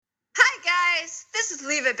guys, this is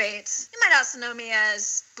layabouts. You might also know me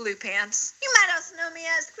as Blue Pants. You might also know me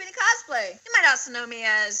as Queen of Cosplay. You might also know me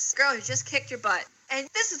as Girl Who Just Kicked Your Butt. And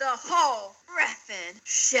this is the whole reffin'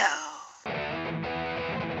 show.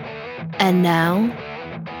 And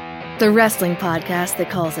now, the wrestling podcast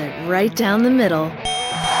that calls it right down the middle.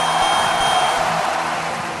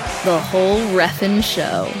 The whole reffin'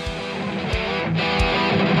 show.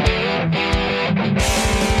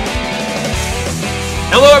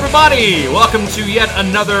 Hello everybody! Welcome to yet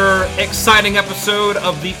another exciting episode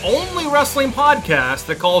of the only wrestling podcast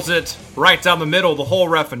that calls it right down the middle, the whole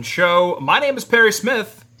reffin' show. My name is Perry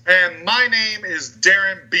Smith. And my name is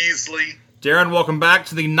Daryn Beasley. Daryn, welcome back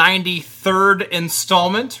to the 93rd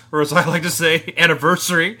installment, or as I like to say,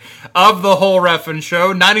 anniversary of the whole reffin'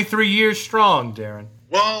 show. 93 years strong, Daryn.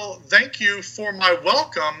 Well, thank you for my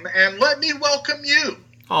welcome, and let me welcome you.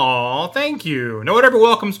 Aw, thank you. No one ever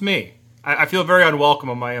welcomes me. I feel very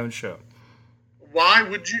unwelcome on my own show. Why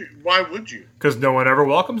would you? Because no one ever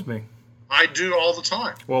welcomes me. I do all the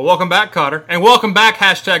time. Well, welcome back, Cotter. And welcome back,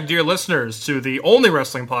 hashtag dear listeners, to the only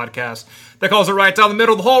wrestling podcast that calls it right down the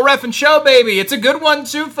middle of the whole reffin' show, baby. It's a good one,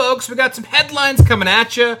 too, folks. We got some headlines coming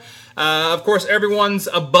at you. Of course, everyone's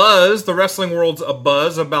abuzz. The wrestling world's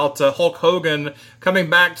abuzz about Hulk Hogan coming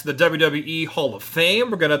back to the WWE Hall of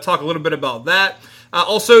Fame. We're going to talk a little bit about that.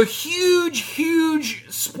 Also, huge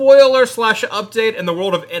spoiler / update in the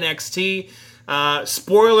world of NXT.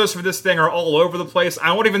 Spoilers for this thing are all over the place.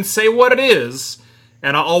 I won't even say what it is,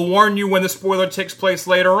 and I'll warn you when the spoiler takes place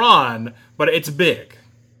later on, but it's big.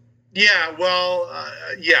 Yeah, well,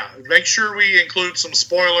 make sure we include some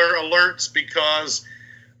spoiler alerts because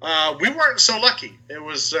we weren't so lucky. It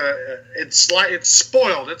was, it's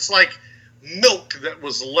spoiled. It's like milk that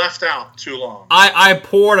was left out too long. I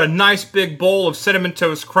poured a nice big bowl of Cinnamon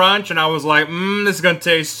Toast Crunch, and I was like, this is going to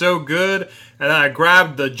taste so good. And then I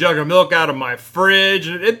grabbed the jug of milk out of my fridge.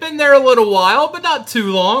 It'd been there a little while, but not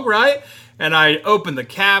too long, right? And I opened the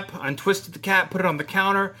cap, untwisted the cap, put it on the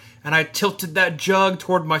counter, and I tilted that jug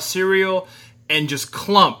toward my cereal, and just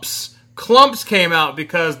clumps came out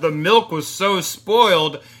because the milk was so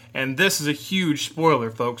spoiled. And this is a huge spoiler,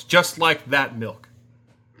 folks, just like that milk.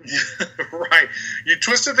 Right. You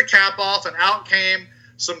twisted the cap off and out came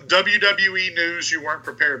some WWE news you weren't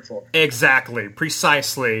prepared for. Exactly.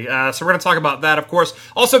 Precisely. So we're going to talk about that, of course.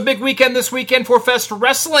 Also, big weekend this weekend for Fest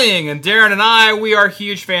Wrestling. And Daryn and I, we are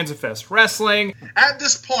huge fans of Fest Wrestling. At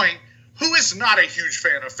this point, who is not a huge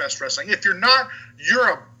fan of Fest Wrestling? If you're not, you're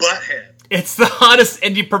a butthead. It's the hottest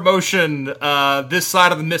indie promotion this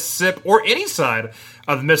side of the Mississippi, or any side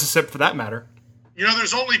of the Mississippi for that matter. You know,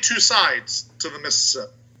 there's only two sides to the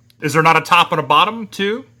Mississippi. Is there not a top and a bottom,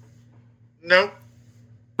 too? Nope.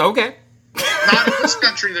 Okay. Not in this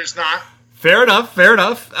country, there's not. Fair enough.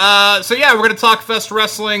 So yeah, we're going to talk Fest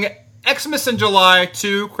Wrestling, XMas in July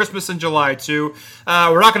 2, Christmas in July 2.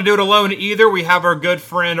 We're not going to do it alone either. We have our good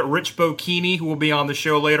friend Rich Bocchini, who will be on the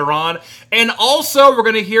show later on. And also, we're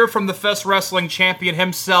going to hear from the Fest Wrestling champion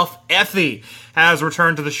himself, Effy, has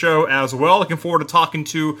returned to the show as well. Looking forward to talking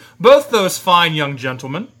to both those fine young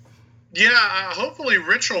gentlemen. Yeah, hopefully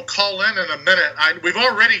Rich will call in a minute. We've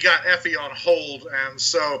already got Effy on hold, and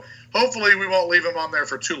so hopefully we won't leave him on there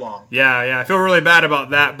for too long. Yeah, I feel really bad about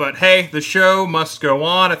that, but hey, the show must go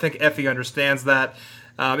on. I think Effy understands that.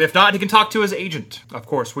 If not, he can talk to his agent. Of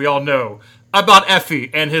course, we all know about Effy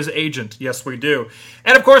and his agent. Yes, we do.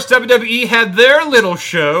 And of course, WWE had their little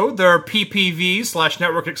show, their PPV /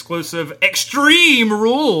 network exclusive Extreme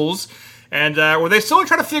Rules, and were they still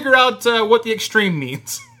trying to figure out what the extreme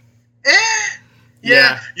means?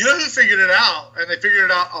 Yeah. You know who figured it out? And they figured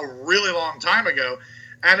it out a really long time ago.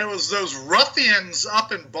 And it was those ruffians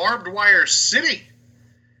up in Barbed Wire City.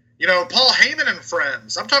 You know, Paul Heyman and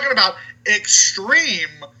friends. I'm talking about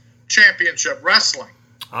Extreme Championship Wrestling.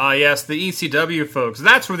 Ah, yes, the ECW folks.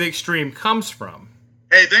 That's where the Extreme comes from.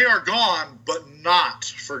 Hey, they are gone, but not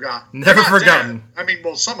forgotten. Never forgotten. Dead. I mean,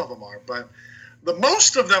 well, some of them are, but the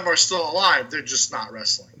most of them are still alive. They're just not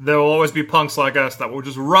wrestling. There will always be punks like us that will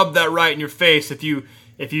just rub that right in your face if you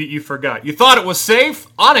forgot. You thought it was safe?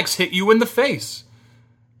 Onyx hit you in the face.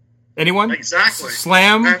 Anyone? Exactly.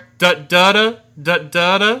 Slam, da-da-da,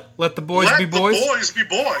 da-da-da, let the boys be boys. Let the boys be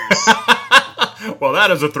boys. Well, that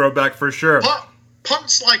is a throwback for sure.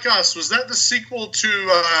 Punks Like Us, was that the sequel to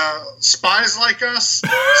Spies Like Us,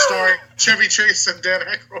 starring Chevy Chase and Dan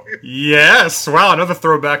Aykroyd? Yes, wow, another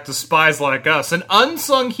throwback to Spies Like Us. An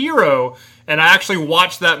unsung hero, and I actually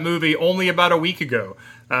watched that movie only about a week ago.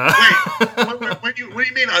 Wait, what do you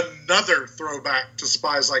mean another throwback to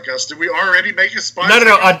Spies Like Us? Did we already make a Spies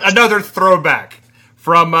No, another throwback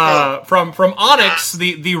from Onyx,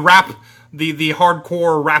 the rap the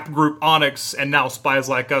hardcore rap group Onyx, and now Spies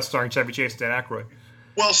Like Us, starring Chevy Chase and Dan Aykroyd.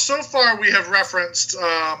 Well, so far we have referenced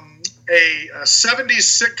a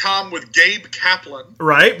 70s sitcom with Gabe Kaplan.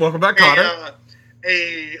 Right. Welcome back, Connor.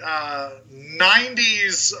 A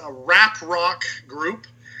 90s rap rock group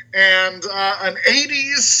and an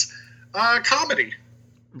 80s comedy.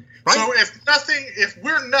 Right. So if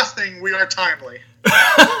we're nothing, we are timely.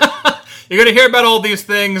 You're going to hear about all these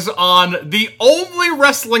things on the only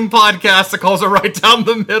wrestling podcast that calls it right down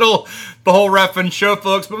the middle, the whole Reffin' Show,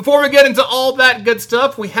 folks. But before we get into all that good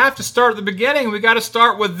stuff, we have to start at the beginning. We got to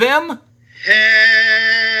start with them.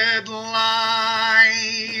 Headlines.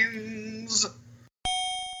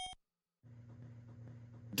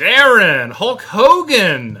 Daryn, Hulk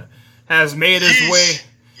Hogan has made his way...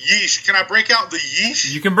 Yeesh. Can I break out the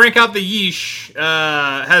yeesh? You can break out the yeesh.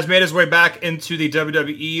 Has made his way back into the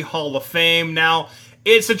WWE Hall of Fame. Now,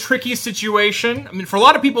 it's a tricky situation. I mean, for a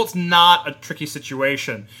lot of people, it's not a tricky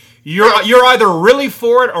situation. You're either really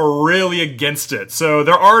for it or really against it. So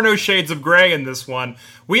there are no shades of gray in this one.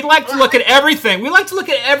 We like to look at everything. We like to look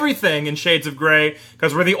at everything in shades of gray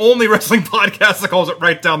because we're the only wrestling podcast that calls it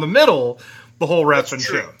right down the middle, the whole Reffin'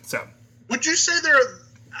 Show. So, would you say there are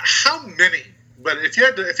how many? But if you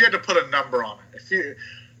had to put a number on it,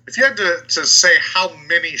 if you had to say how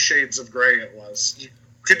many shades of gray it was,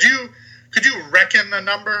 could you reckon a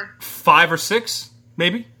number? 5 or 6,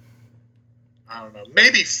 maybe. I don't know,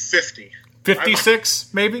 maybe 50.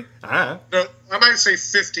 56, maybe. No, I might say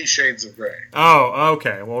 50 shades of gray. Oh,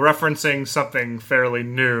 okay. Well, referencing something fairly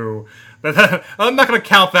new. I'm not going to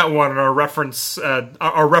count that one in our reference,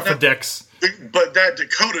 our Reffidex. But that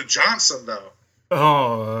Dakota Johnson, though.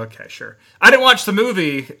 Oh, okay, sure. I didn't watch the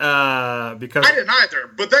movie because I didn't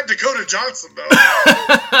either. But that Dakota Johnson, though.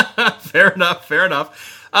 Fair enough.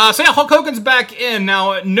 So yeah, Hulk Hogan's back in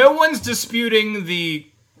now. No one's disputing the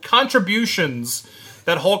contributions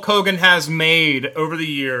that Hulk Hogan has made over the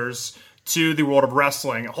years to the world of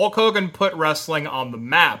wrestling. Hulk Hogan put wrestling on the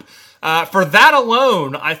map. For that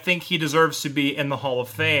alone, I think he deserves to be in the Hall of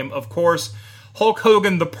Fame. Of course, Hulk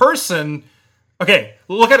Hogan, the person. Okay,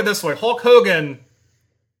 look at it this way. Hulk Hogan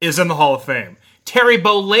is in the Hall of Fame. Terry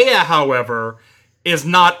Bollea, however, is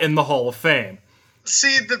not in the Hall of Fame.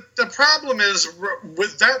 See, the problem is,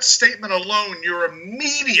 with that statement alone, you're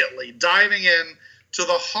immediately diving in to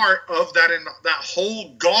the heart of that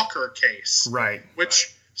whole Gawker case. Right.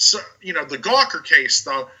 Which, the Gawker case,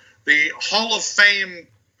 the Hall of Fame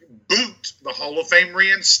boot, the Hall of Fame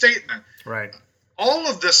reinstatement. Right. All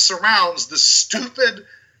of this surrounds the stupid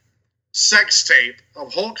sex tape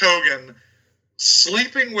of Hulk Hogan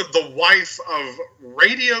sleeping with the wife of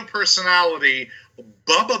radio personality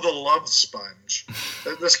Bubba the Love Sponge.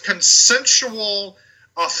 This consensual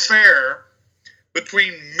affair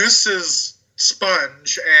between Mrs.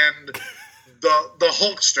 Sponge and the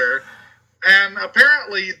Hulkster, and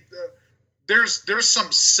apparently there's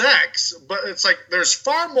some sex, but it's like there's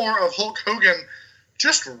far more of Hulk Hogan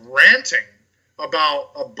just ranting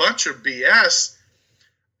about a bunch of BS.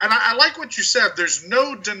 And I like what you said. There is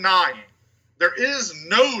no denying the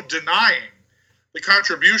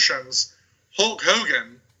contributions Hulk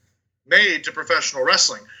Hogan made to professional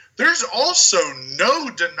wrestling. There's also no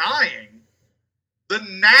denying the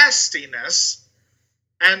nastiness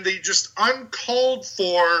and the just uncalled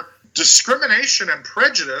for discrimination and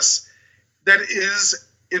prejudice that is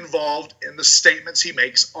involved in the statements he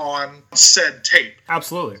makes on said tape.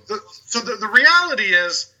 Absolutely. So the reality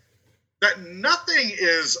is that nothing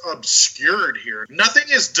is obscured here. Nothing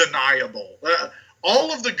is deniable.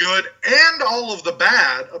 All of the good and all of the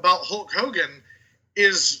bad about Hulk Hogan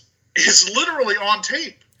is literally on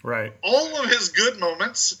tape. Right. All of his good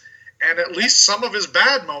moments and at least some of his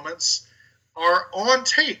bad moments are on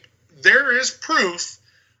tape. There is proof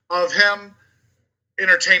of him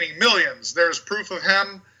entertaining millions. There's proof of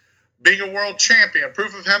him being a world champion,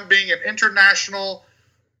 proof of him being an international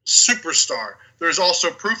superstar. There's also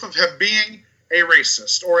proof of him being a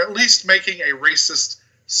racist, or at least making a racist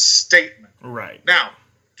statement. Right. Now,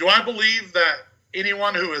 do I believe that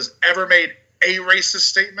anyone who has ever made a racist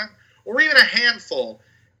statement, or even a handful,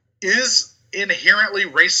 is inherently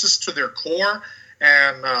racist to their core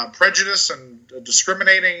and prejudiced and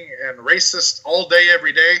discriminating and racist all day,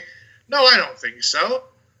 every day? No, I don't think so.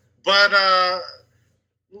 But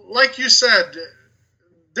like you said,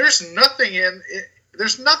 there's nothing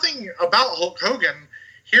about Hulk Hogan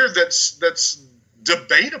here that's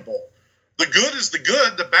debatable. The good is the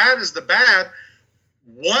good, the bad is the bad.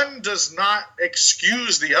 One does not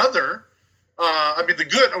excuse the other. The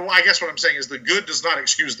good, I guess what I'm saying is the good does not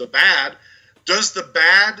excuse the bad. Does the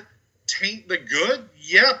bad taint the good?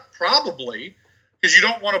 Yeah, probably. because you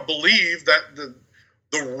don't want to believe that the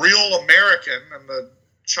real American and the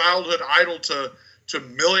childhood idol to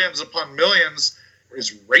millions upon millions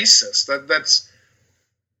is racist.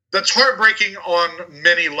 That's heartbreaking on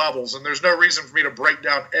many levels, and there's no reason for me to break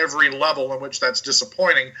down every level in which that's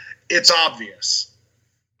disappointing. It's obvious.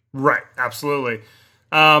 Right, absolutely.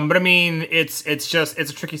 But I mean, it's a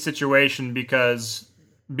tricky situation because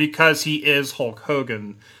he is Hulk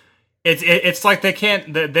Hogan. It's like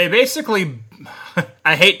they basically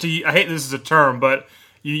I hate this is a term, but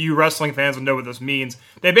you wrestling fans will know what this means.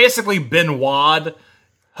 They basically Benoit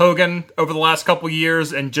Hogan over the last couple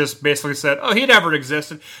years and just basically said, oh, he never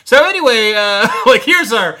existed. So anyway, like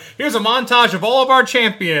here's a montage of all of our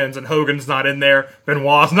champions, and Hogan's not in there,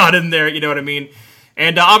 Benoit's not in there, you know what I mean?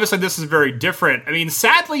 And obviously this is very different. I mean,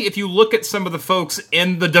 sadly, if you look at some of the folks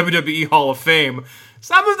in the WWE Hall of Fame,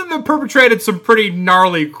 some of them have perpetrated some pretty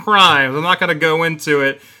gnarly crimes. I'm not going to go into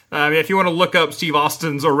it. If you want to look up Steve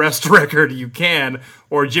Austin's arrest record, you can,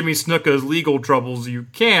 or Jimmy Snuka's legal troubles, you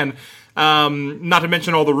can. Not to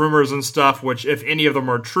mention all the rumors and stuff, which if any of them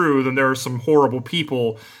are true, then there are some horrible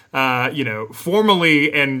people,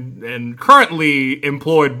 formerly and currently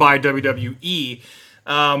employed by WWE.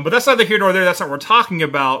 But that's neither here nor there. That's not what we're talking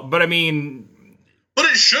about. But I mean, but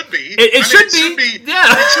it should be. It should be. Yeah,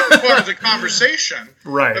 it should be part of the conversation,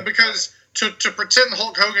 right? Because to pretend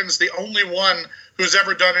Hulk Hogan's the only one who's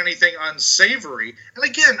ever done anything unsavory, and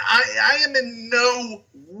again, I am in no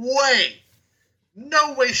way,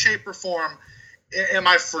 shape, or form am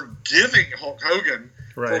I forgiving Hulk Hogan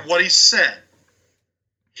for what he said.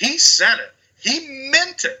 He said it. He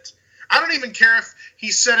meant it. I don't even care if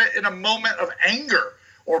he said it in a moment of anger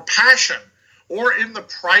or passion or in the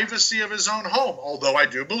privacy of his own home. Although I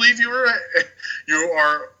do believe you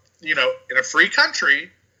are, in a free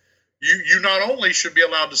country, you not only should be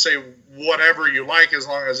allowed to say whatever you like as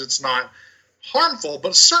long as it's not harmful,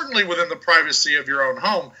 but certainly within the privacy of your own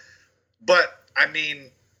home. But I mean,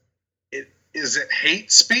 is it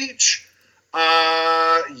hate speech?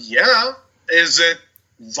 Yeah. Is it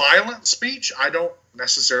violent speech? I don't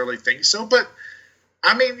necessarily think so. But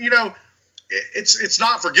I mean, it's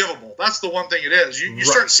not forgivable. That's the one thing it is. You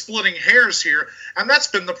start splitting hairs here, and that's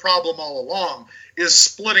been the problem all along, is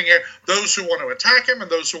splitting hair. Those who want to attack him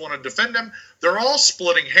and those who want to defend him, they're all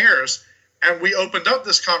splitting hairs. And we opened up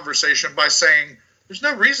this conversation by saying there's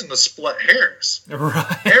no reason to split hairs.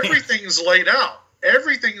 Right. Everything's laid out.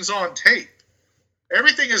 Everything's on tape.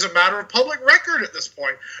 Everything is a matter of public record at this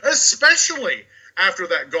point, especially after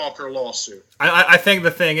that Gawker lawsuit. I think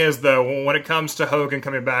the thing is, though, when it comes to Hogan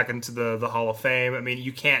coming back into the Hall of Fame, I mean,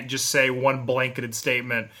 you can't just say one blanketed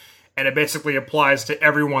statement, and it basically applies to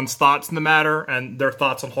everyone's thoughts in the matter, and their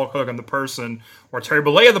thoughts on Hulk Hogan the person, or Terry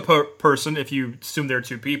Bollea the person, if you assume they're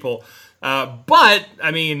two people. But,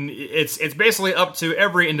 I mean, it's basically up to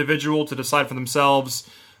every individual to decide for themselves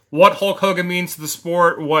what Hulk Hogan means to the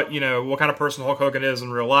sport, what kind of person Hulk Hogan is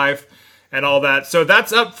in real life, and all that. So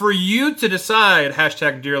that's up for you to decide,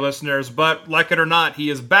 hashtag dear listeners. But like it or not, he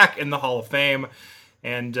is back in the Hall of Fame.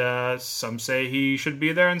 And some say he should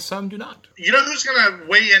be there and some do not. You know who's going to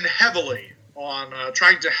weigh in heavily on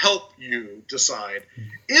trying to help you decide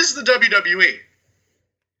is the WWE.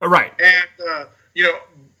 Right. And,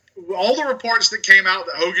 all the reports that came out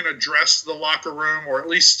that Hogan addressed the locker room, or at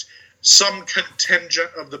least some contingent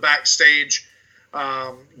of the backstage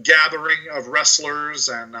gathering of wrestlers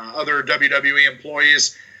and other WWE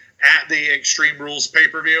employees at the Extreme Rules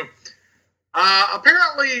pay-per-view.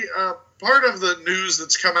 Apparently, part of the news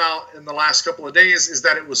that's come out in the last couple of days is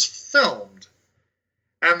that it was filmed,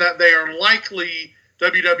 and that they are likely,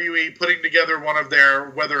 WWE, putting together one of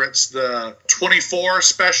their, whether it's the 24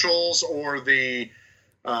 specials or the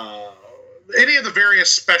any of the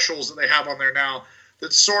various specials that they have on there now,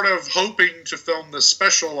 that's sort of hoping to film this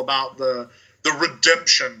special about the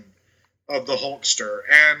redemption of the Hulkster.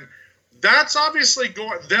 And that's obviously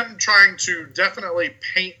them trying to definitely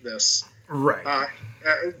paint this. Right.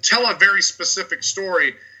 Tell a very specific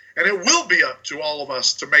story. And it will be up to all of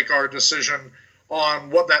us to make our decision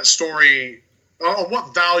on what that story,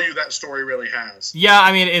 what value that story really has. Yeah,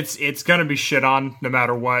 I mean, it's going to be shit on no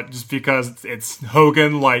matter what, just because it's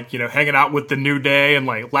Hogan, hanging out with the New Day and,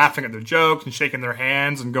 laughing at their jokes and shaking their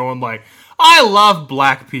hands and going, I love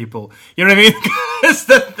black people. You know what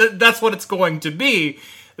I mean? That's what it's going to be.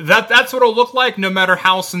 That's what it'll look like no matter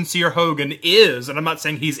how sincere Hogan is. And I'm not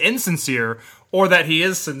saying he's insincere or that he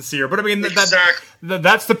is sincere, but I mean,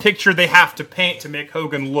 that's the picture they have to paint to make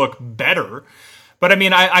Hogan look better. But I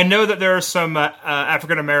mean, I know that there are some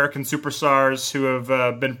African-American superstars who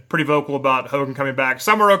have been pretty vocal about Hogan coming back.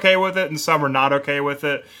 Some are okay with it and some are not okay with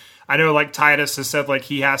it. I know like Titus has said like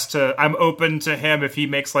he has to. I'm open to him if he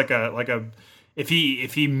makes if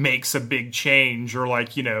he makes a big change or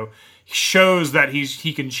like shows that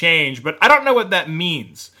he can change. But I don't know what that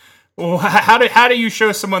means. Well, how do you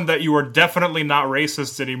show someone that you are definitely not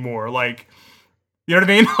racist anymore? Like, you know what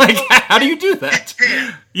I mean? Like, how do you do that?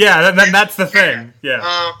 Yeah, then that's the thing.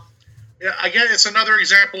 Yeah. Yeah, again, it's another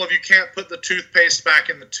example of you can't put the toothpaste back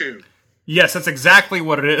in the tube. Yes, that's exactly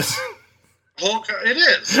what it is. It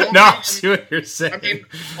is. No, I see what you're saying. I mean,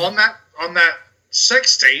 on that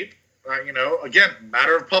sex tape, again,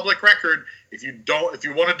 matter of public record. If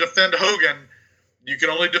you want to defend Hogan, you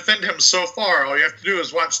can only defend him so far. All you have to do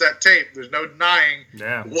is watch that tape. There's no denying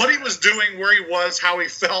what he was doing, where he was, how he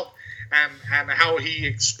felt, and how he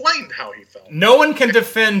explained how he felt. No one can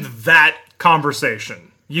defend that conversation.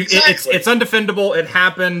 Exactly. It's undefendable. It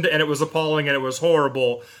happened, and it was appalling, and it was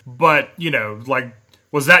horrible. But,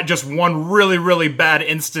 was that just one really, really bad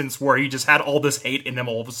instance where he just had all this hate in him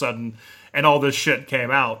all of a sudden, and all this shit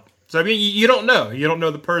came out? So, I mean, you don't know. You don't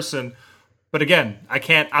know the person. But again,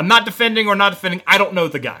 I'm not defending or not defending. I don't know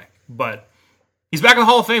the guy. But he's back in the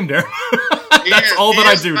Hall of Fame, Daryn. That's all that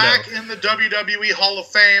I do know. He's back in the WWE Hall of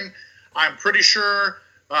Fame. I'm pretty sure...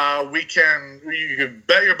 you can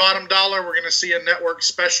bet your bottom dollar we're going to see a network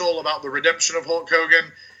special about the redemption of Hulk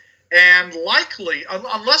Hogan. And likely,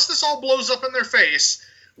 unless this all blows up in their face,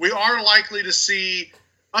 we are likely to see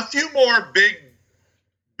a few more big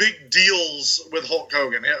deals with Hulk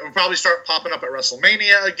Hogan. It will probably start popping up at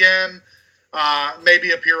WrestleMania again,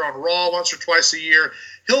 maybe appear on Raw once or twice a year.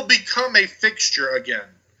 He'll become a fixture again.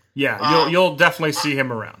 Yeah, you'll definitely see him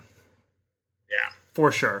around. Yeah.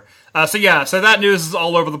 For sure. So that news is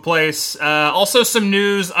all over the place. Also some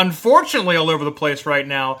news, unfortunately, all over the place right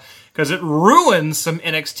now, because it ruins some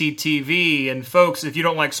NXT TV. And folks, if you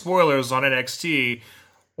don't like spoilers on NXT,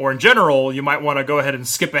 or in general, you might want to go ahead and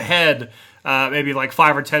skip ahead maybe like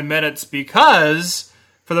 5 or 10 minutes, because,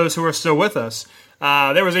 for those who are still with us,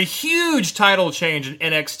 there was a huge title change in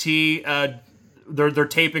NXT. Their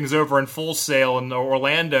taping's over in Full Sail in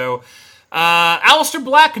Orlando. Aleister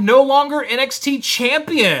Black no longer NXT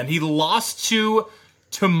champion. He lost to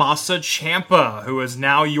Tommaso Ciampa, who is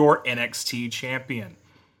now your NXT champion.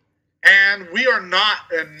 And we are not,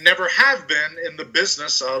 and never have been, in the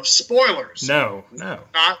business of spoilers. No.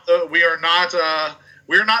 We are not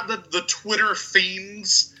the Twitter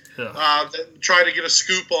fiends that try to get a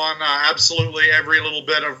scoop on absolutely every little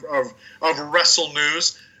bit of wrestle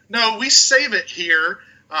news. No, we save it here.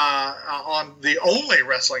 On the only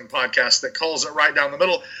wrestling podcast that calls it right down the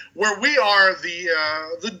middle, where we are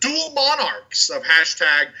the dual monarchs of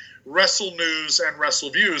hashtag Wrestle News and Wrestle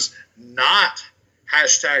Views, not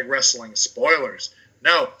hashtag Wrestling Spoilers.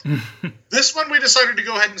 No, this one we decided to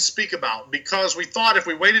go ahead and speak about because we thought if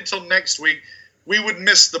we waited till next week, we would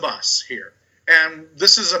miss the bus here. And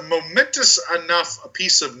this is a momentous enough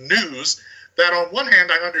piece of news that on one hand,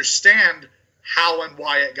 I understand how and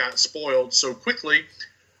why it got spoiled so quickly.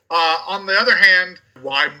 On the other hand,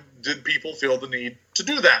 why did people feel the need to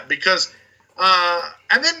do that? Because,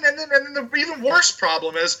 and then the even worse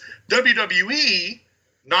problem is WWE,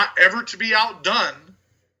 not ever to be outdone,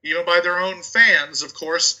 even by their own fans, of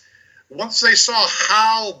course. Once they saw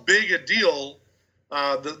how big a deal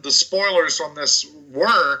the spoilers on this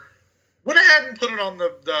went ahead and put it on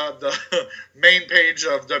the main page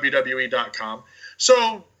of WWE.com.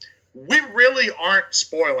 So we really aren't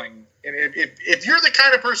spoiling. And if you're the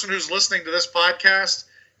kind of person who's listening to this podcast,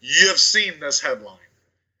 you have seen this headline.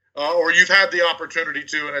 Or you've had the opportunity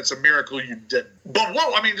to, and it's a miracle you didn't. But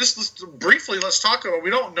just briefly, let's talk about it. We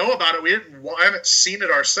don't know about it. We haven't seen it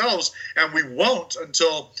ourselves, and we won't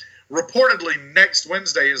until reportedly next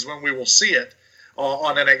Wednesday is when we will see it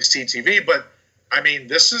on NXT TV. But,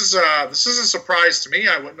 this is a surprise to me.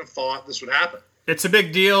 I wouldn't have thought this would happen. It's a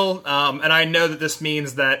big deal, and I know that this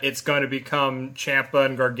means that it's going to become Ciampa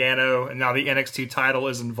and Gargano, and now the NXT title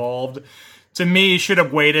is involved. To me, should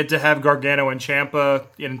have waited to have Gargano and Ciampa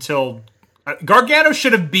until... Gargano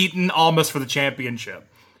should have beaten Almas for the championship.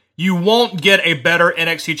 You won't get a better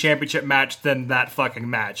NXT championship match than that fucking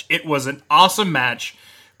match. It was an awesome match.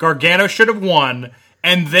 Gargano should have won,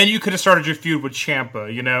 and then you could have started your feud with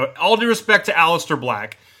Ciampa. All due respect to Aleister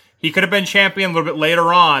Black. He could have been champion a little bit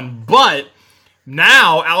later on, but...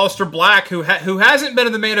 Now, Aleister Black, who hasn't been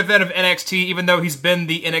in the main event of NXT, even though he's been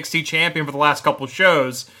the NXT champion for the last couple of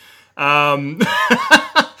shows, Ciampa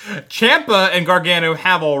and Gargano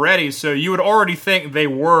have already, so you would already think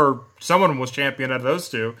someone was champion out of those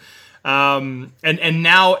two. And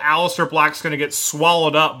now Aleister Black's going to get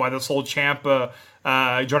swallowed up by this whole Ciampa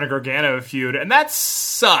Johnny Gargano feud, and that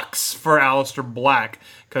sucks for Aleister Black,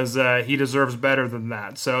 because he deserves better than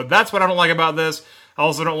that. So that's what I don't like about this. I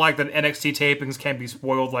also don't like that NXT tapings can be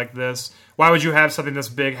spoiled like this. Why would you have something this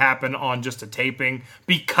big happen on just a taping?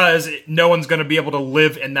 Because no one's going to be able to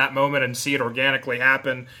live in that moment and see it organically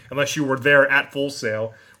happen unless you were there at Full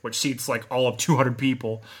Sail, which seats like all of 200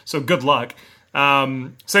 people. So good luck.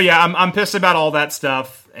 So yeah, I'm pissed about all that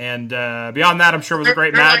stuff. And beyond that, I'm sure it was a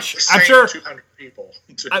great match. Like I'm sure 200 people.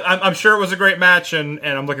 I'm sure it was a great match, and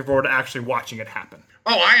I'm looking forward to actually watching it happen.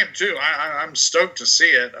 Oh, I am too. I'm stoked to see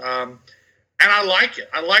it. And I like it.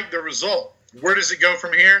 I like the result. Where does it go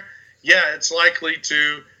from here? Yeah, it's likely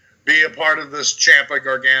to be a part of this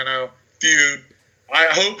Ciampa-Gargano feud. I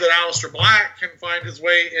hope that Aleister Black can find his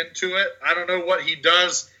way into it. I don't know what he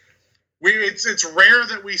does. It's rare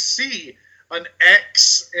that we see an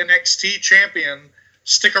ex-NXT champion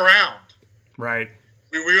stick around. Right.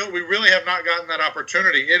 We really have not gotten that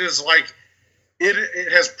opportunity. It is like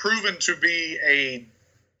it has proven to be a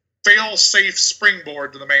fail-safe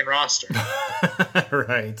springboard to the main roster.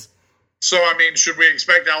 Right. So, I mean, should we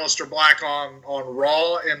expect Aleister Black on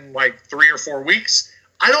Raw in like 3 or 4 weeks?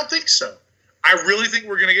 I don't think so. I really think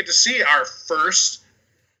we're going to get to see our first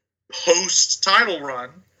post-title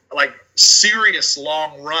run, like serious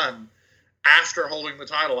long run, after holding the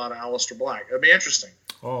title out of Aleister Black. It'd be interesting.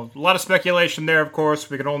 Well, a lot of speculation there, of course.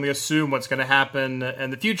 We can only assume what's going to happen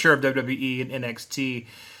in the future of WWE and NXT.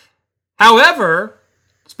 However,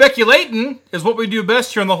 speculating is what we do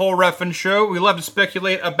best here on the whole Reffin' Show. We love to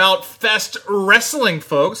speculate about Fest Wrestling,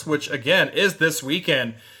 folks, which, again, is this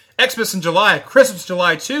weekend. Xmas in July, Christmas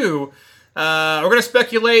July 2. We're going to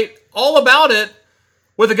speculate all about it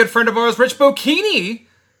with a good friend of ours, Rich Bocchini.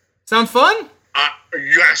 Sound fun? Are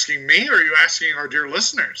you asking me, or are you asking our dear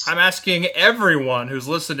listeners? I'm asking everyone who's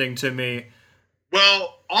listening to me.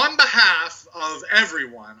 Well, on behalf of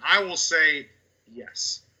everyone, I will say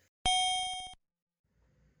yes.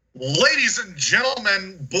 Ladies and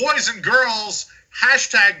gentlemen, boys and girls,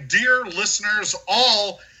 hashtag dear listeners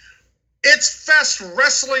all, it's Fest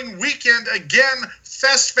Wrestling Weekend again.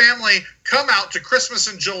 Fest family, come out to Christmas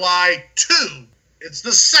in July 2. It's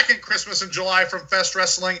the second Christmas in July from Fest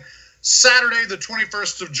Wrestling. Saturday, the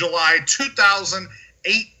 21st of July,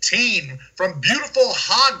 2018, from beautiful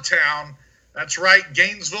Hogtown. That's right,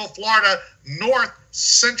 Gainesville, Florida, North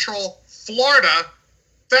Central Florida.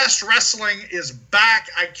 Fest Wrestling is back.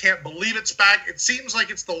 I can't believe it's back. It seems like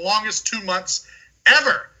it's the longest 2 months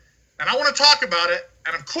ever. And I want to talk about it.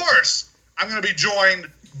 And of course, I'm going to be joined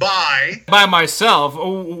by myself.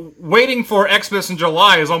 Waiting for Xmas in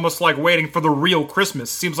July is almost like waiting for the real Christmas.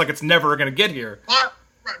 Seems like it's never going to get here.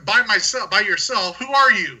 By myself, by yourself. Who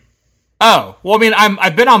are you? Oh, well, I mean,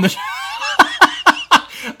 I've been on the.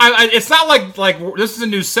 It's not like this is a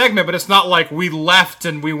new segment, but it's not like we left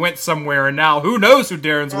and we went somewhere and now who knows who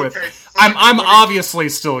Darren's with. I'm obviously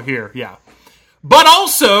still here, yeah. But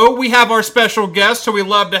also, we have our special guest who we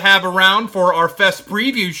love to have around for our Fest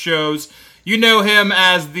preview shows. You know him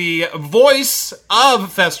as the voice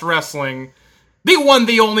of Fest Wrestling, the one,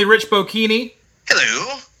 the only Rich Bocchini.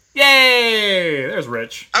 Hello. Yay! There's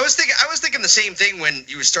Rich. I was thinking the same thing when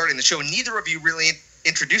you were starting the show. Neither of you really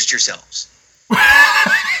introduced yourselves. And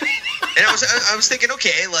I was thinking,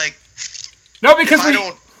 okay, like, no, because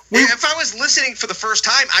if I was listening for the first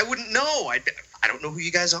time, I wouldn't know. I don't know who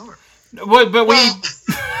you guys are. What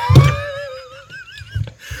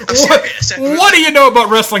do you know about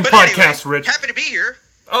wrestling podcasts, anyway, Rich? Happy to be here.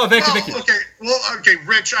 Oh, thank you. Okay,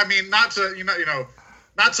 Rich. I mean, not to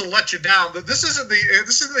not to let you down, but this isn't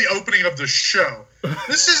the opening of the show.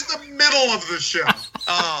 This is the middle of the show.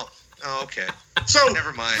 Oh, okay. So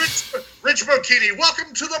never mind. Rich Bocchini,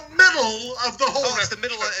 welcome to the middle of the whole. Oh, it's the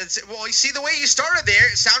middle. Well, you see the way you started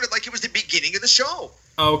there. It sounded like it was the beginning of the show.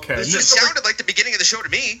 Okay. It sounded like the beginning of the show to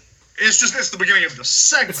me. It's the beginning of the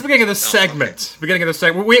segment. It's the beginning of the segment. Okay. Beginning of the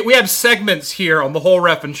segment. We have segments here on the whole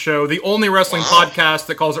Reffin' Show, the only wrestling podcast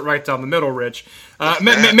that calls it right down the middle, Rich. I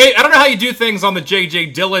don't know how you do things on the J.J.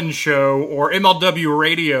 Dillon Show or MLW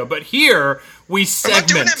Radio, but here we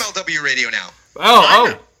segment. I'm not doing MLW Radio now.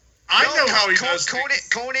 Oh. I know how he does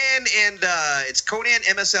Conan and it's Conan,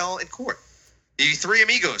 MSL, and Court. The three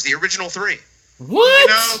amigos, the original three. What?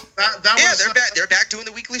 They're back doing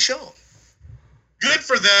the weekly show. Good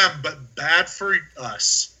for them, but bad for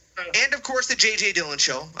us. And of course, the J.J. Dillon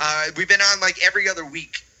Show. We've been on like every other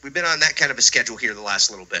week. We've been on that kind of a schedule here the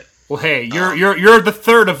last little bit. Well, hey, you're the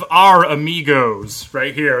third of our amigos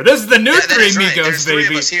right here. This is the new three amigos, right. There's baby.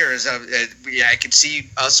 Three of us here. I can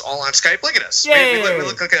see us all on Skype. Look at us. Yay. We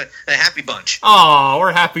look like a happy bunch. Aw, we're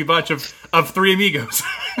a happy bunch of three amigos.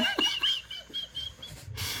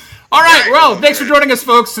 All right, well, thanks for joining us,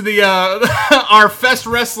 folks, to the our Fest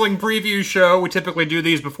Wrestling preview show. We typically do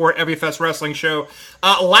these before every Fest Wrestling show.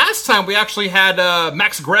 Last time, we actually had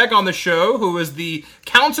Max Gregg on the show, who is the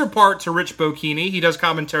counterpart to Rich Bocchini. He does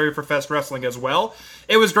commentary for Fest Wrestling as well.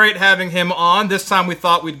 It was great having him on. This time, we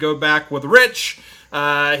thought we'd go back with Rich.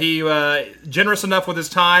 He generous enough with his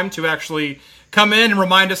time to actually come in and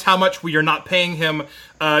remind us how much we are not paying him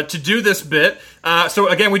to do this bit. So,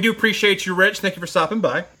 again, we do appreciate you, Rich. Thank you for stopping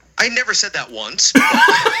by. I never said that once.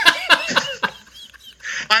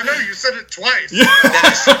 I know, you said it twice.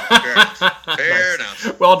 Fair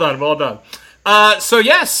enough. Well done. So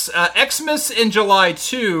yes, Xmas in July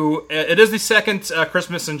 2. It is the second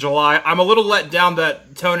Christmas in July. I'm a little let down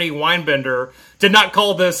that Tony Weinbender did not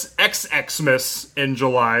call this Xmas in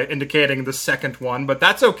July, indicating the second one, but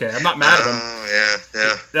that's okay. I'm not mad at him. Oh, yeah.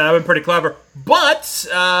 That would have been pretty clever. But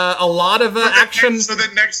a lot of action. So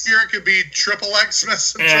that next year it could be triple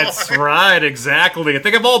Xmas in That's July. right, exactly.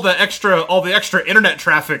 Think of all the extra internet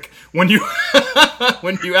traffic when you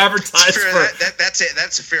advertise Sure, for. that's it.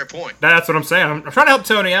 That's a fair point. That's what I'm saying. I'm trying to help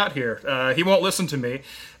Tony out here. He won't listen to me,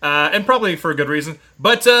 and probably for a good reason.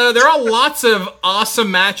 But there are lots of awesome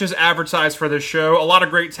matches advertised for this show. A lot of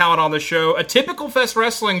great talent on the show. A typical Fest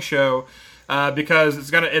Wrestling show, because it's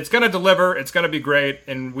gonna deliver. It's gonna be great,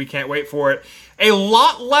 and we can't wait for it. A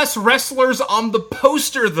lot less wrestlers on the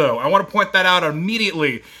poster, though. I want to point that out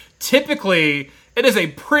immediately. Typically, it is a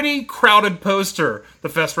pretty crowded poster, the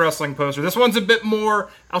Fest Wrestling poster. This one's a bit more,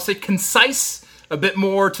 I'll say, concise. A bit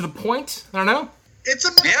more to the point. I don't know. It's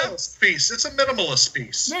a minimalist piece. It's a minimalist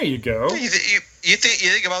piece. There you go. You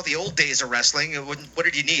think about the old days of wrestling. What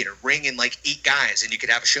did you need? A ring and like 8 guys, and you could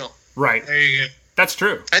have a show. Right. There you go. That's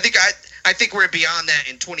true. I think we're beyond that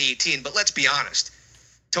in 2018. But let's be honest.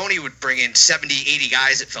 Tony would bring in 70, 80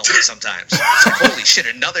 guys, it felt like sometimes. It's like, holy shit,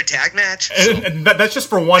 another tag match? And that's just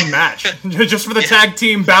for one match. Just for the tag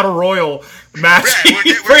team battle royal match.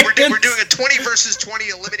 Right, we're doing a 20 versus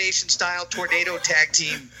 20 elimination style tornado tag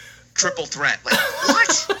team triple threat. Like,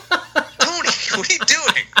 what? Tony, what are you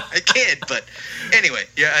doing? I can't, but anyway,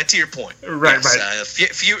 to your point. Right.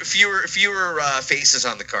 Fewer faces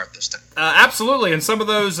on the card this time. Absolutely, and some of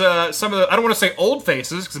the I don't want to say old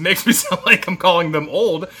faces, because it makes me sound like I'm calling them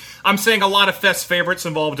old. I'm saying a lot of Fest favorites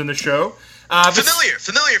involved in the show. Familiar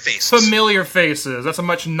faces. Familiar faces. That's a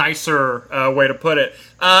much nicer way to put it.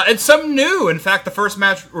 And some new. In fact, the first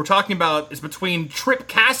match we're talking about is between Trip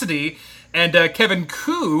Cassidy and Kevin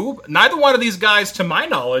Koo. Neither one of these guys, to my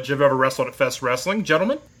knowledge, have ever wrestled at Fest Wrestling.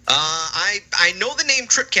 Gentlemen? I know the name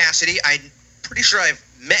Trip Cassidy. I'm pretty sure I've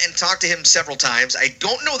met and talked to him several times. I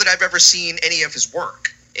don't know that I've ever seen any of his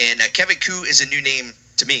work. And Kevin Koo is a new name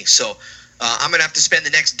to me. So I'm going to have to spend the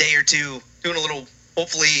next day or two doing a little,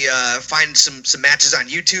 hopefully find some matches on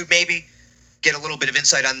YouTube maybe. Get a little bit of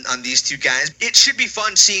insight on these two guys. It should be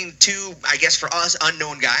fun seeing two, I guess for us,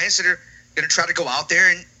 unknown guys that are going to try to go out there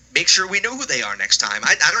and make sure we know who they are next time.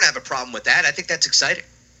 I don't have a problem with that. I think that's exciting.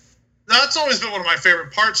 That's always been one of my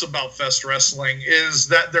favorite parts about Fest Wrestling is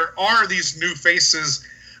that there are these new faces.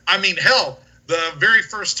 I mean, hell, the very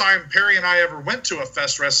first time Perry and I ever went to a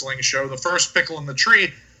Fest Wrestling show, the first Pickle in the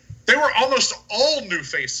Tree, they were almost all new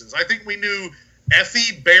faces. I think we knew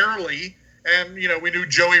Effy barely, and we knew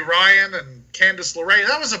Joey Ryan and Candice LeRae.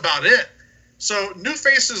 That was about it. So new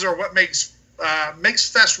faces are what makes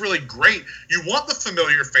Fest really great. You want the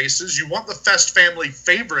familiar faces, you want the Fest family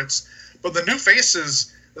favorites, but the new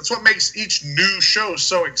faces, that's what makes each new show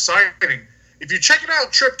so exciting. If you check it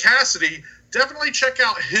out, Trip Cassidy, definitely check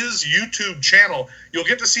out his YouTube channel. You'll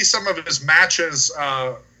get to see some of his matches,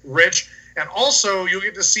 Rich, and also you'll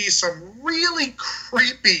get to see some really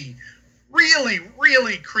creepy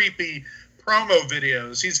promo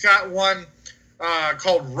videos. He's got one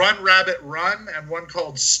called Run Rabbit Run and one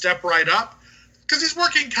called Step Right Up, because he's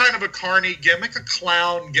working kind of a carny gimmick, a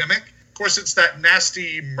clown gimmick. Of course, it's that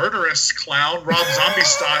nasty, murderous clown, Rob Zombie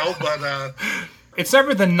style, but... It's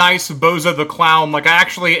never the nice Bozo the Clown. Like, I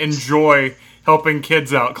actually enjoy helping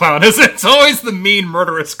kids out clown, is it? It's always the mean,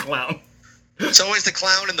 murderous clown. It's always the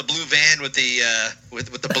clown in the blue van with the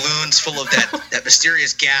with the balloons full of that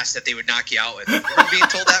mysterious gas that they would knock you out with. Remember being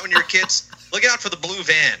told that when you were kids? Look out for the blue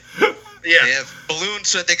van. Yeah. They have balloons,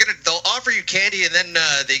 so they'll offer you candy, and then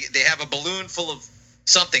they have a balloon full of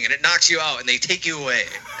something, and it knocks you out, and they take you away.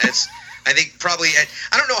 I think probably,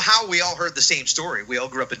 I don't know how we all heard the same story. We all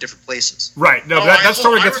grew up in different places. Right. No, that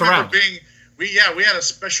story gets around. We had a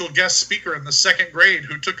special guest speaker in the second grade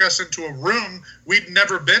who took us into a room we'd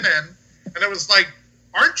never been in, and it was like,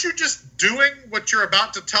 aren't you just doing what you're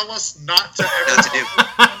about to tell us not to ever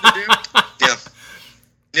do?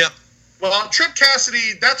 Yeah. Well, Trip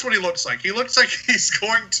Cassidy, that's what he looks like. He looks like he's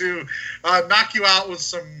going to knock you out with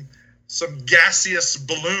some gaseous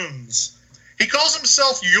balloons. He calls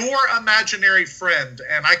himself your imaginary friend,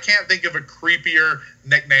 and I can't think of a creepier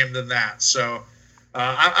nickname than that. So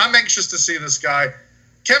I'm anxious to see this guy.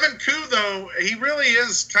 Kevin Koo, though, he really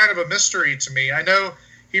is kind of a mystery to me. I know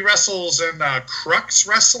he wrestles in Crux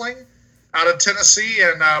Wrestling out of Tennessee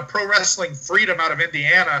and Pro Wrestling Freedom out of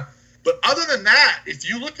Indiana. But other than that, if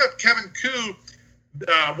you look up Kevin Koo,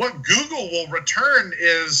 what Google will return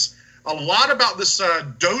is a lot about this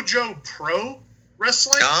Dojo Pro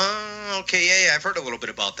Wrestling. Oh, okay, yeah, I've heard a little bit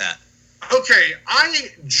about that. Okay, I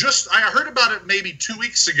heard about it maybe 2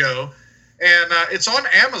 weeks ago, and it's on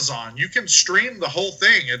Amazon. You can stream the whole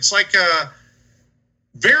thing. It's like a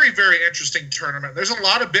very, very interesting tournament. There's a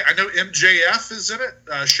lot of I know MJF is in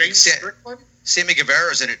it. Shane Strickland. Sammy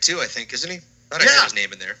Guevara's in it too, I think, isn't he? I thought I saw his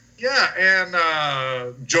name in there. Yeah, and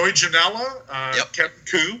Joey Janela, Yep. Kevin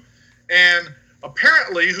Koo, and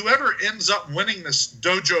apparently whoever ends up winning this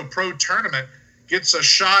Dojo Pro tournament gets a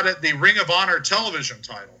shot at the Ring of Honor television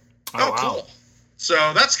title. Oh, wow. Cool.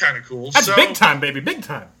 So that's kind of cool. That's big time, baby, big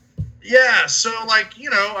time. Yeah, so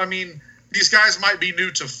these guys might be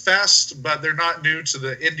new to Fest, but they're not new to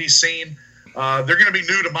the indie scene. They're going to be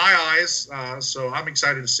new to my eyes, so I'm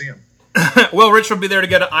excited to see them. Well, Rich will be there to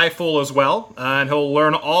get an eyeful as well, and he'll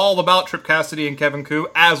learn all about Trip Cassidy and Kevin Koo,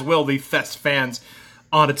 as will the Fest fans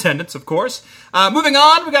on attendance, of course. Moving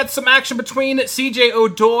on, we got some action between CJ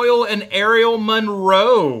O'Doyle and Ariel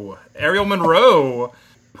Monroe. Ariel Monroe,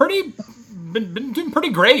 been doing pretty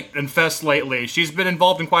great in Fest lately. She's been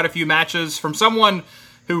involved in quite a few matches. From someone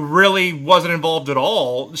who really wasn't involved at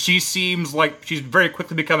all, she seems like she's very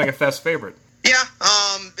quickly becoming a Fest favorite. Yeah,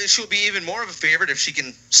 she'll be even more of a favorite if she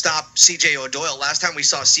can stop CJ O'Doyle. Last time we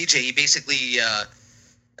saw CJ, he basically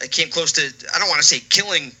came close to, I don't want to say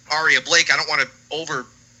killing Aria Blake. I don't want to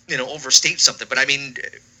overstate something, but I mean,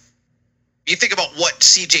 you think about what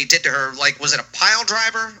CJ did to her. Like, was it a pile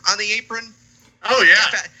driver on the apron? Oh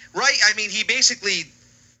yeah, right. I mean, he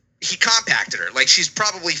compacted her. Like, she's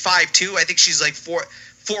probably 5'2". I think she's like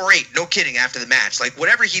 4'8", no kidding, after the match. Like,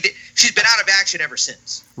 whatever he did, she's been out of action ever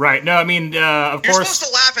since. Right. No, I mean, of You're course... supposed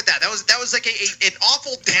to laugh at that. That was like an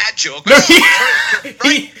awful dad joke. No,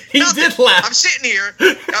 Right? he did laugh. I'm sitting here,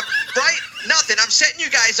 right? Nothing. I'm setting you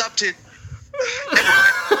guys up to... Never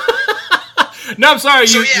mind. No, I'm sorry.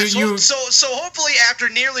 So hopefully after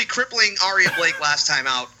nearly crippling Aria Blake last time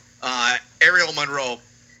out, Ariel Monroe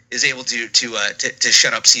is able to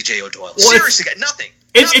shut up CJ O'Doyle. Well, Seriously, nothing.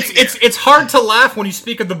 It's hard to laugh when you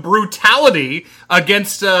speak of the brutality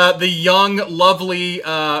against the young, lovely,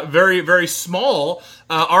 very, very small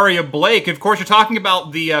Aria Blake. Of course, you're talking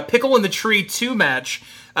about the Pickle in the Tree 2 match.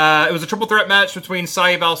 It was a triple threat match between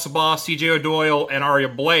Saieve Al Sabah, CJ O'Doyle, and Aria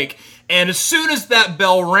Blake. And as soon as that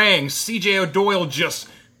bell rang, CJ O'Doyle just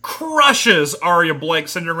crushes Aria Blake,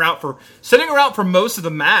 sending her out for most of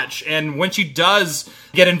the match. And when she does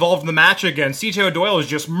get involved in the match again, CJ O'Doyle is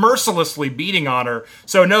just mercilessly beating on her.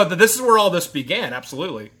 So no, this is where all this began.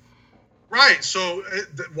 Absolutely. Right. So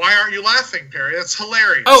why aren't you laughing, Perry? That's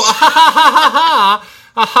hilarious. Oh, ha ha ha ha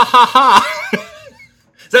ha ha ha ha.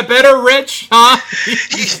 Is that better, Rich? Huh?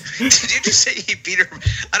 Did you just say he beat her?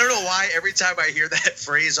 I don't know why. Every time I hear that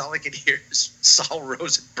phrase, all I can hear is Saul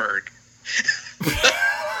Rosenberg.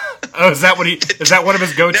 Oh, is that one of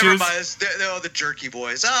his go-tos? Never mind. The Jerky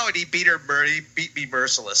Boys. Oh, and he beat me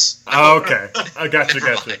merciless. Oh, okay. I gotcha.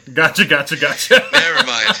 Never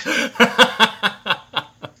mind.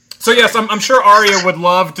 So yes, I'm sure Aria would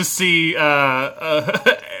love to see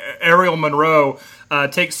Ariel Monroe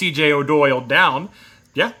take CJ O'Doyle down.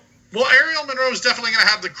 Yeah. Well, Ariel Monroe is definitely going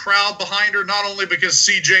to have the crowd behind her, not only because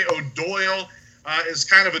CJ O'Doyle is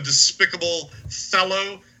kind of a despicable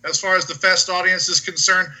fellow as far as the Fest audience is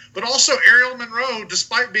concerned, but also Ariel Monroe,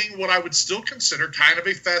 despite being what I would still consider kind of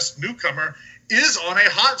a Fest newcomer, is on a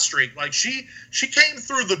hot streak. Like, she came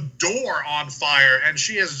through the door on fire, and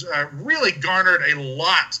she has really garnered a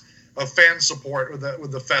lot of fan support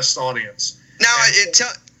with the Fest audience. Now,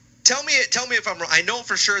 tell me if I'm wrong. I know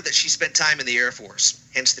for sure that she spent time in the Air Force,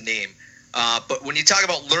 hence the name. But when you talk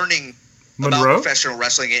about learning about professional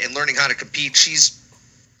wrestling and learning how to compete,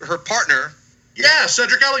 her partner. Yeah,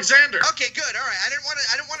 Cedric Alexander. Okay, good. All right. I didn't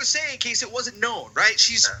want to say in case it wasn't known, right?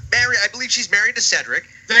 She's married. I believe she's married to Cedric.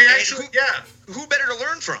 Who better to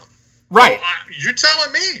learn from? Right. You're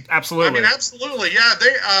telling me. Absolutely. I mean, absolutely.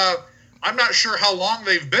 Yeah. I'm not sure how long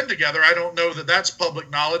they've been together. I don't know that that's public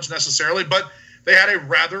knowledge necessarily, but they had a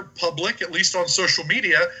rather public, at least on social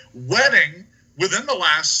media, wedding within the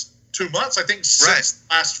last 2 months. I think since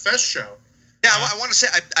the last Fest show. Yeah, I want to say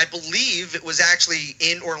I believe it was actually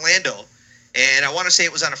in Orlando. and I want to say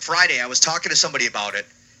it was on a Friday. I was talking to somebody about it,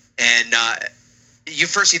 and you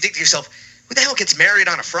think to yourself, who the hell gets married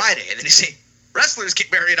on a Friday? And then you say, wrestlers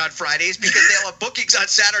get married on Fridays because they'll have bookings on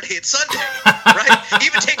Saturday and Sunday, right?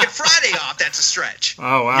 Even taking Friday off, that's a stretch.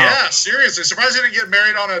 Oh, wow. Yeah, seriously. Surprised they didn't get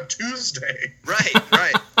married on a Tuesday. Right.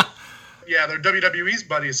 Yeah, their WWE's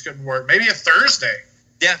buddies couldn't work. Maybe a Thursday.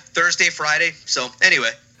 Yeah, Thursday, Friday. So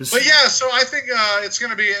anyway. But yeah, so I think it's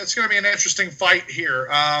gonna be an interesting fight here.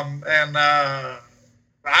 I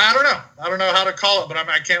don't know how to call it, but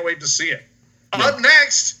I can't wait to see it. Yeah. Up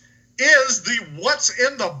next is the What's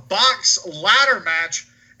in the Box ladder match,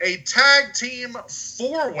 a tag team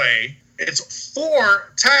 4-way. It's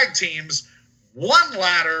 4 tag teams, 1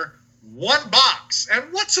 ladder, 1 box.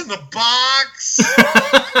 And what's in the box?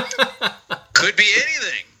 Could be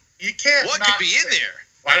anything. You can't. What could be in there?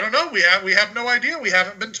 I don't know. We have no idea. We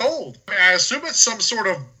haven't been told. I assume it's some sort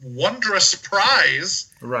of wondrous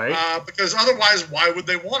prize. Right. Because otherwise, why would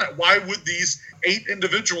they want it? Why would these 8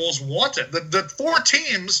 individuals want it? The 4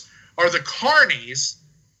 teams are the Carnies,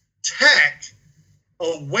 Tech,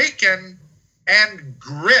 Awaken, and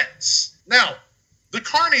Grits. Now, the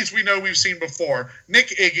Carnies we've seen before. Nick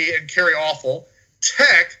Iggy and Kerry Awful.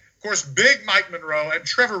 Tech, of course, Big Mike Monroe and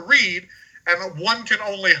Trevor Reed. And one can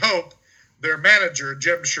only hope their manager,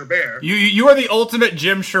 Jim Sherbert. You are the ultimate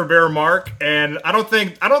Jim Sherbert, Mark, and I don't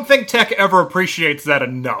think Tech ever appreciates that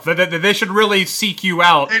enough. They should really seek you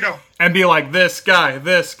out. They don't. And be like, this guy.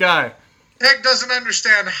 Tech doesn't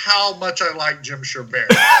understand how much I like Jim Sherbert.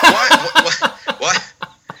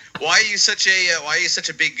 Why are you such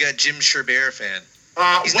a big Jim Sherbert fan?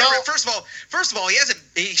 First of all,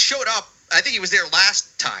 he showed up. I think he was there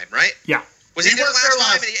last time, right? Yeah. Was he there last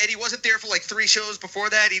time, and he wasn't there for like 3 shows before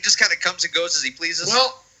that? He just kind of comes and goes as he pleases?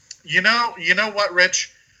 Well, you know what,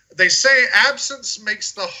 Rich? They say absence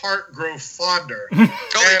makes the heart grow fonder.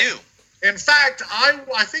 They do. In fact,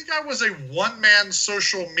 I think I was a one-man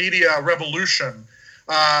social media revolution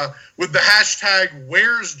with the hashtag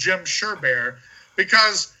Where's Jim Sherbert,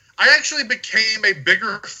 because I actually became a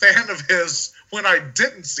bigger fan of his when I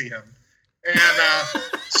didn't see him. And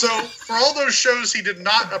so for all those shows he did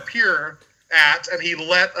not appear at, and he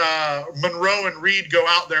let Monroe and Reed go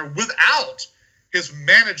out there without his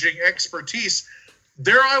managing expertise,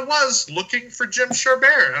 there I was looking for Jim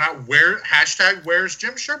Sherbert, and hashtag Where's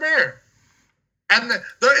Jim Sherbert? And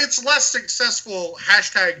it's less successful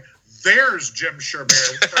hashtag There's Jim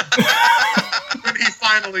Sherbert when he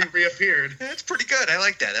finally reappeared. That's pretty good. I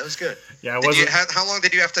like that. That was good. Yeah. How long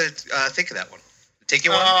did you have to think of that one? Take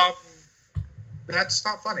you one? That's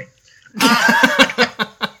not funny.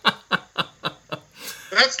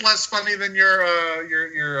 That's less funny than your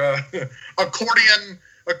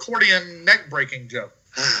accordion neck breaking joke.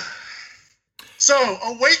 So,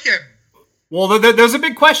 Awaken. Well, there's a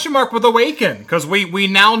big question mark with Awaken, because we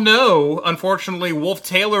now know, unfortunately, Wolf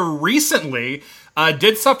Taylor recently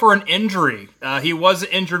did suffer an injury. He was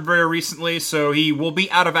injured very recently, so he will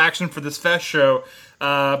be out of action for this Fest show.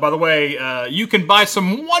 By the way, you can buy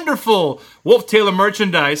some wonderful Wolf Taylor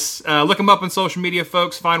merchandise. Look him up on social media,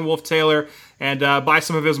 folks. Find Wolf Taylor and buy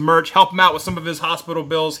some of his merch. Help him out with some of his hospital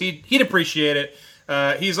bills. He'd appreciate it.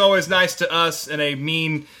 He's always nice to us in a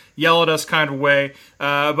mean, yell at us kind of way.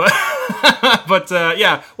 But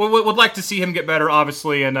yeah, we'd like to see him get better,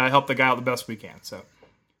 obviously, and help the guy out the best we can. So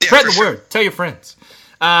spread the word. Tell your friends.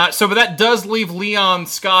 But that does leave Leon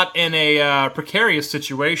Scott in a precarious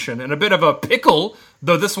situation and a bit of a pickle,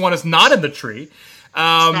 though this one is not in the tree.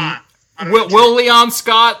 Will Leon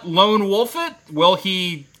Scott lone wolf it? Will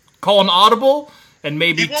he call an audible and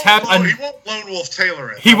maybe tap? He won't lone wolf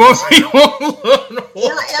Taylor it. He won't lone wolf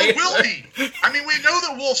or will he? I mean, we know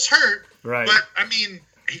that Wolf's hurt, right? But I mean,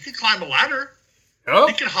 he could climb a ladder. Oh,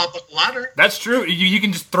 he can hop up the ladder. That's true. You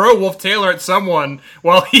can just throw Wolf Taylor at someone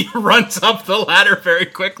while he runs up the ladder very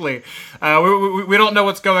quickly. We don't know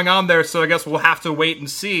what's going on there, so I guess we'll have to wait and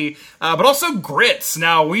see. But also Grits.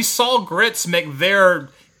 Now, we saw Grits make their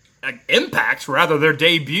impact, rather, their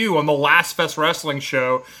debut on the last Fest Wrestling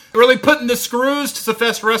show. Really putting the screws to the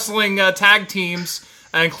Fest Wrestling tag teams,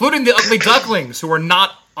 including the Ugly Ducklings, who are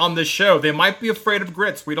not on this show. They might be afraid of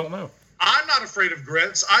Grits. We don't know. I'm not afraid of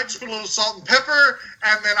Grits. I just put a little salt and pepper,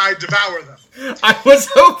 and then I devour them. I was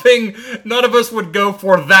hoping none of us would go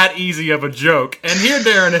for that easy of a joke, and here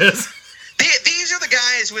Daryn is. These are the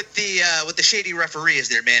guys with the shady referee as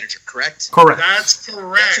their manager, correct? Correct. That's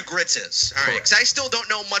correct. That's who Grits is. All right, because I still don't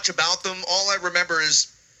know much about them. All I remember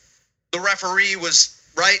is the referee was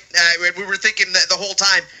right. We were thinking that the whole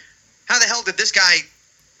time, how the hell did this guy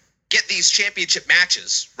get these championship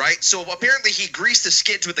matches, right? So apparently he greased the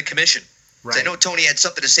skids with the commission. Right. I know Tony had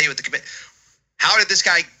something to say with the commission. How did this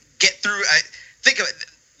guy get through. Think of it.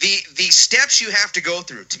 The steps you have to go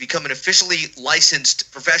through to become an officially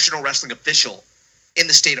licensed professional wrestling official in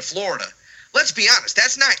the state of Florida. Let's be honest,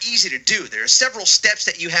 that's not easy to do. There are several steps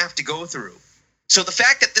that you have to go through. So the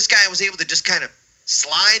fact that this guy was able to just kind of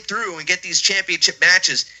slide through and get these championship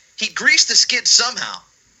matches, he greased the skid somehow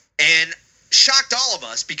and shocked all of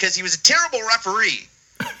us because he was a terrible referee.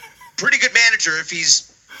 Pretty good manager if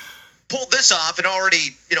he's pulled this off and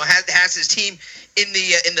already, has his team in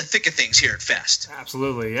the thick of things here at Fest.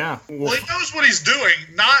 Absolutely, yeah. Well, he knows what he's doing,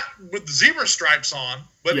 not with the zebra stripes on,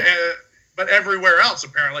 but everywhere else,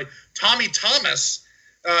 apparently. Tommy Thomas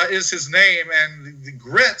is his name, and the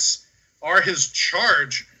Grits are his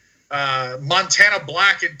charge. Montana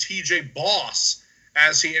Black and TJ Boss,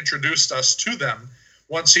 as he introduced us to them,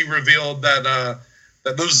 once he revealed that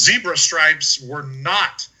those zebra stripes were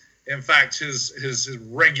not, in fact, his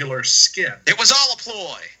regular skin. It was all a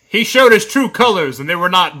ploy. He showed his true colors, and they were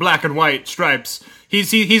not black and white stripes.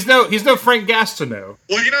 He's no Frank Gastineau.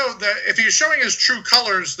 Well, if he's showing his true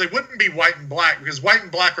colors, they wouldn't be white and black because white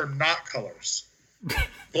and black are not colors.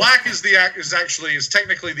 Black is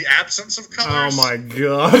technically the absence of colors. Oh my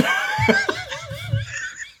god!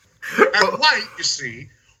 And white, you see,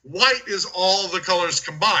 white is all the colors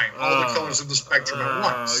combined, all the colors of the spectrum at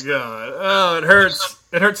once. Oh god! Oh, it hurts.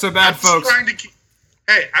 It hurts so bad, folks.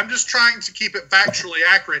 I'm just trying to keep it factually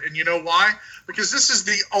accurate, and you know why? Because this is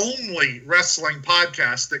the only wrestling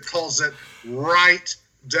podcast that calls it right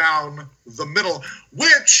down the middle,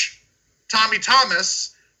 which Tommy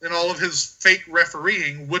Thomas and all of his fake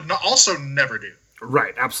refereeing would also never do.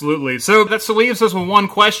 Right, absolutely. So that leaves us with one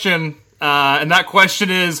question, and that question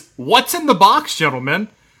is, what's in the box, gentlemen?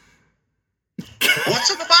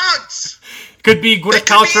 What's in the box? Could be Gwyneth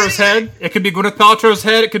Paltrow's head. It could be Gwyneth Paltrow's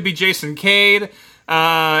head. It could be Jason Cade.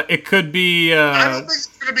 It could be. I don't think it's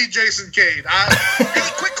going to be Jason Cade. Hey,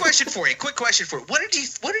 quick question for you. What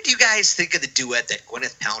did you guys think of the duet that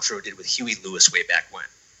Gwyneth Paltrow did with Huey Lewis way back when?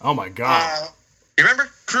 Oh my god! You remember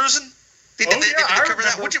Cruising? Did they cover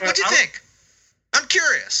that? What'd you think? I'm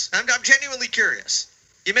curious. I'm genuinely curious.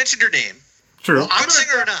 You mentioned her name. True. Well, good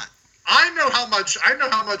singer or not? I know how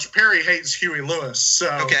much Perry hates Huey Lewis. So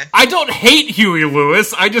okay. I don't hate Huey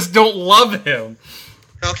Lewis. I just don't love him.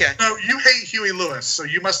 Okay. No, you hate Huey Lewis, so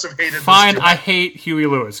you must have hated. Fine, I hate Huey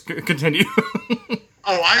Lewis. Continue.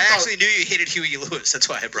 I actually knew you hated Huey Lewis. That's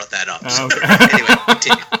why I brought that up. So. Okay. Anyway,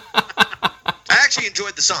 continue. I actually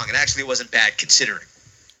enjoyed the song. It actually wasn't bad considering.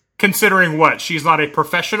 Considering what? She's not a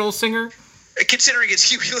professional singer? Considering it's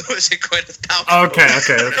Huey Lewis and Gwyneth Paltrow. Okay.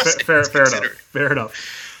 Fair enough.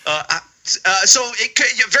 So it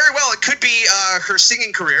could very well. It could be her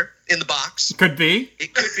singing career in the box. Could be.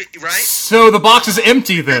 It could be, right? So the box is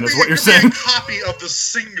empty then, is what you're saying. A copy of the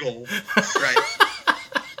single. Right.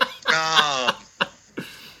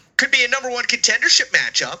 Could be a number one contendership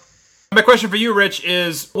matchup. My question for you, Rich,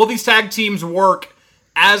 is will these tag teams work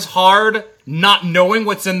as hard not knowing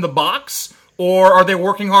what's in the box? Or are they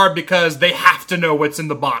working hard because they have to know what's in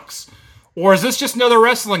the box? Or is this just another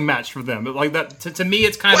wrestling match for them? Like that, to me,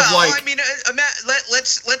 it's kind of like. Well, I mean,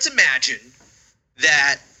 let's imagine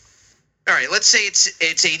that. All right, let's say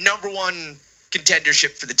it's a number one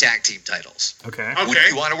contendership for the tag team titles. Okay. Would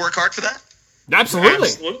you want to work hard for that?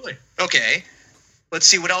 Absolutely. Okay. Let's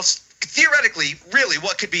see what else. Theoretically, really,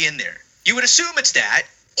 what could be in there? You would assume it's that,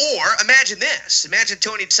 or imagine this. Imagine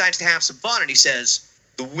Tony decides to have some fun, and he says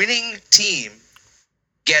the winning team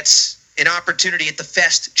gets an opportunity at the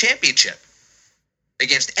Fest Championship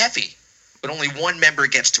against Effy, but only one member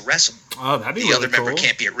gets to wrestle. Oh, that'd be the really other member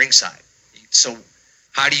can't be at ringside. So,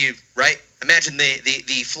 how do you imagine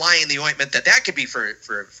the fly in the ointment that could be for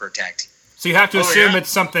a tag team? So you have to assume it's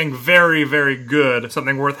something very, very good,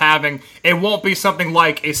 something worth having. It won't be something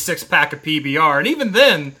like a 6-pack of PBR, and even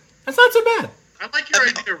then, that's not so bad. I like your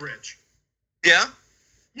idea, Rich. Yeah?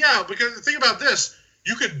 Yeah, because think about this.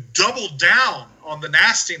 You could double down on the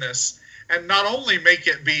nastiness and not only make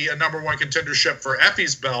it be a number one contendership for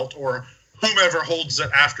Effy's belt or whomever holds it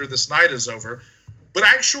after this night is over, but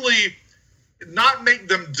actually not make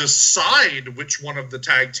them decide which one of the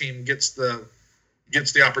tag team gets the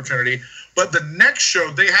opportunity, but the next show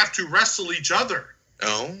they have to wrestle each other.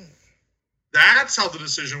 Oh. That's how the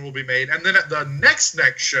decision will be made. And then at the next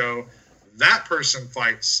show, that person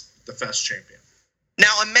fights the Fest champion.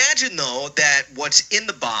 Now imagine, though, that what's in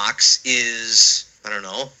the box is, I don't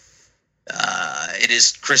know, it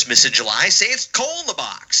is Christmas in July. Say it's coal in the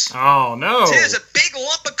box. Oh, no. Say there's a big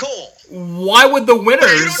lump of coal. Why would the winners...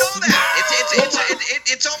 Well, you don't know that.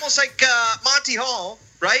 It's almost like Monty Hall,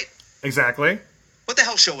 right? Exactly. What the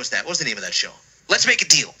hell show was that? What was the name of that show? Let's make a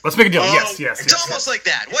deal. Let's make a deal. Yes. It's almost like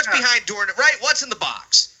that. What's behind door, right? What's in the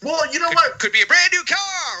box? Well, you know what? Could be a brand new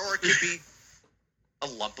car, or it could be a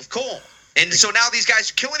lump of coal. And so now these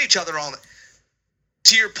guys are killing each other all.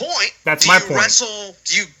 To your point, that's my point. Wrestle?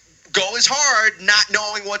 Do you go as hard, not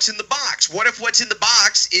knowing what's in the box? What if what's in the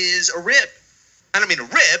box is a rib? I don't mean a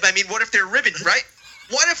rib. I mean, what if they're ribbing, right?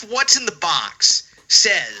 What if what's in the box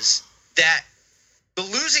says that the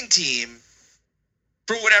losing team,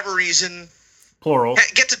 for whatever reason, plural,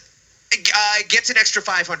 gets an extra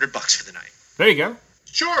 $500 for the night? There you go.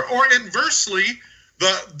 Sure. Or inversely,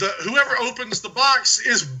 the whoever opens the box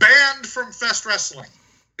is banned from Fest Wrestling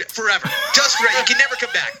forever. Just forever. You can never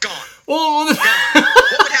come back. Gone. Well, Gone.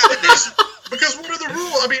 What would happen then? Because what are the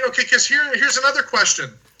rules? I mean, okay, because here's another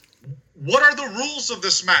question. What are the rules of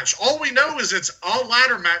this match? All we know is it's a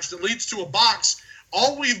ladder match that leads to a box.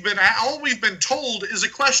 All we've been told is a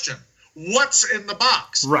question. What's in the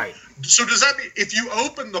box? Right. So does that mean if you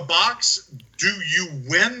open the box, do you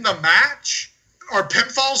win the match? Are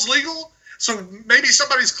pinfalls legal? So maybe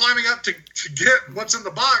somebody's climbing up to get what's in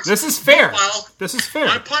the box. This is fair. Well, this is fair.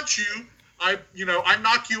 I punch you. I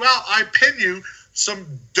knock you out. I pin you.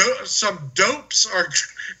 Some dopes are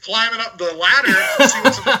climbing up the ladder to see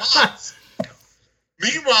what's in the box.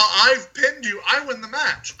 Meanwhile, I've pinned you. I win the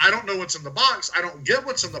match. I don't know what's in the box. I don't get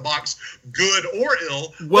what's in the box, good or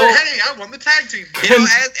ill. Well, but hey, I won the tag team. You know,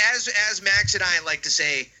 as Max and I like to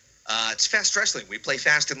say, it's fast wrestling. We play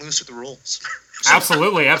fast and loose with the rules.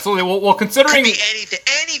 Absolutely. Well, considering could be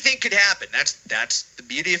anything could happen. That's the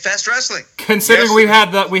beauty of fast wrestling. Considering we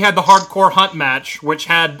had the hardcore hunt match, which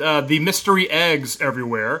had the mystery eggs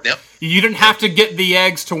everywhere. Yep. You didn't have to get the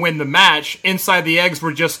eggs to win the match. Inside the eggs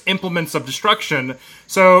were just implements of destruction.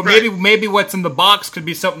 So maybe what's in the box could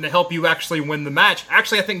be something to help you actually win the match.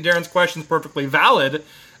 Actually, I think Darren's question is perfectly valid.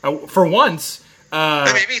 For once,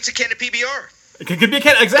 maybe it's a can of PBR. It could be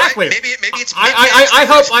exactly. Right? Maybe it's.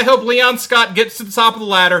 I hope Leon Scott gets to the top of the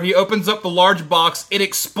ladder. He opens up the large box. It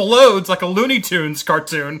explodes like a Looney Tunes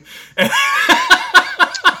cartoon, and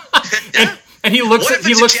he looks. What if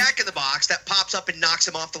he it's looks. A Jack in the Box that pops up and knocks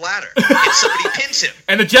him off the ladder, and somebody pins him,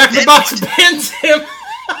 and the Jack in the Box pins him.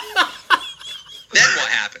 Then what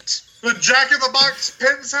happens? The Jack in the Box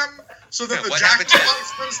pins him, so that the Jack in the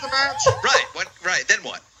Box wins the match. Right. Right. Then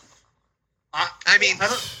what?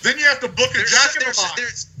 Then you have to book a Jack in the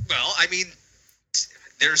Box.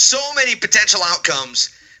 There's so many potential outcomes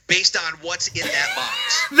based on what's in that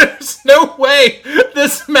box. There's no way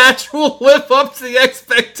this match will live up to the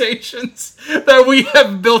expectations that we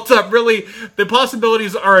have built up. Really, the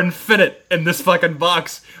possibilities are infinite in this fucking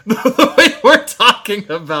box. The way we're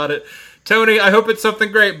talking about it. Tony, I hope it's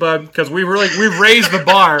something great, bud, because we've raised the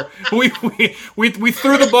bar. We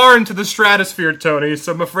threw the bar into the stratosphere, Tony.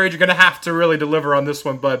 So I'm afraid you're going to have to really deliver on this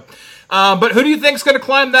one, bud. But who do you think's going to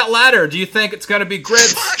climb that ladder? Do you think it's going to be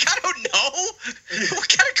Grits? Fuck, I don't know. What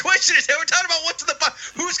kind of question is that? We're talking about what's in the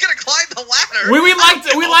box. Who's going to climb the ladder? We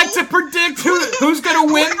like to predict who's going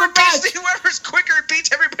to win the match. Whoever's quicker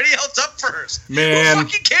beats everybody else up first. Man, who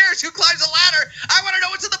fucking cares who climbs the ladder? I want to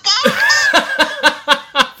know what's in the box.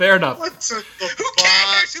 Fair enough. What's in the Who box?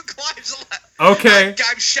 cares who climbs the ladder? Okay.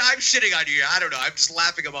 I'm shitting on you. I don't know. I'm just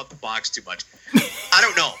laughing about the box too much. I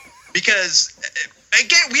don't know. Because,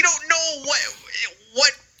 again, we don't know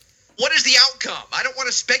what is the outcome. I don't want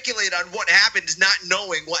to speculate on what happens not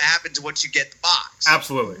knowing what happens once you get the box.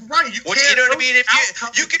 Absolutely. Right. You know what I mean? If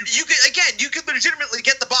you could legitimately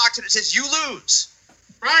get the box and it says you lose.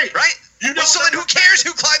 Right. Right? Then who cares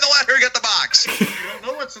who climbed the ladder and got the box? You don't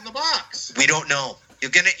know what's in the box. We don't know. You're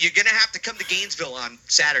gonna have to come to Gainesville on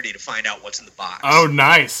Saturday to find out what's in the box. Oh,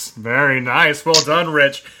 nice. Very nice. Well done,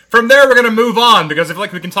 Rich. From there, we're going to move on, because I feel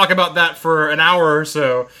like we can talk about that for an hour or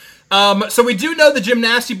so. So we do know the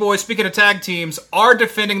Gymnasty Boys, speaking of tag teams, are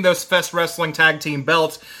defending those Fest Wrestling tag team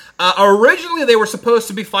belts. Originally, they were supposed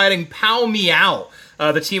to be fighting Pow Meow,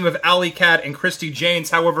 the team of Alley Cat and Christy Janes.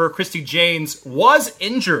 However, Christy Janes was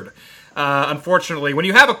injured. Unfortunately, when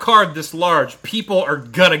you have a card this large, people are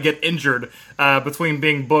gonna get injured between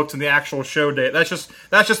being booked and the actual show date. That's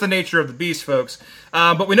just the nature of the beast, folks.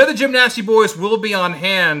 But we know the Gymnasty Boys will be on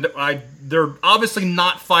hand. They're obviously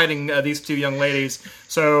not fighting these two young ladies.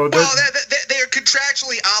 So they're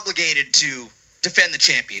contractually obligated to defend the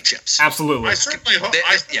championships. Absolutely. I certainly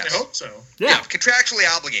hope so. Yeah, contractually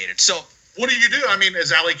obligated. So. What do you do? I mean,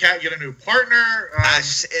 is Alley Cat get a new partner?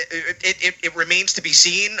 It remains to be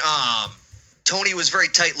seen. Tony was very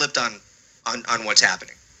tight-lipped on what's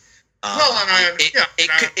happening.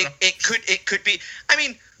 It could be. I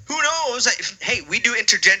mean, who knows? Hey, we do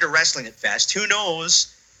intergender wrestling at Fest. Who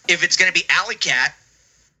knows if it's going to be Alley Cat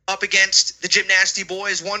up against the Gymnasty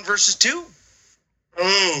Boys 1 versus 2?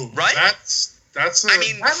 Oh, right? That's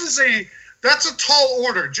a tall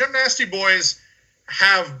order. Gym Nasty Boys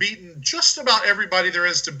have beaten just about everybody there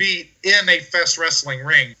is to beat in a Fest wrestling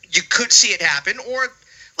ring. You could see it happen, or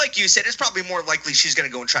like you said, it's probably more likely she's going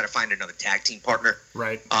to go and try to find another tag team partner.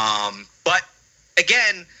 Right. But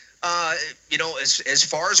again, as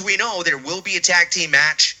far as we know, there will be a tag team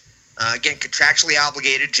match. Again, contractually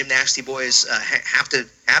obligated. Gym Nasty Boys have to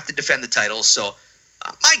defend the titles. So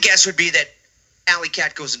my guess would be that Alley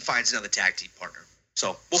Cat goes and finds another tag team partner.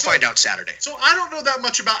 So we'll find out Saturday. So I don't know that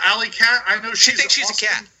much about Alley Cat. I know she thinks she's a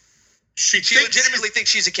cat. She legitimately thinks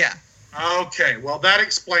she's a cat. Okay, well that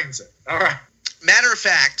explains it. All right. Matter of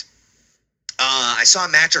fact, I saw a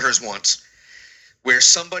match of hers once where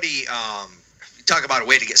somebody talk about a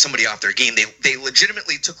way to get somebody off their game. They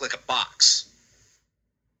legitimately took like a box,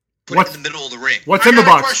 put it in the middle of the ring. What's in the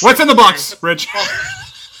box? What's in the box, Rich?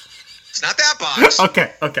 It's not that box.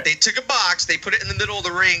 Okay. They took a box, they put it in the middle of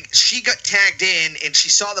the ring. She got tagged in, and she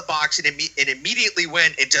saw the box, and immediately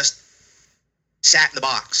went and just sat in the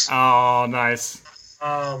box. Oh, nice.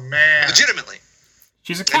 Oh, man. Legitimately.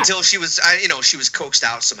 She's a cat. Until she was, she was coaxed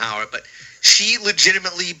out somehow, but she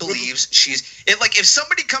legitimately believes she's. Like, if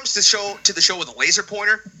somebody comes to the show with a laser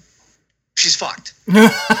pointer, she's fucked.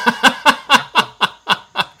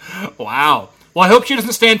 Wow. Well, I hope she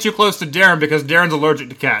doesn't stand too close to Daryn because Daryn's allergic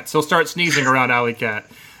to cats. He'll start sneezing around Alley Cat.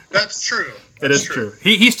 That's true. It is true.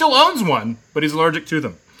 He still owns one, but he's allergic to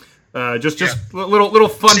them. Just little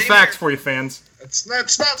fun facts for you fans. It's not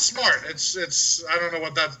smart. It's I don't know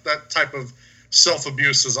what that type of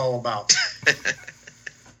self-abuse is all about.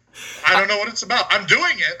 I don't know what it's about. I'm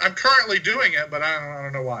doing it. I'm currently doing it, but I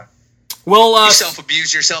don't know why. Well, you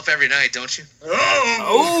self-abuse yourself every night, don't you?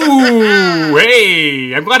 Oh,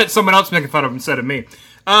 hey! I'm glad it's someone else making fun of him instead of me.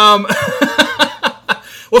 Well,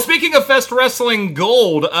 speaking of Fest Wrestling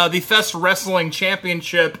Gold, the Fest Wrestling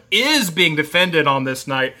Championship is being defended on this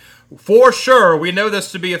night. For sure, we know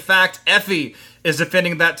this to be a fact. Effy is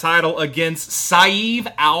defending that title against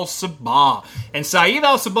Saieve Al Sabah. And Saieve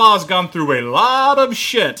Al Sabah has gone through a lot of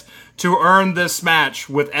shit to earn this match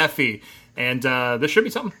with Effy. And this should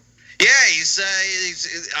be something. Yeah, he's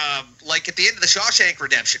like at the end of the Shawshank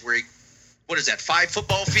Redemption, where 5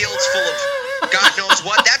 football fields full of God knows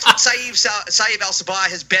what? That's what Saieve Al Sabah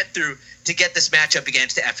has been through to get this matchup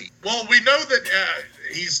against Effy. Well, we know that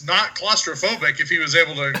he's not claustrophobic if he was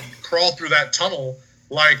able to crawl through that tunnel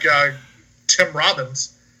like Tim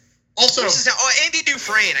Robbins. Also, Andy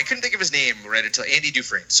Dufresne. I couldn't think of his name right until Andy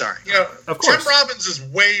Dufresne. Sorry. Yeah, of course. Tim Robbins is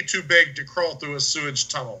way too big to crawl through a sewage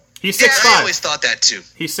tunnel. He's 6'5". I always thought that too.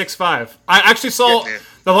 He's 6'5". I actually saw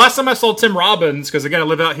the last time I saw Tim Robbins, because again I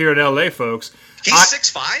live out here in LA, folks. He's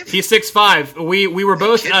 6'5"? He's 6'5". We were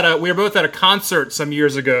both at a concert some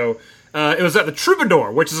years ago. It was at the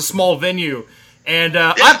Troubadour, which is a small venue, and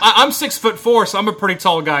I'm 6'4", so I'm a pretty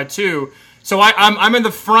tall guy too. So I'm in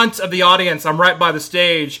the front of the audience. I'm right by the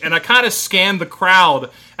stage, and I kind of scan the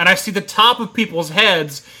crowd, and I see the top of people's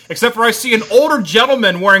heads, except for I see an older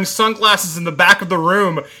gentleman wearing sunglasses in the back of the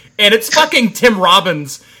room, and it's fucking Tim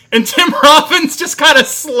Robbins. And Tim Robbins just kind of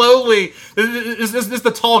slowly, this is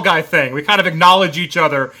the tall guy thing. We kind of acknowledge each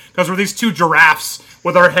other because we're these two giraffes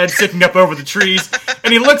with our heads sticking up over the trees.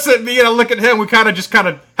 And he looks at me, and I look at him. We kind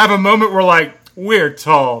of have a moment where like, we're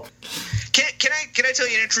tall. Can I tell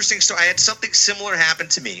you an interesting story? I had something similar happen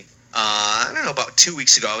to me. I don't know, about 2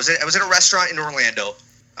 weeks ago. I was at a restaurant in Orlando.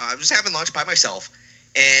 I was having lunch by myself,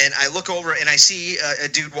 and I look over and I see a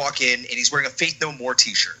dude walk in, and he's wearing a Faith No More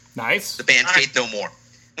T-shirt. Nice. The band Faith No More.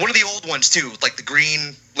 One of the old ones too, like the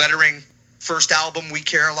green lettering. First album, We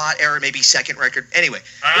Care a Lot era, maybe second record. Anyway,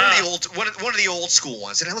 one of the old school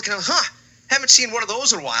ones. And I look at him, haven't seen one of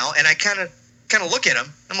those in a while. And I kind of look at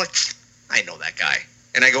him. I'm like, I know that guy.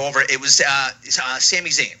 And I go over. It was Sami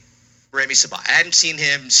Zayn, Remy Sabah. I hadn't seen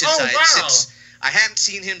him since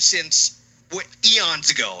eons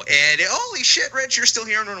ago. And holy shit, Rich, you're still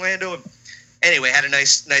here in Orlando. And anyway, had a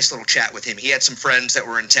nice little chat with him. He had some friends that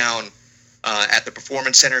were in town at the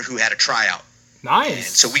Performance Center who had a tryout.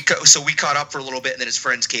 Nice. And so we caught up for a little bit, and then his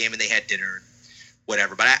friends came and they had dinner and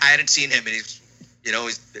whatever. But I hadn't seen him, and he's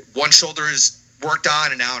one shoulder is worked on,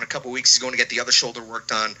 and now in a couple of weeks he's going to get the other shoulder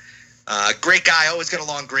worked on. Great guy, always got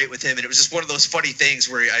along great with him, and it was just one of those funny things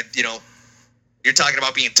where you're talking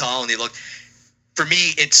about being tall, and they look. For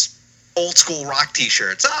me, it's old school rock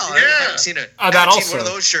T-shirts. I haven't seen one of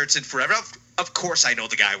those shirts in forever. Of course, I know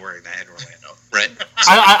the guy wearing that in Orlando, right? So,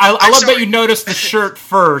 I love that you noticed the shirt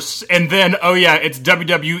first, and then, it's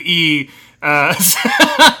WWE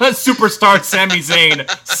superstar Sami Zayn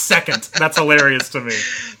second. That's hilarious to me.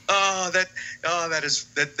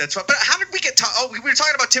 That's fun. But how did we get? We were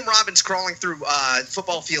talking about Tim Robbins crawling through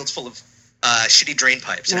football fields full of shitty drain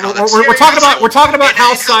pipes. And we're talking about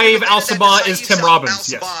how Saieve Al Sabah is Tim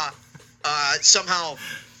Robbins. Yes. Somehow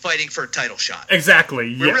fighting for a title shot.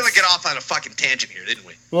 Exactly. We really get off on a fucking tangent here, didn't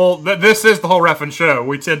we? Well, this is the whole reffing show.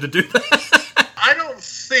 We tend to do that. I don't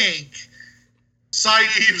think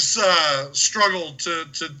Saieve's struggle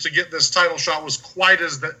to get this title shot was quite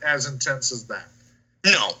as intense as that.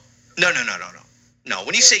 No.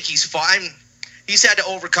 When you say he's fine, he's had to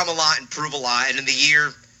overcome a lot and prove a lot. And in the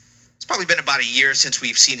year, it's probably been about a year since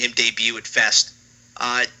we've seen him debut at Fest.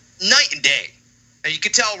 Night and day. And you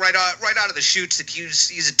could tell right out of the chutes that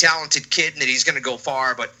he's a talented kid and that he's going to go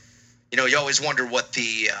far. But you always wonder what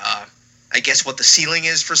the ceiling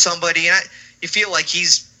is for somebody. And you feel like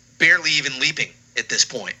he's barely even leaping at this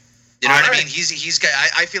point. You know what I mean? He's got.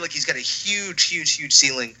 I feel like he's got a huge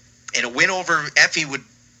ceiling, and a win over Effy would.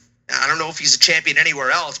 I don't know if he's a champion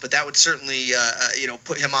anywhere else, but that would certainly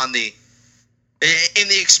put him in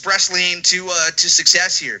the express lane to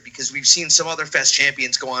success here, because we've seen some other Fest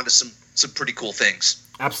champions go on to some pretty cool things.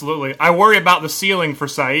 Absolutely. I worry about the ceiling for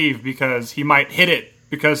Saieve because he might hit it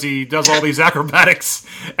because he does all these acrobatics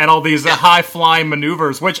and all these high flying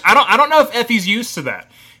maneuvers, which I don't know if Effy's used to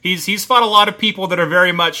that. He's fought a lot of people that are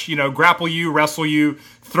very much, grapple you, wrestle you,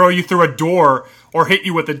 throw you through a door, or hit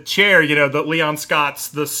you with a chair, the Leon Scotts,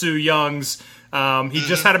 the Sue Youngs. He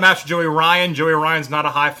just had a match with Joey Ryan. Joey Ryan's not a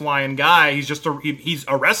high-flying guy. He's just he's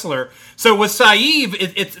a wrestler. So with Saieve,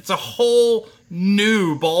 it's a whole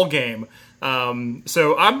new ball game.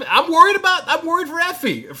 So I'm worried for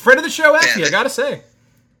Effy. Friend of the show, Effy, I gotta say.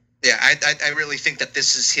 Yeah, I really think that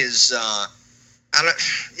this is his.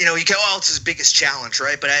 You go, it's his biggest challenge,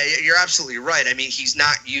 right? But you're absolutely right. I mean, he's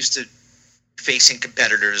not used to facing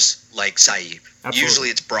competitors like Saieve. Absolutely. Usually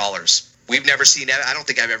it's brawlers. We've never seen. I don't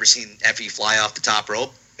think I've ever seen Effy fly off the top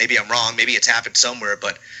rope. Maybe I'm wrong. Maybe it's happened somewhere.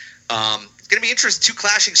 But it's going to be interesting. Two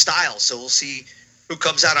clashing styles, so we'll see who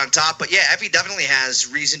comes out on top. But yeah, Effy definitely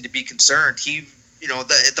has reason to be concerned.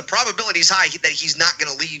 The probability is high that he's not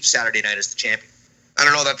going to leave Saturday night as the champion. I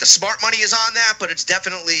don't know that the smart money is on that, but it's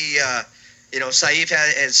definitely.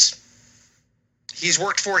 Saieve he's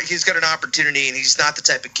worked for it. He's got an opportunity, and he's not the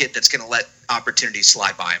type of kid that's going to let opportunities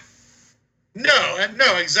slide by him.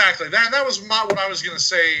 No, exactly. That was what I was going to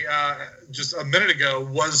say just a minute ago,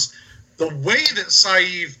 was the way that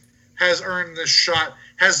Saieve has earned this shot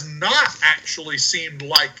has not actually seemed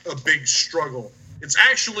like a big struggle. It's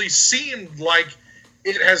actually seemed like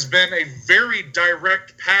it has been a very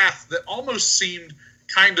direct path that almost seemed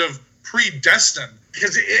kind of predestined,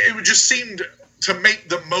 because it would just seemed to make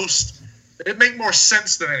it make more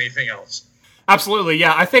sense than anything else. Absolutely,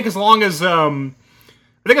 yeah. I think as long as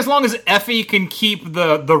Effy can keep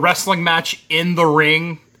the wrestling match in the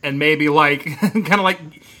ring, and maybe kind of like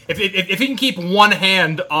if he can keep one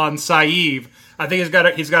hand on Saieve, I think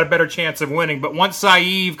he's got a better chance of winning. But once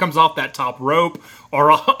Saieve comes off that top rope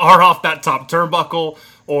or off that top turnbuckle,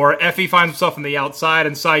 or Effy finds himself on the outside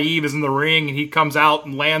and Saieve is in the ring and he comes out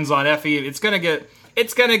and lands on Effy, it's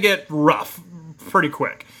gonna get rough pretty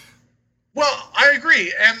quick. Well, I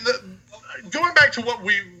agree, and going back to what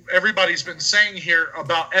everybody's been saying here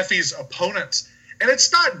about Effy's opponents, and it's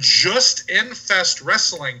not just in Fest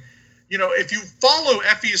wrestling. If you follow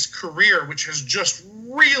Effy's career, which has just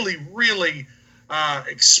really, really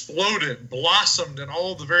exploded, blossomed in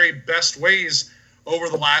all the very best ways over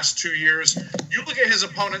the last 2 years, you look at his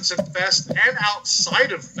opponents in Fest and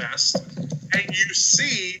outside of Fest, and you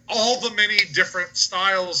see all the many different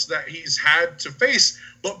styles that he's had to face.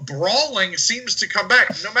 But brawling seems to come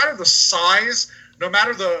back. No matter the size, no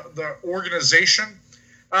matter the organization,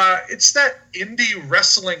 it's that indie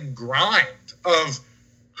wrestling grind of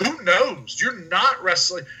who knows? You're not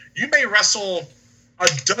wrestling. You may wrestle a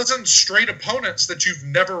dozen straight opponents that you've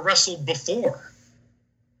never wrestled before.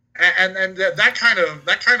 And that kind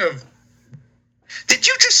of. Did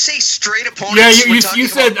you just say straight opponents? Yeah, you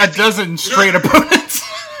said a dozen straight opponents.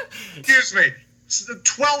 Excuse me,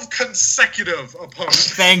 12 consecutive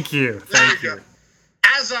opponents. Thank you. There you go.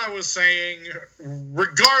 As I was saying,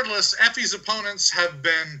 regardless, Effy's opponents have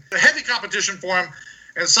been a heavy competition for him,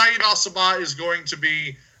 and Saieve Al Sabah is going to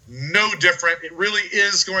be no different. It really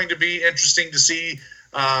is going to be interesting to see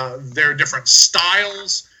their different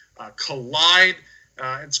styles collide.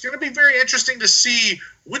 It's going to be very interesting to see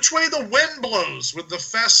which way the wind blows with the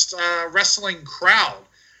Fest wrestling crowd.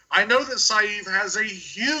 I know that Saieve has a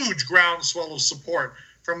huge groundswell of support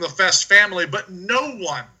from the Fest family, but no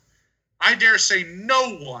one, I dare say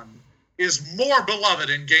no one, is more beloved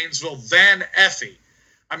in Gainesville than Effy.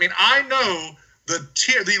 I mean, I know the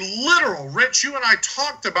literal, Rich, you and I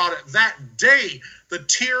talked about it that day, the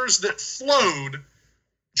tears that flowed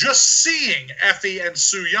just seeing Effy and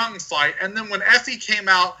Su Yung fight. And then when Effy came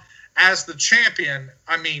out as the champion,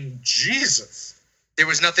 I mean, Jesus. There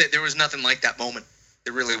was nothing like that moment.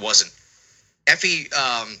 There really wasn't. Effy,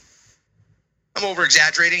 I'm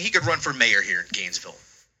over-exaggerating. He could run for mayor here in Gainesville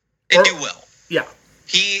and do well. Yeah.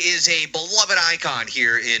 He is a beloved icon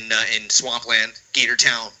here in Swampland,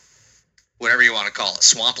 Gatortown, whatever you want to call it.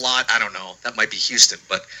 Swamp Lot, I don't know. That might be Houston.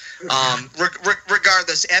 But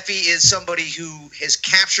regardless, Effy is somebody who has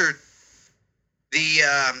captured the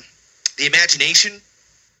imagination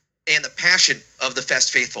and the passion of the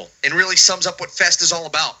Fest faithful and really sums up what Fest is all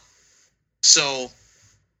about. So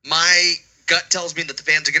my gut tells me that the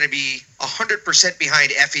fans are going to be 100%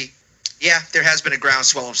 behind Effy. Yeah, there has been a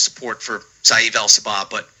groundswell of support for Saieve Al Sabah,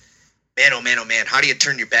 but man, oh man, how do you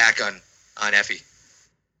turn your back on Effy?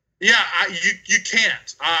 Yeah, you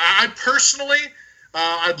can't. I personally,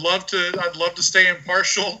 I'd love to stay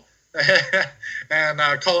impartial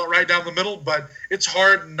and call it right down the middle, but it's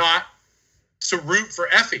hard not to root for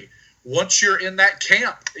Effy. Once you're in that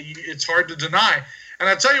camp, it's hard to deny. And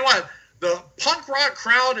I tell you what, the punk rock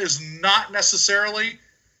crowd is not necessarily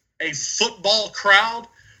a football crowd,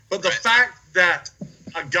 but the fact that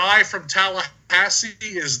a guy from Tallahassee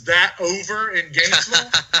is that over in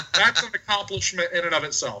Gainesville, that's an accomplishment in and of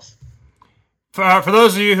itself. For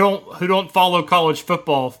those of you who don't follow college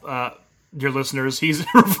football, dear listeners, he's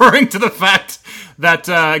referring to the fact that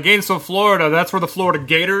Gainesville, Florida, that's where the Florida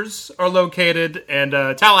Gators are located, and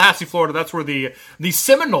Tallahassee, Florida, that's where the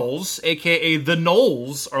Seminoles, a.k.a. the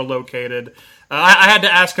Knowles, are located. I had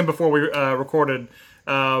to ask him before we recorded.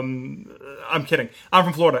 I'm kidding. I'm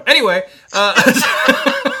from Florida. Anyway,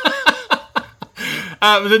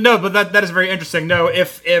 no, but that is very interesting. No,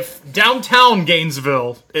 if downtown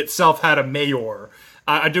Gainesville itself had a mayor,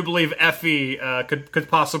 I do believe Effy could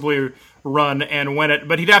possibly run and win it,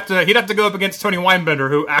 but he'd have to go up against Tony Weinbender,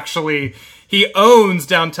 who actually he owns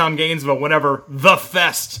downtown Gainesville whenever the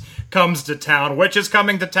Fest comes to town, which is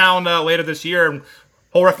coming to town later this year. And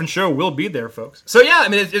Whole Reffin' Show will be there, folks. So yeah, I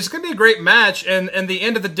mean, it's going to be a great match, and at the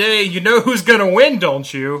end of the day, you know who's going to win,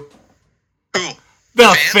 don't you? Who?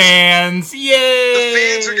 The fans. Yay! The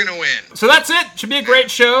fans are going to win. So that's it. Should be a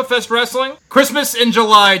great show, Fest Wrestling. Christmas in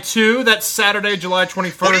July, too. That's Saturday, July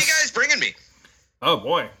 21st. What are you guys bringing me? Oh,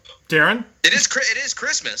 boy. Daryn? It is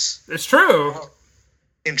Christmas. It's true.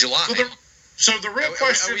 In July. So the real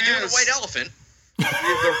question is... Are we doing a white elephant?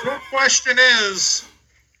 The real question is,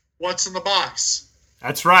 what's in the box?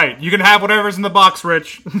 That's right. You can have whatever's in the box,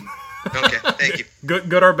 Rich. Okay, thank you.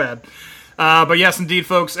 Good or bad. But yes, indeed,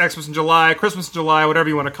 folks, Xmas in July, Christmas in July, whatever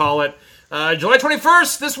you want to call it. July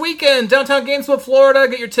 21st, this weekend, downtown Gainesville, Florida.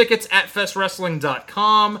 Get your tickets at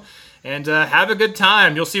festwrestling.com and have a good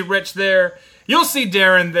time. You'll see Rich there. You'll see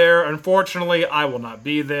Daryn there. Unfortunately, I will not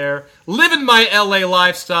be there. Living my LA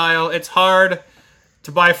lifestyle. It's hard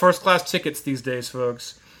to buy first-class tickets these days,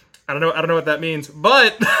 folks. I don't know what that means,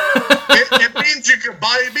 but it means you can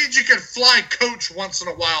buy. It means you can fly coach once in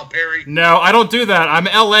a while, Perry. No, I don't do that. I'm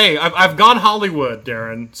LA. I've gone Hollywood,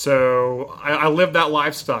 Daryn. So I live that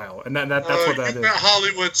lifestyle, and that's what that is. You went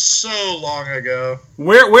Hollywood so long ago.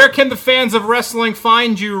 Where can the fans of wrestling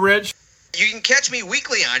find you, Rich? You can catch me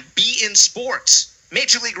weekly on Be In Sports,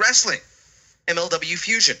 Major League Wrestling, MLW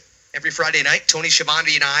Fusion. Every Friday night, Tony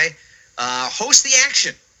Schiavone and I host the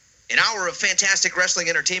action. An hour of fantastic wrestling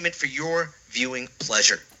entertainment for your viewing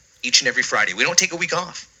pleasure each and every Friday. We don't take a week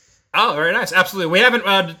off. Oh, very nice. Absolutely. We haven't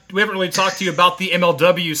really talked to you about the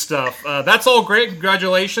MLW stuff. That's all great.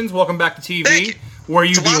 Congratulations. Welcome back to TV, where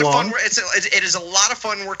you belong. It is a lot of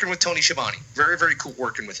fun working with Tony Schiavone. Very, very cool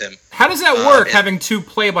working with him. How does that work, having two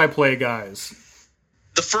play-by-play guys?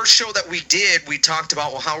 The first show that we did, we talked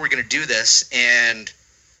about, well, how are we going to do this? And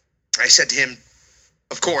I said to him,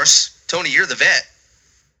 of course, Tony, you're the vet.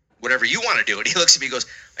 Whatever you want to do. And he looks at me and goes,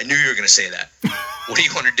 I knew you were going to say that. What do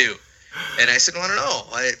you want to do? And I said, well, I don't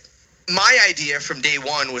know. My idea from day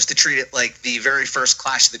one was to treat it like the very first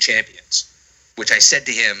Clash of the Champions, which I said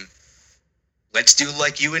to him, let's do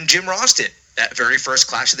like you and Jim Ross did, that very first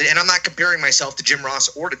Clash of the... And I'm not comparing myself to Jim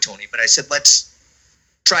Ross or to Tony, but I said, let's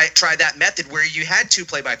try that method where you had two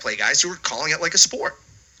play-by-play guys who were calling it like a sport.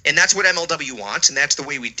 And that's what MLW wants, and that's the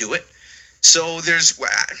way we do it. So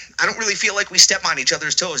I don't really feel like we step on each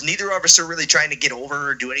other's toes. Neither of us are really trying to get over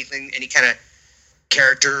or do anything, any kind of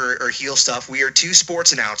character or heel stuff. We are two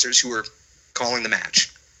sports announcers who are calling the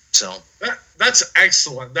match. So that's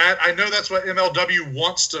excellent. I know that's what MLW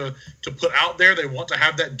wants to put out there. They want to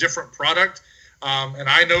have that different product. And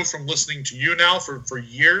I know from listening to you now for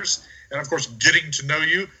years, and of course getting to know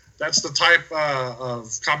you, That's the type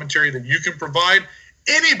of commentary that you can provide.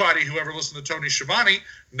 Anybody who ever listened to Tony Schiavone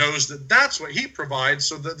knows that that's what he provides.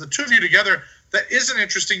 So the two of you together, that is an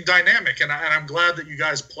interesting dynamic, and I'm glad that you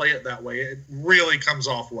guys play it that way. It really comes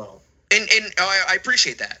off well. And I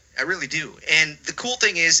appreciate that. I really do. And the cool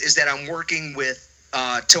thing is that I'm working with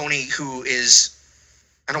Tony, who is,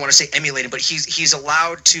 I don't want to say emulating, but he's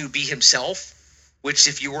allowed to be himself. Which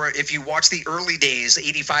if you watch the early days,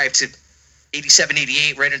 85 to 87,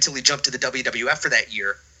 88, right until he jumped to the WWF for that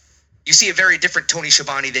year, you see a very different Tony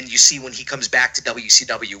Schiavone than you see when he comes back to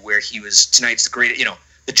WCW, where he was tonight's the greatest.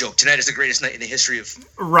 The joke tonight is the greatest night in the history of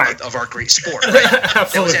our great sport. Right?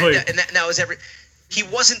 Absolutely. That was he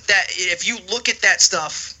wasn't that. If you look at that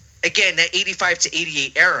stuff again, that 85 to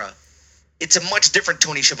 88 era, it's a much different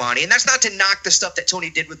Tony Schiavone, and that's not to knock the stuff that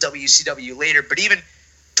Tony did with WCW later, but even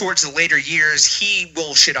towards the later years, he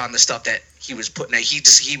will shit on the stuff that he was putting out.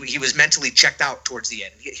 He was mentally checked out towards the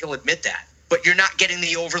end. He'll admit that. But you're not getting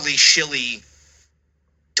the overly shilly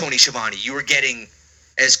Tony Schiavone. You were getting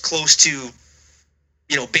as close to,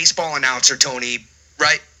 baseball announcer Tony,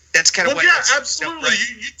 right? That's kind of what. Yeah, absolutely.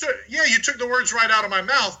 Right? You took the words right out of my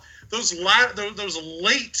mouth. Those late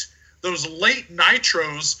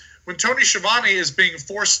nitros when Tony Schiavone is being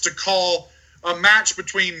forced to call a match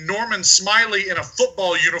between Norman Smiley in a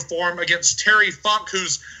football uniform against Terry Funk,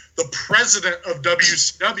 who's the president of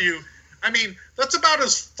WCW. I mean, that's about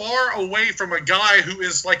as far away from a guy who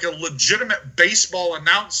is like a legitimate baseball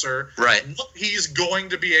announcer. Right. What he's going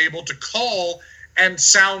to be able to call and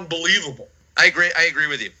sound believable. I agree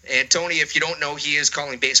with you. And Tony, if you don't know, he is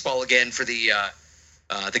calling baseball again for the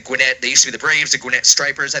Gwinnett. They used to be the Braves, the Gwinnett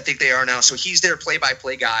Stripers. I think they are now. So he's their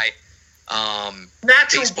play-by-play guy.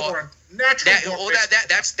 Natural baseball. born.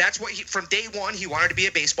 That's what from day one he wanted to be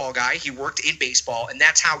a baseball guy. He worked in baseball, and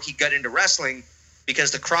that's how he got into wrestling,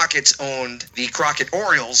 because the Crockett's owned the Crockett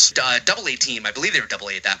Orioles, Double-A team. I believe they were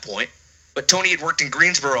Double-A at that point. But Tony had worked in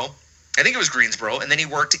Greensboro. I think it was Greensboro, and then he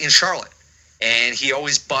worked in Charlotte. And he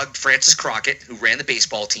always bugged Francis Crockett, who ran the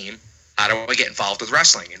baseball team, how do I get involved with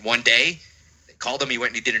wrestling? And one day, they called him. He went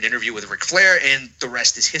and he did an interview with Ric Flair, and the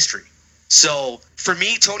rest is history. So for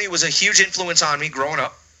me, Tony was a huge influence on me growing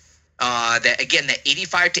up. That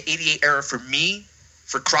 85 to 88 era for me,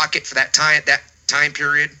 for Crockett, for that time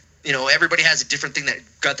period, everybody has a different thing that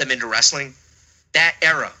got them into wrestling. That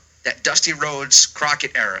era, that Dusty Rhodes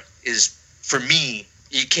Crockett era, is, for me,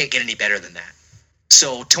 you can't get any better than that.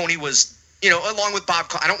 So Tony was, along with Bob,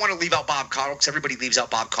 I don't want to leave out Bob Caudle, because everybody leaves out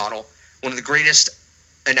Bob Caudle, one of the greatest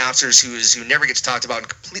announcers who never gets talked about, and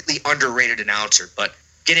completely underrated announcer. But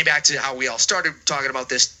getting back to how we all started talking about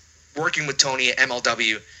this, working with Tony at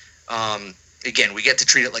MLW, again, we get to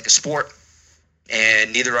treat it like a sport,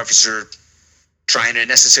 and neither of us are trying to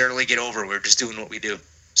necessarily get over. We're just doing what we do.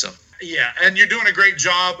 So yeah, and you're doing a great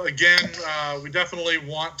job. Again, we definitely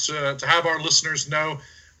want to have our listeners know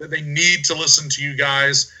that they need to listen to you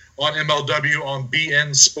guys on MLW, on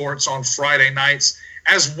BN Sports on Friday nights,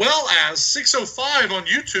 as well as 6:05 on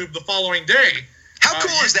YouTube the following day. How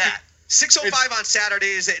cool is that? 6:05 on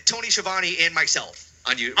Saturdays, Tony Schiavone and myself.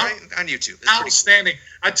 On YouTube. It's outstanding.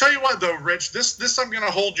 Cool. I tell you what, though, Rich, this I'm going to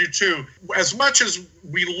hold you to. As much as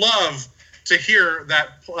we love to hear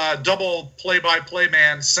that double play-by-play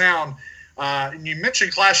man sound, and you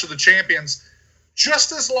mentioned Clash of the Champions,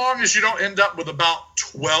 just as long as you don't end up with about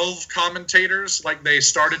 12 commentators like they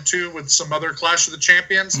started to with some other Clash of the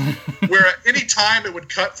Champions, where at any time it would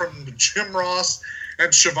cut from Jim Ross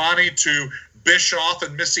and Schiavone to Bischoff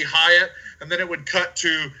and Missy Hyatt, and then it would cut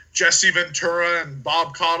to Jesse Ventura and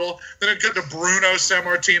Bob Caudle. Then it'd cut to Bruno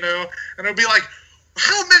Sammartino, and it'd be like,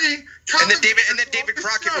 how many? And then David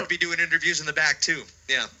Crockett would be doing interviews in the back too.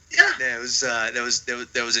 Yeah. That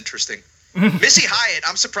was interesting. Missy Hyatt.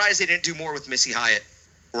 I'm surprised they didn't do more with Missy Hyatt.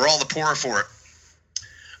 We're all the poorer for it.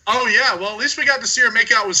 Oh yeah. Well, at least we got to see her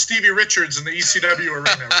make out with Stevie Richards in the ECW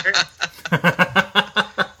arena. Right?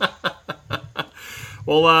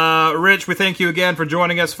 Well, Rich, we thank you again for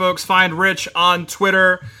joining us, folks. Find Rich on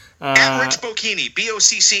Twitter. At Rich Bocchini,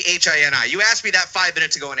 Bocchini. You asked me that 5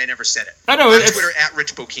 minutes ago, and I never said it. I know. On Twitter, at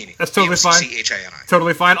Rich Bocchini. That's totally fine. Bocchini.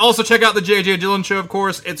 Totally fine. Also, check out the J.J. Dillon Show, of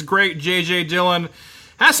course. It's great. J.J. Dillon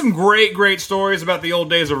has some great stories about the old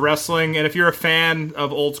days of wrestling. And if you're a fan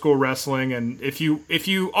of old school wrestling, and if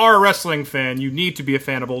you are a wrestling fan, you need to be a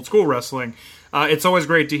fan of old school wrestling. It's always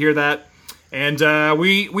great to hear that. And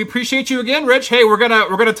we appreciate you again, Rich. Hey, we're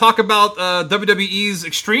gonna talk about WWE's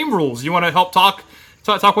Extreme Rules. You want to help talk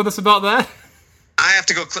with us about that? I have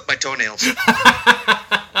to go clip my toenails.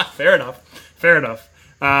 Fair enough.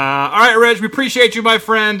 All right, Rich. We appreciate you, my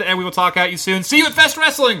friend, and we will talk at you soon. See you at Fest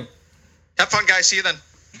Wrestling. Have fun, guys. See you then.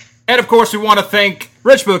 And, of course, we want to thank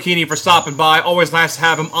Rich Bocchini for stopping by. Always nice to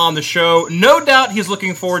have him on the show. No doubt he's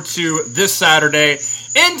looking forward to this Saturday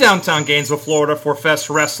in downtown Gainesville, Florida for Fest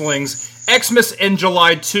Wrestling's XMas in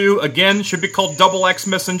July 2. Again, should be called Double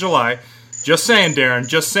XMas in July. Just saying, Daryn,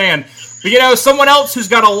 just saying. But, someone else who's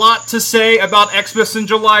got a lot to say about XMas in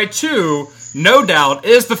July 2, no doubt,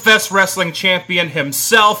 is the Fest Wrestling champion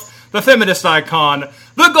himself, the Feminist Icon,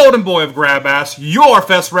 the Golden Boy of Grab Ass, your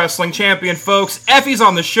Fest Wrestling champion, folks. Effy's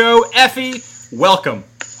on the show. Effy, welcome.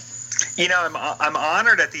 I'm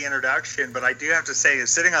honored at the introduction, but I do have to say,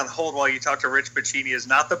 sitting on hold while you talk to Rich Bocchini is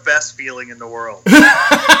not the best feeling in the world.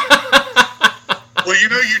 Well,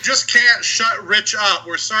 you just can't shut Rich up.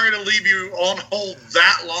 We're sorry to leave you on hold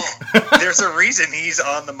that long. There's a reason he's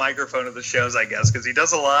on the microphone of the shows, I guess, because he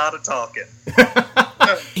does a lot of talking.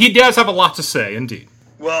 He does have a lot to say, indeed.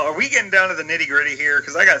 Well, are we getting down to the nitty-gritty here?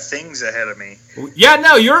 Because I got things ahead of me. Yeah,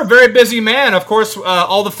 no, you're a very busy man. Of course,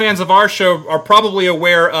 all the fans of our show are probably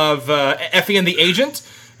aware of Effy and the Agent.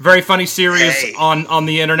 Very funny series on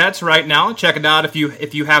the internet right now. Check it out if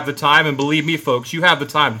you have the time. And believe me, folks, you have the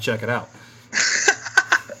time to check it out.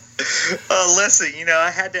 Listen,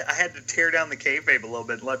 I had to tear down the kayfabe a little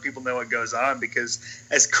bit and let people know what goes on, because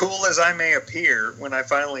as cool as I may appear, when I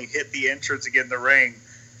finally hit the entrance and get in the ring,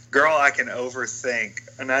 girl, I can overthink,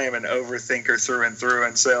 and I am an overthinker through and through,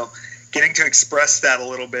 and so getting to express that a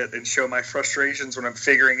little bit and show my frustrations when I'm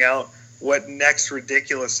figuring out what next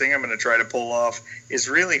ridiculous thing I'm going to try to pull off is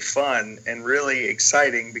really fun and really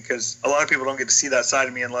exciting, because a lot of people don't get to see that side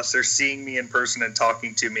of me unless they're seeing me in person and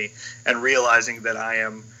talking to me and realizing that I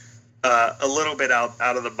am a little bit out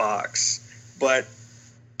of the box. But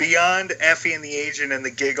beyond Effy and the Agent and the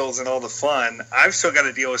giggles and all the fun, I've still got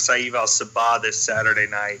to deal with Saieve Al Sabah this Saturday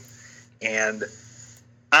night, and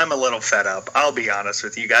I'm a little fed up. I'll be honest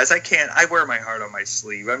with you guys. I wear my heart on my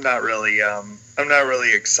sleeve. I'm not really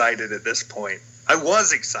excited at this point. I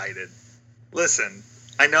was excited. Listen,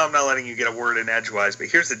 I know I'm not letting you get a word in edgewise, but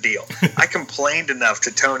here's the deal. I complained enough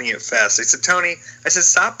to Tony at Fest. I said, Tony,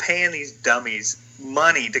 stop paying these dummies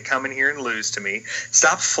money to come in here and lose to me.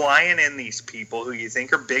 Stop flying in these people who you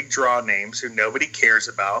think are big draw names who nobody cares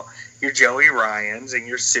about. Your Joey Ryans and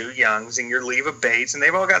your Sue Youngs and your Leva Bates, and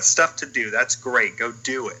they've all got stuff to do. That's great. Go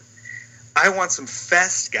do it. I want some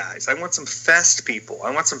Fest guys. I want some Fest people.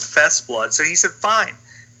 I want some Fest blood. So he said, fine.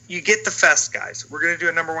 You get the Fest guys. We're going to do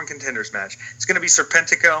a number one contenders match. It's going to be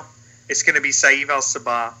Serpentico. It's going to be Saieve Al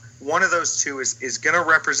Sabah. One of those two is going to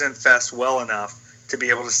represent Fest well enough to be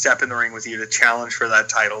able to step in the ring with you to challenge for that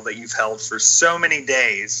title that you've held for so many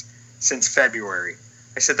days since February.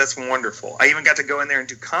 I said, that's wonderful. I even got to go in there and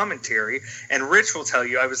do commentary, and Rich will tell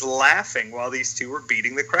you I was laughing while these two were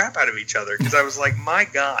beating the crap out of each other, because I was like, my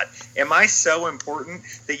God, am I so important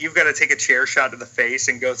that you've got to take a chair shot to the face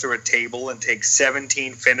and go through a table and take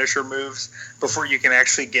 17 finisher moves before you can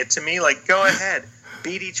actually get to me? Like, go ahead,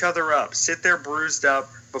 beat each other up, sit there bruised up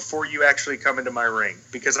before you actually come into my ring,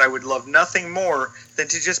 because I would love nothing more than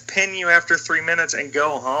to just pin you after 3 minutes and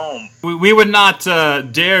go home. We would not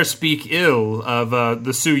dare speak ill of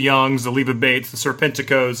the Sue Youngs, the Leva Bates, the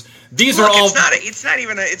Serpenticos. These are all. It's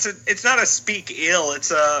not a speak ill.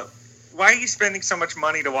 It's a. Why are you spending so much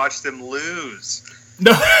money to watch them lose?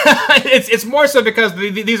 No, it's more so because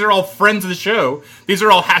these are all friends of the show. These are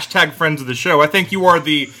all hashtag friends of the show. I think you are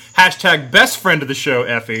the hashtag best friend of the show,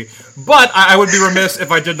 Effy. But I would be remiss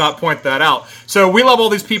if I did not point that out. So we love all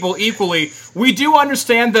these people equally. We do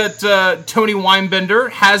understand that Tony Weinbender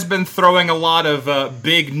has been throwing a lot of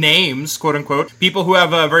big names, quote unquote, people who have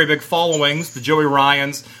very big followings, the Joey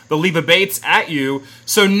Ryans, the Leva Bates at you.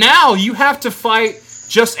 So now you have to fight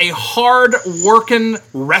just a hard-working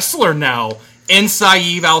wrestler now in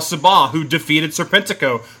Saieve Al Sabah, who defeated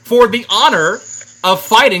Serpentico for the honor of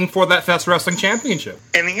fighting for that Fest Wrestling Championship.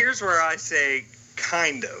 And here's where I say,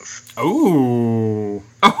 kind of. Ooh.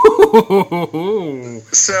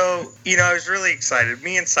 So, I was really excited.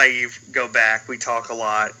 Me and Saieve go back. We talk a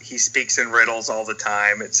lot. He speaks in riddles all the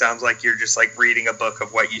time. It sounds like you're just like reading a book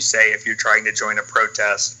of what you say if you're trying to join a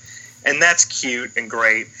protest. And that's cute and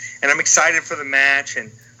great. And I'm excited for the match, and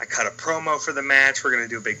I cut a promo for the match. We're going to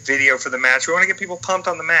do a big video for the match. We want to get people pumped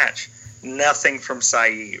on the match. Nothing from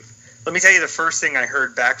Saieve. Let me tell you the first thing I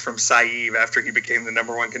heard back from Saieve after he became the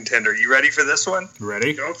number one contender. You ready for this one?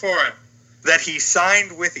 Ready? Go for it. That he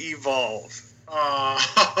signed with Evolve.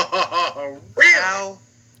 Oh, really? How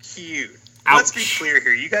cute. Ouch. Let's be clear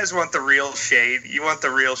here. You guys want the real shade. You want the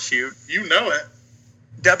real shoot. You know it.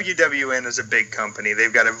 WWN is a big company.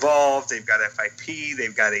 They've got Evolve. They've got FIP.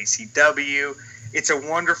 They've got ACW. It's a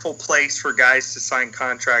wonderful place for guys to sign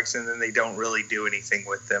contracts and then they don't really do anything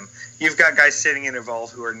with them. You've got guys sitting in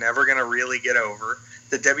Evolve who are never going to really get over.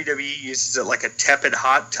 the WWE uses it like a tepid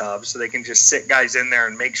hot tub so they can just sit guys in there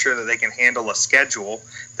and make sure that they can handle a schedule.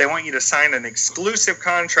 They want you to sign an exclusive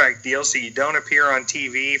contract deal so you don't appear on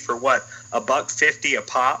TV for, $1.50 a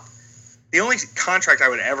pop? The only contract I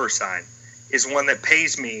would ever sign is one that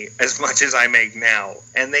pays me as much as I make now,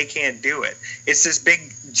 and they can't do it. It's this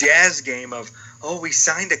big jazz game of, we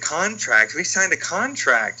signed a contract.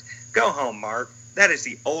 Go home, Mark. That is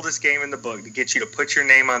the oldest game in the book, to get you to put your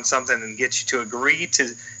name on something and get you to agree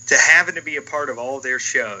to having to be a part of all their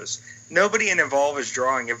shows. Nobody in Evolve is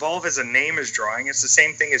drawing. Evolve as a name is drawing. It's the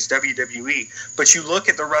same thing as WWE. But you look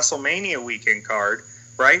at the WrestleMania weekend card,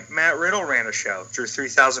 right? Matt Riddle ran a show, drew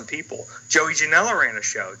 3,000 people. Joey Janela ran a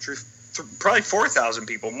show, drew probably 4,000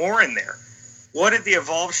 people, more in there. What did the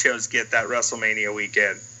Evolve shows get that WrestleMania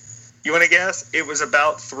weekend? You want to guess? It was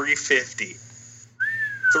about 350.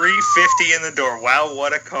 350 in the door. Wow,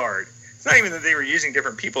 what a card. It's not even that they were using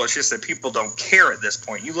different people. It's just that people don't care at this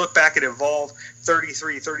point. You look back at Evolve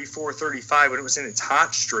 33, 34, 35 when it was in its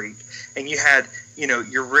hot streak, and you had,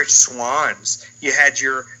 your Rich Swans. You had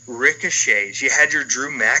your Ricochets. You had your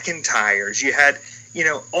Drew McIntyres. You had,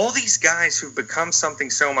 all these guys who've become something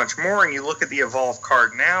so much more, and you look at the Evolve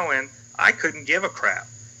card now, and I couldn't give a crap.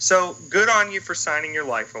 So good on you for signing your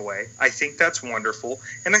life away. I think that's wonderful,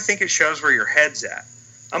 and I think it shows where your head's at.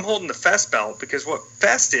 I'm holding the Fest belt because what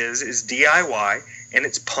Fest is DIY, and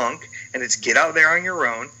it's punk, and it's get out there on your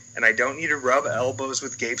own, and I don't need to rub elbows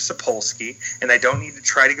with Gabe Sapolsky, and I don't need to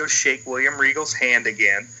try to go shake William Regal's hand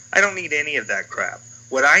again. I don't need any of that crap.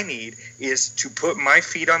 What I need is to put my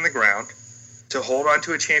feet on the ground, to hold on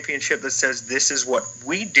to a championship that says this is what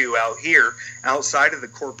we do out here outside of the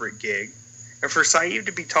corporate gig. And for Saieve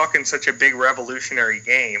to be talking such a big revolutionary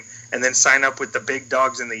game and then sign up with the big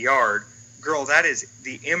dogs in the yard, girl, that is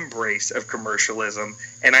the embrace of commercialism,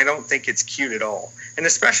 and I don't think it's cute at all. And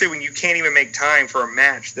especially when you can't even make time for a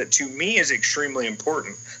match that to me is extremely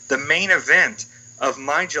important. The main event of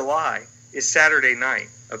my July is Saturday night,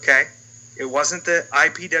 okay? It wasn't the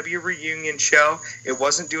IPW reunion show. It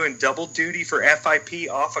wasn't doing double duty for FIP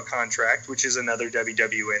off a contract, which is another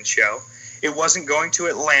WWN show. It wasn't going to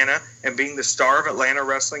Atlanta and being the star of Atlanta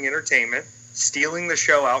Wrestling Entertainment, stealing the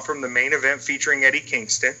show out from the main event featuring Eddie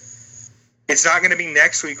Kingston. It's not going to be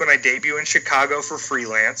next week when I debut in Chicago for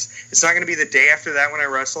freelance. It's not going to be the day after that when I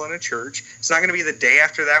wrestle in a church. It's not going to be the day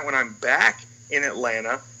after that when I'm back in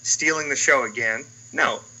Atlanta stealing the show again.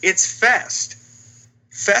 No, it's Fest.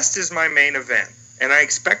 Fest is my main event, and I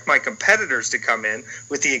expect my competitors to come in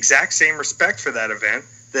with the exact same respect for that event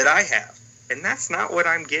that I have. And that's not what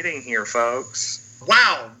I'm getting here, folks.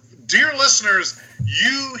 Wow. Dear listeners,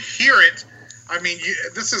 you hear it. I mean,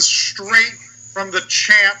 this is straight from the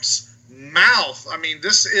champ's mouth. I mean,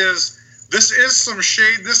 this is some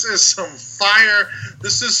shade. This is some fire.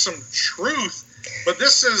 This is some truth. But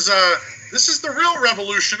this is the real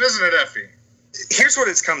revolution, isn't it, Effy? Here's what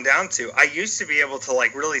it's come down to. I used to be able to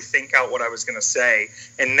really think out what I was going to say,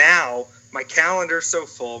 and now my calendar's so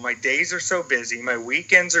full, my days are so busy, my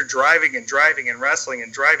weekends are driving and wrestling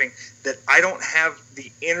and driving that I don't have the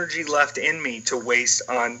energy left in me to waste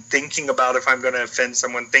on thinking about if I'm going to offend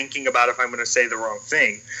someone, thinking about if I'm going to say the wrong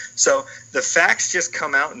thing. So the facts just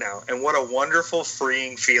come out now, and what a wonderful,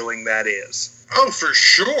 freeing feeling that is. Oh, for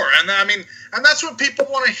sure. And I mean, and that's what people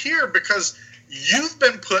want to hear, because you've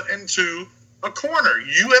been put into a corner.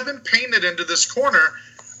 You have been painted into this corner.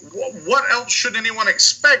 What else should anyone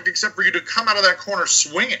expect except for you to come out of that corner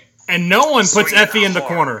swinging? And no one puts Effy in the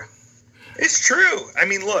corner. It's true. I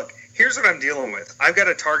mean, look, here's what I'm dealing with. I've got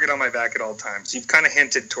a target on my back at all times. You've kind of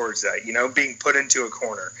hinted towards that, being put into a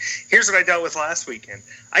corner. Here's what I dealt with last weekend.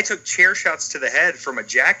 I took chair shots to the head from a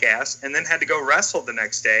jackass and then had to go wrestle the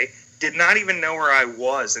next day. Did not even know where I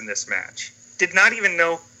was in this match. Did not even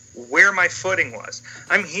know where my footing was.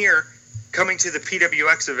 I'm here coming to the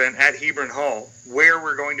PWX event at Hebron Hall, where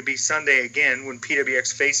we're going to be Sunday again when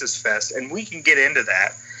PWX faces Fest, and we can get into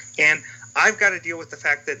that. And I've got to deal with the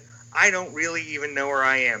fact that I don't really even know where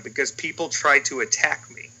I am, because people try to attack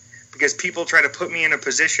me, because people try to put me in a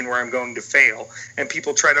position where I'm going to fail, and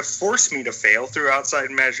people try to force me to fail through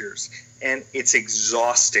outside measures. And it's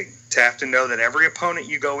exhausting to have to know that every opponent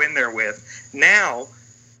you go in there with now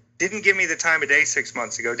didn't give me the time of day 6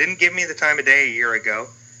 months ago, didn't give me the time of day a year ago.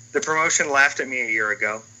 The promotion laughed at me a year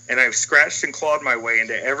ago, and I've scratched and clawed my way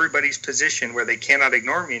into everybody's position where they cannot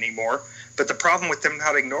ignore me anymore. But the problem with them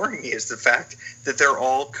not ignoring me is the fact that they're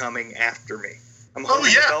all coming after me. I'm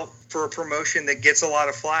holding the belt for a promotion that gets a lot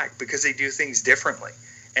of flack because they do things differently.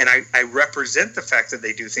 And I represent the fact that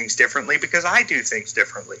they do things differently because I do things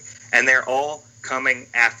differently. And they're all coming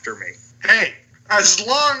after me. Hey, as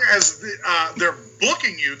long as they're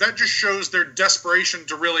booking you, that just shows their desperation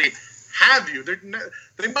to really have you.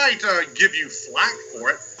 They might give you flack for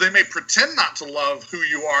it. They may pretend not to love who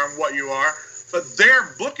you are and what you are, but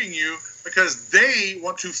they're booking you because they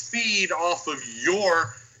want to feed off of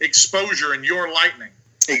your exposure and your lightning.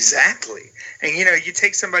 Exactly. And, you know, you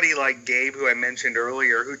take somebody like Gabe, who I mentioned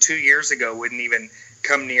earlier, who 2 years ago wouldn't even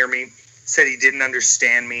come near me, said he didn't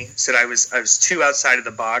understand me, said I was too outside of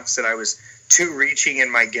the box, said I was too reaching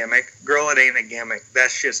in my gimmick. Girl, it ain't a gimmick.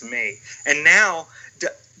 That's just me. And now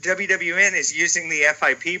WWN is using the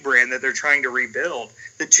FIP brand that they're trying to rebuild,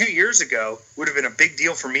 that 2 years ago would have been a big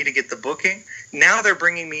deal for me to get the booking. Now they're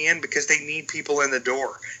bringing me in because they need people in the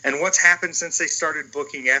door. And what's happened since they started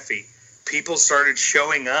booking Effy? People started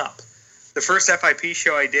showing up. The first FIP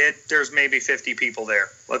show I did, there's maybe 50 people there.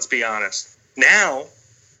 Let's be honest. Now,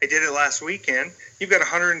 I did it last weekend. You've got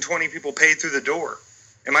 120 people paid through the door.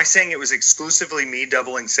 Am I saying it was exclusively me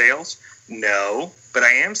doubling sales? No, but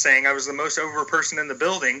I am saying I was the most over person in the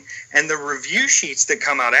building, and the review sheets that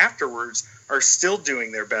come out afterwards are still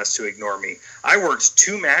doing their best to ignore me. I worked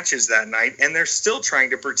 2 matches that night, and they're still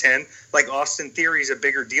trying to pretend like Austin Theory's a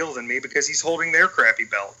bigger deal than me because he's holding their crappy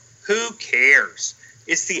belt. Who cares?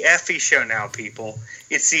 It's the Effy show now, people.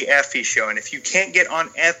 It's the Effy show, and if you can't get on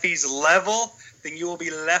Effy's level, then you will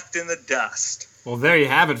be left in the dust. Well, there you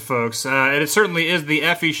have it, folks. It certainly is the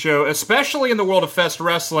Effy show, especially in the world of Fest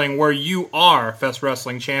Wrestling, where you are Fest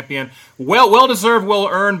Wrestling champion. Well deserved, well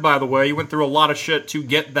earned, by the way. You went through a lot of shit to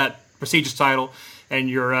get that prestigious title, and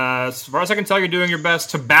you're, as far as I can tell, you're doing your best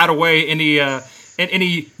to bat away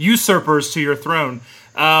any usurpers to your throne.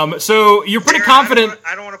 So you're pretty confident.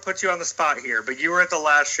 I don't want to put you on the spot here, but you were at the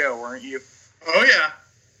last show, weren't you? Oh, yeah.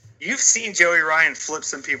 You've seen Joey Ryan flip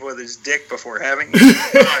some people with his dick before, haven't you?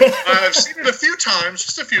 I've seen it a few times,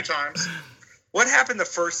 just a few times. What happened the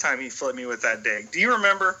first time he flipped me with that dick? Do you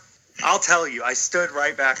remember? I'll tell you. I stood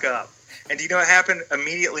right back up. And do you know what happened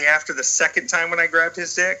immediately after the second time when I grabbed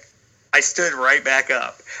his dick? I stood right back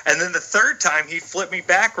up. And then the third time he flipped me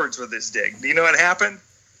backwards with his dick. Do you know what happened?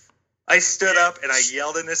 I stood up and I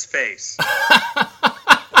yelled in his face.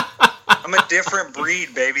 I'm a different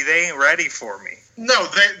breed, baby. They ain't ready for me. No,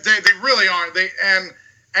 they really aren't.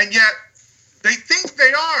 And yet they think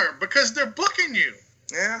they are because they're booking you.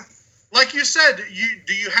 Yeah. Like you said,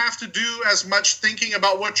 do you have to do as much thinking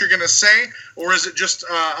about what you're going to say, or is it just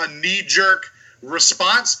a knee-jerk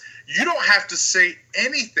response? You don't have to say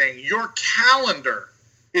anything. Your calendar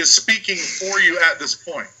is speaking for you at this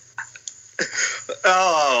point.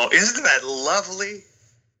 Oh, isn't that lovely?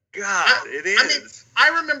 God, it is. I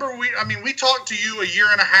remember we talked to you a year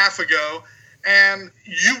and a half ago, and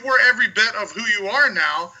you were every bit of who you are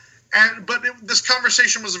now. But this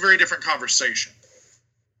conversation was a very different conversation.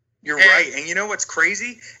 You're right. And you know what's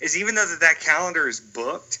crazy is even though that calendar is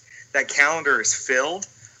booked, that calendar is filled,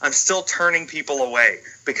 I'm still turning people away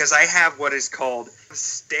because I have what is called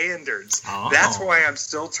standards. Oh. That's why I'm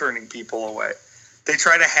still turning people away. They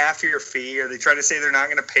try to half your fee, or they try to say they're not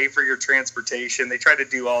going to pay for your transportation. They try to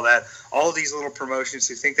do all that. All these little promotions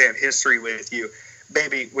who think they have history with you.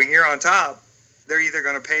 Baby, when you're on top, they're either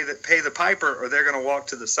going to pay the piper or they're going to walk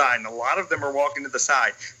to the side. And a lot of them are walking to the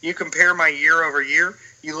side. You compare my year over year,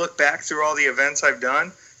 you look back through all the events I've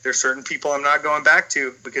done, there's certain people I'm not going back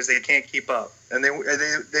to because they can't keep up. And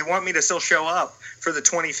they want me to still show up for the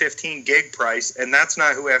 2015 gig price, and that's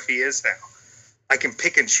not who Effy is now. I can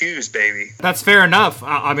pick and choose, baby. That's fair enough.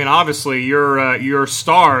 I mean, obviously, your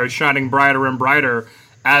star is shining brighter and brighter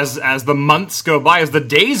as the months go by, as the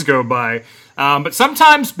days go by. But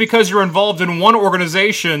sometimes because you're involved in one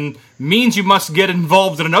organization means you must get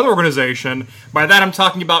involved in another organization. By that I'm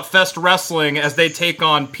talking about Fest Wrestling as they take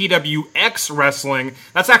on PWX Wrestling.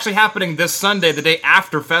 That's actually happening this Sunday, the day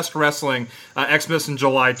after Fest Wrestling, XMas in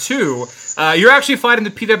July 2. You're actually fighting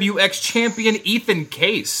the PWX champion Ethan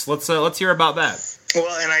Case. Let's hear about that.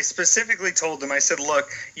 Well, and I specifically told them, I said, look,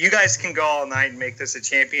 you guys can go all night and make this a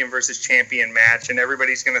champion versus champion match, and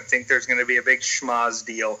everybody's going to think there's going to be a big schmaz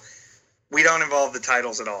deal. We don't involve the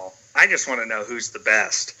titles at all. I just want to know who's the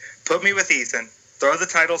best. Put me with Ethan. Throw the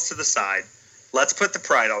titles to the side. Let's put the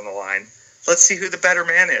pride on the line. Let's see who the better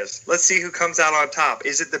man is. Let's see who comes out on top.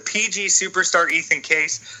 Is it the PG superstar Ethan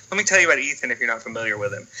Case? Let me tell you about Ethan if you're not familiar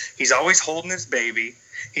with him. He's always holding his baby.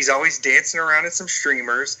 He's always dancing around in some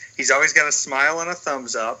streamers. He's always got a smile and a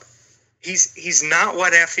thumbs up. he's not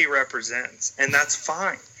what Effy represents, and that's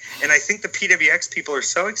fine. And I think the PWX people are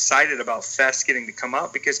so excited about Fest getting to come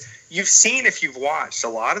up because you've seen, if you've watched, a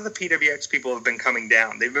lot of the PWX people have been coming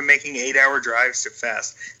down. They've been making 8-hour drives to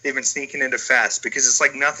Fest. They've been sneaking into Fest because it's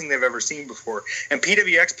like nothing they've ever seen before. And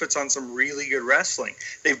PWX puts on some really good wrestling.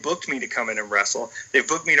 They've booked me to come in and wrestle. They've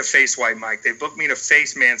booked me to face White Mike. They've booked me to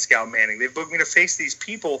face Man Scout Manning. They've booked me to face these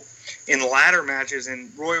people in ladder matches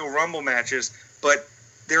and Royal Rumble matches, but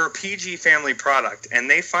they're a PG family product. And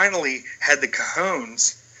they finally had the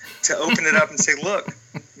cojones to open it up and say, look,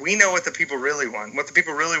 we know what the people really want. What the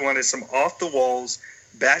people really want is some off-the-walls,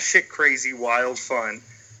 batshit crazy, wild fun.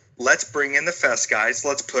 Let's bring in the Fest guys.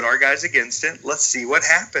 Let's put our guys against it. Let's see what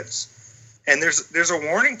happens. And there's a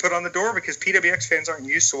warning put on the door because PWX fans aren't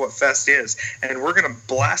used to what Fest is. And we're going to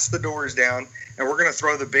blast the doors down, and we're going to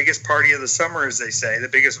throw the biggest party of the summer, as they say, the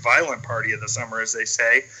biggest violent party of the summer, as they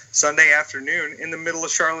say, Sunday afternoon in the middle of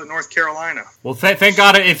Charlotte, North Carolina. Well, thank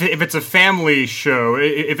God if it's a family show,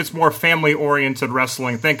 if it's more family-oriented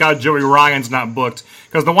wrestling, thank God Joey Ryan's not booked.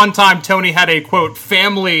 Because the one time Tony had a, quote,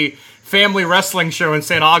 family wrestling show in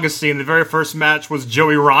St. Augustine, the very first match was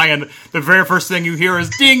Joey Ryan. The very first thing you hear is,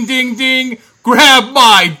 ding, ding, ding, grab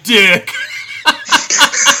my dick.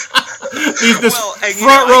 This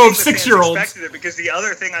front row of 6-year-olds. Expected it because the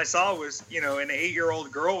other thing I saw was, an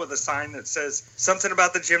 8-year-old girl with a sign that says something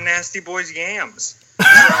about the Gymnasty Boys yams. So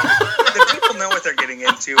the people know what they're getting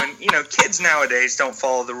into, and kids nowadays don't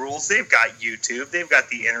follow the rules. They've got YouTube, they've got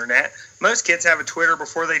the internet. Most kids have a Twitter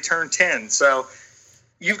before they turn 10, so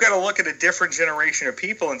you've got to look at a different generation of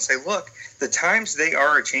people and say, look, the times they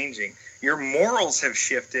are changing. Your morals have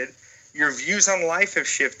shifted. Your views on life have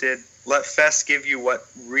shifted. Let Fest give you what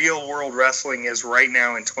real world wrestling is right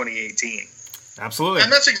now in 2018. Absolutely.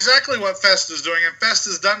 And that's exactly what Fest is doing. And Fest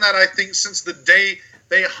has done that, I think, since the day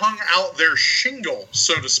they hung out their shingle,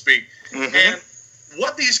 so to speak. Mm-hmm. And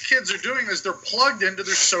what these kids are doing is they're plugged into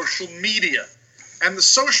their social media. And the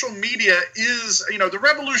social media is, the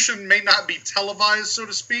revolution may not be televised, so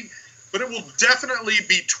to speak, but it will definitely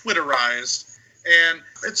be Twitterized. And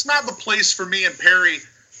it's not the place for me and Perry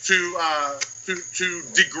to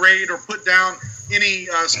degrade or put down any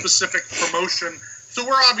specific promotion. So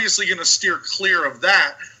we're obviously going to steer clear of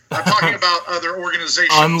that. I'm talking about other organizations.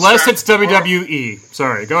 Unless it's WWE.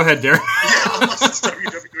 Sorry, go ahead, Daryn. Yeah, unless it's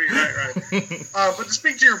WWE, right. But to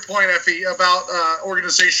speak to your point, Effy, about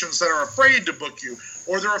organizations that are afraid to book you,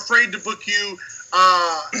 or they're afraid to book you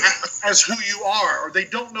as who you are, or they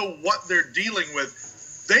don't know what they're dealing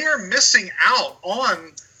with, they are missing out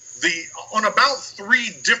on about 3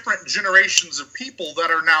 different generations of people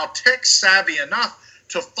that are now tech savvy enough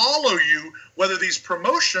to follow you, whether these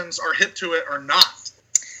promotions are hip to it or not.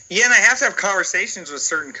 Yeah, and I have to have conversations with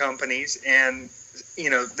certain companies, and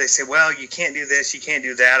they say, well, you can't do this, you can't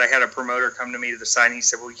do that. I had a promoter come to me to the side, and he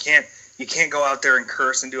said, well, you can't go out there and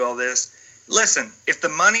curse and do all this. Listen, if the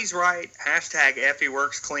money's right, hashtag Effy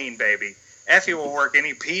works clean, baby. Effy will work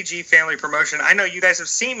any PG family promotion. I know you guys have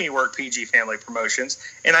seen me work PG family promotions,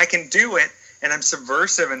 and I can do it, and I'm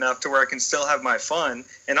subversive enough to where I can still have my fun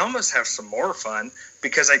and almost have some more fun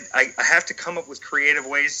because I have to come up with creative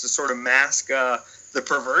ways to sort of mask the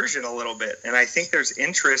perversion a little bit. And I think there's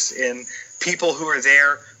interest in people who are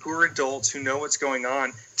there, who are adults, who know what's going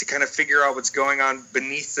on, to kind of figure out what's going on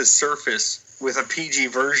beneath the surface with a PG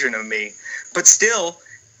version of me. But still,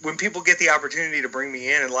 when people get the opportunity to bring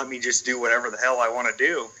me in and let me just do whatever the hell I want to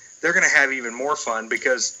do, they're going to have even more fun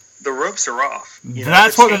because the ropes are off.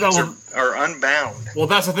 That's what are unbound. Well,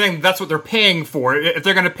 that's the thing. That's what they're paying for. If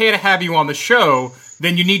they're going to pay to have you on the show,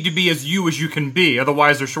 then you need to be as you can be.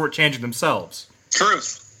 Otherwise, they're shortchanging themselves.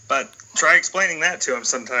 Truth. But try explaining that to them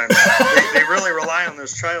sometimes. They really rely on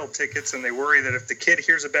those child tickets, and they worry that if the kid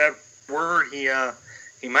hears a bad word, he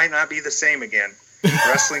might not be the same again.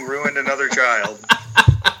 Wrestling ruined another child.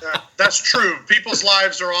 That's true. People's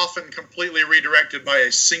lives are often completely redirected by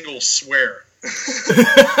a single swear.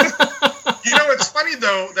 It's funny,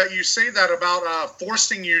 though, that you say that about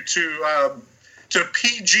forcing you to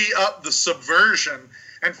PG up the subversion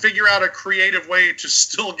and figure out a creative way to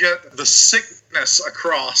still get the sickness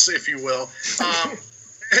across, if you will.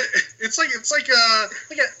 It's like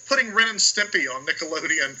putting Ren and Stimpy on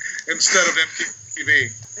Nickelodeon instead of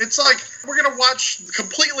MTV. It's like we're gonna watch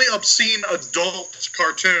completely obscene adult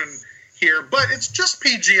cartoon here, but it's just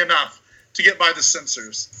PG enough to get by the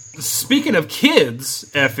censors. Speaking of kids,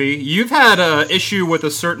 Effy, you've had an issue with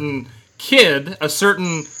a certain kid, a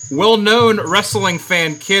certain well-known wrestling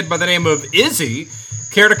fan kid by the name of Izzy.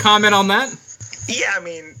 Care to comment on that? Yeah, I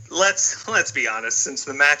mean, let's be honest. Since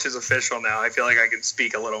the match is official now, I feel like I can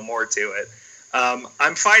speak a little more to it.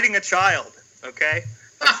 I'm fighting a child, okay?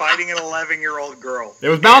 fighting an 11-year-old girl. It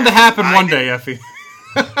was bound to happen one day, Effy.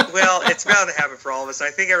 Well, it's bound to happen for all of us. I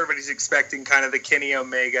think everybody's expecting kind of the Kenny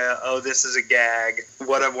Omega, oh, this is a gag,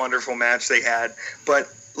 what a wonderful match they had. But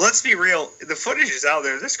let's be real, the footage is out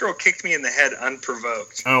there. This girl kicked me in the head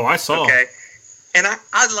unprovoked. Oh, I saw. Okay. And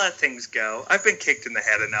I let things go. I've been kicked in the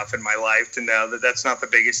head enough in my life to know that that's not the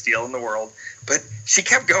biggest deal in the world. But she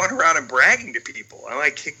kept going around and bragging to people. Oh, I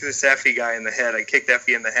kicked this Effy guy in the head. I kicked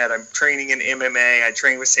Effy in the head. I'm training in MMA. I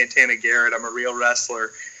train with Santana Garrett. I'm a real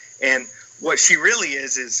wrestler. And what she really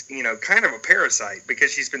is, you know, kind of a parasite,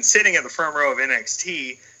 because she's been sitting at the front row of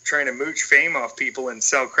NXT trying to mooch fame off people and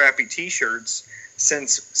sell crappy T-shirts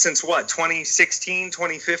since what, 2016,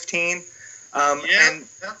 2015? And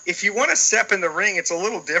if you want to step in the ring, it's a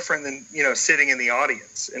little different than, you know, sitting in the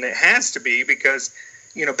audience. And it has to be because,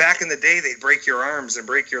 you know, back in the day, they'd break your arms and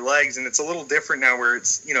break your legs. And it's a little different now where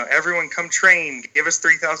it's, you know, everyone come train, give us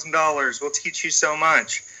 $3,000. We'll teach you so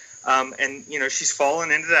much. And, you know, she's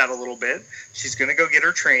fallen into that a little bit. She's going to go get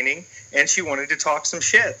her training, and she wanted to talk some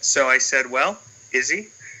shit. So I said, well, Izzy,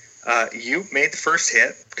 you made the first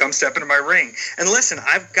hit. Come step into my ring. And listen,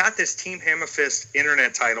 I've got this Team Hammerfist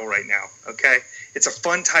internet title right now, okay? It's a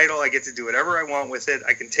fun title. I get to do whatever I want with it.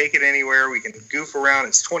 I can take it anywhere. We can goof around.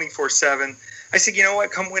 It's 24/7. I said, you know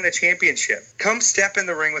what? Come win a championship. Come step in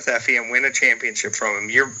the ring with Effy and win a championship from him.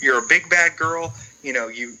 You're a big bad girl. You know,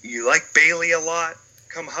 you like Bailey a lot.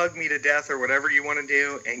 Come hug me to death or whatever you want to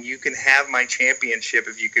do, and you can have my championship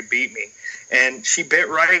if you could beat me. And she bit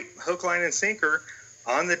right, hook, line, and sinker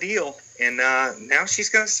on the deal. And now she's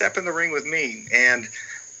going to step in the ring with me. And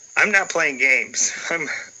I'm not playing games.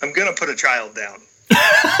 I'm going to put a child down.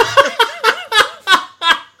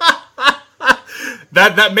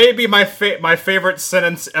 That may be my favorite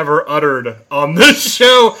sentence ever uttered on this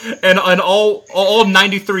show and on all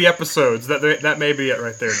 93 episodes. That may be it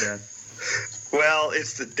right there, Daryn. Well,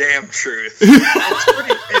 it's the damn truth.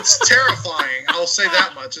 It's terrifying. I'll say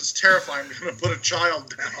that much. It's terrifying. I'm going to put a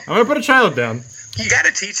child down. I'm going to put a child down. You got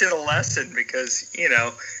to teach it a lesson because, you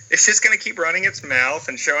know, it's just going to keep running its mouth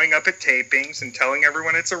and showing up at tapings and telling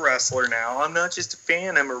everyone it's a wrestler now. I'm not just a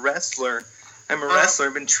fan. I'm a wrestler. I'm a wrestler.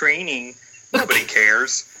 I've been training. Nobody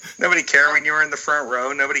cares. Nobody cared when you were in the front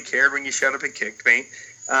row. Nobody cared when you showed up and kicked me.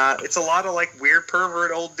 It's a lot of like weird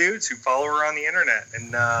pervert old dudes who follow her on the internet.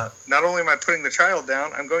 And not only am I putting the child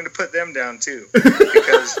down, I'm going to put them down too.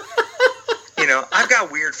 Because, you know, I've got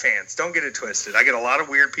weird fans. Don't get it twisted. I get a lot of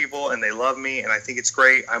weird people and they love me and I think it's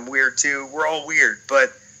great. I'm weird too. We're all weird.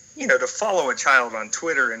 But, you know, to follow a child on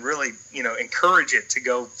Twitter and really, you know, encourage it to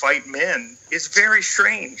go fight men is very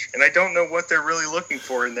strange. And I don't know what they're really looking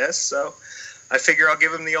for in this. So I figure I'll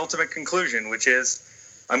give them the ultimate conclusion, which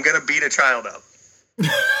is I'm going to beat a child up.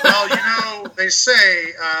 Well, you know, they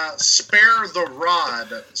say, spare the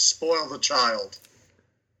rod, spoil the child.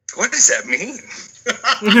 What does that mean?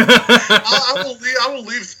 I will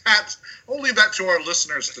leave that to our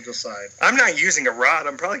listeners to decide. I'm not using a rod.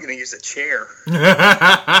 I'm probably going to use a chair.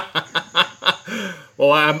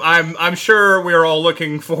 Well, I'm sure we are all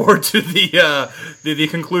looking forward to the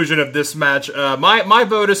conclusion of this match. My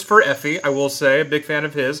vote is for Effy. I will say, a big fan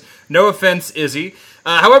of his. No offense, Izzy.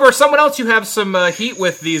 However, someone else you have some heat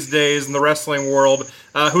with these days in the wrestling world,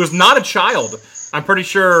 who is not a child. I'm pretty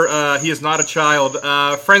sure he is not a child.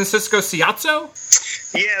 Francisco Ciatso?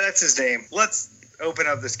 Yeah, that's his name. Let's open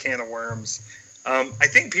up this can of worms. I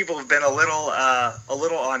think people have been a little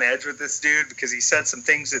on edge with this dude because he said some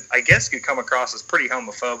things that I guess could come across as pretty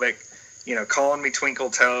homophobic. You know, calling me twinkle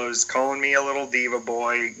toes, calling me a little diva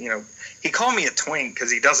boy. You know, he called me a twink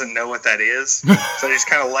because he doesn't know what that is. So I just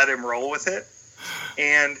kind of let him roll with it.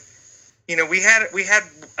 And, you know, we had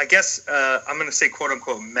I guess, I'm going to say quote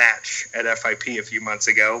unquote match at FIP a few months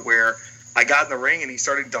ago where I got in the ring and he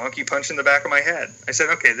started donkey punching the back of my head. I said,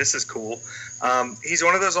 okay, this is cool. He's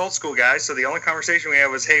one of those old school guys. So the only conversation we had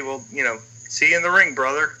was, hey, well, you know, see you in the ring,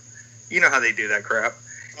 brother. You know how they do that crap.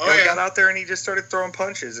 Oh, and we got out there and he just started throwing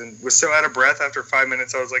punches and was so out of breath after 5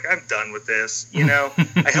 minutes. I was like, I'm done with this. You know,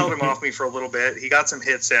 I held him off me for a little bit. He got some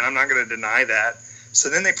hits in. I'm not going to deny that. So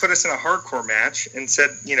then they put us in a hardcore match and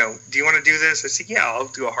said, you know, do you want to do this? I said, yeah, I'll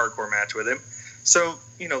do a hardcore match with him. So,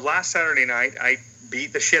 you know, last Saturday night, I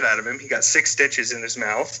beat the shit out of him. He got 6 stitches in his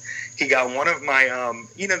mouth. He got one of my,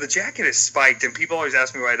 you know, the jacket is spiked, and people always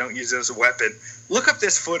ask me why I don't use it as a weapon. Look up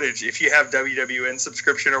this footage if you have WWN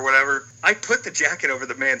subscription or whatever. I put the jacket over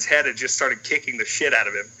the man's head and just started kicking the shit out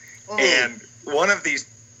of him. Oh. And one of these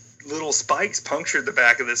little spikes punctured the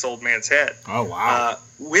back of this old man's head. Oh, wow.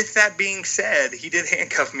 With that being said, he did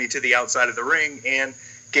handcuff me to the outside of the ring, and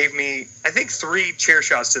gave me, I think, 3 chair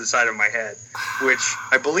shots to the side of my head, which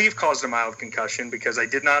I believe caused a mild concussion because I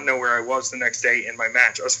did not know where I was the next day in my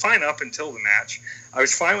match. I was fine up until the match. I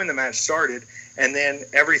was fine when the match started, and then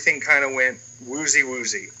everything kind of went woozy.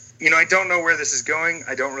 I don't know where this is going.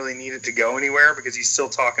 I don't really need it to go anywhere because he's still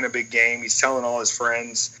talking a big game. He's telling all his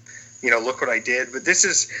friends, look what I did. But this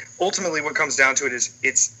is ultimately what comes down to it is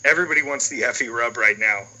it's everybody wants the Effy rub right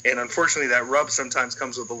now. And unfortunately, that rub sometimes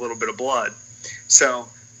comes with a little bit of blood. So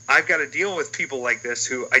I've got to deal with people like this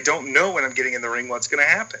who I don't know when I'm getting in the ring what's going to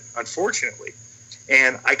happen, unfortunately.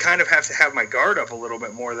 And I kind of have to have my guard up a little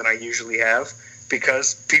bit more than I usually have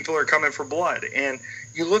because people are coming for blood. And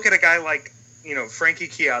you look at a guy like, Frankie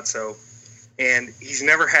Ciatso, and he's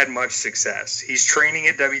never had much success. He's training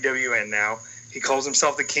at WWN now. He calls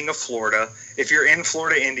himself the King of Florida. If you're in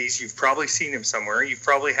Florida Indies, you've probably seen him somewhere. You've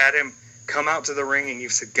probably had him come out to the ring and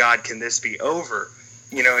you've said, God, can this be over?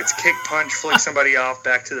 It's kick, punch, flick somebody off,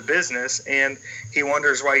 back to the business, and he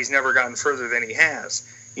wonders why he's never gotten further than he has.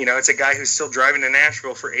 It's a guy who's still driving to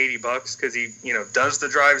Nashville for $80 because he, does the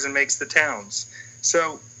drives and makes the towns.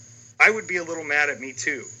 So I would be a little mad at me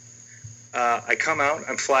too. I come out,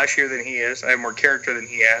 I'm flashier than he is, I have more character than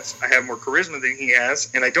he has, I have more charisma than he has,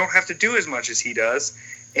 and I don't have to do as much as he does,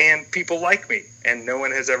 and people like me, and no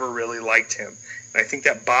one has ever really liked him. And I think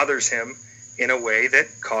that bothers him in a way that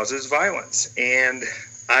causes violence, and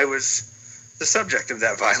I was the subject of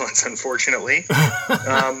that violence, unfortunately.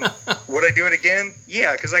 Would I do it again?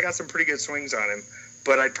 Yeah, because I got some pretty good swings on him,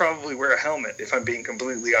 but I'd probably wear a helmet if I'm being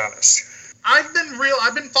completely honest. I've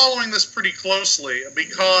been following this pretty closely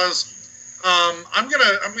because I'm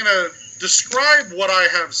gonna describe what I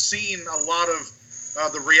have seen. A lot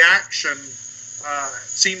of the reaction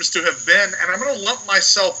seems to have been, and I'm gonna lump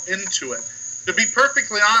myself into it. To be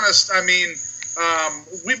perfectly honest, I mean,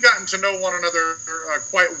 we've gotten to know one another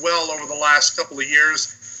quite well over the last couple of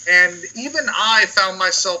years, and even I found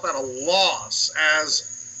myself at a loss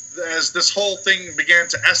as this whole thing began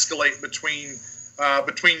to escalate between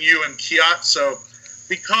you and Ciatso.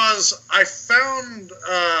 Because I found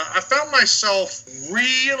myself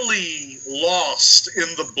really lost in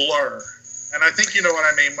the blur. And I think you know what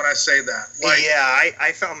I mean when I say that.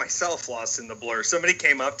 I found myself lost in the blur. Somebody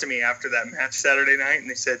came up to me after that match Saturday night and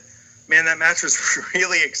they said, man, that match was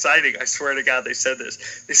really exciting. I swear to God they said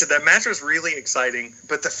this. They said that match was really exciting,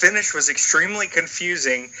 but the finish was extremely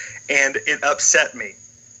confusing and it upset me.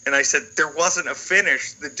 And I said, there wasn't a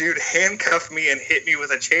finish. The dude handcuffed me and hit me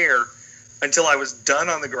with a chair until I was done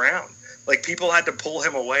on the ground. Like, people had to pull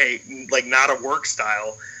him away, like, not a work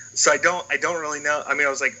style. So I don't really know. I mean, I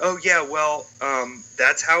was like, oh yeah, well,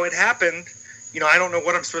 that's how it happened. I don't know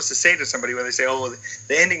what I'm supposed to say to somebody when they say, oh,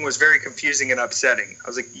 the ending was very confusing and upsetting. I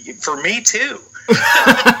was like, for me too.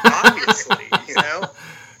 Obviously,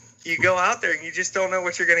 you go out there and you just don't know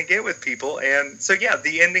what you're going to get with people. And so, yeah,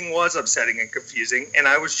 the ending was upsetting and confusing. And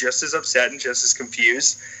I was just as upset and just as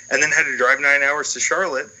confused. And then had to drive 9 hours to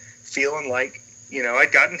Charlotte feeling like,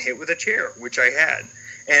 I'd gotten hit with a chair, which I had.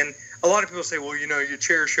 And a lot of people say, well, your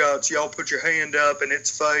chair shots, y'all put your hand up and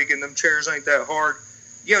it's fake and them chairs ain't that hard.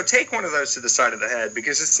 Take one of those to the side of the head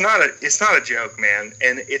because it's not a joke, man.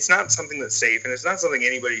 And it's not something that's safe and it's not something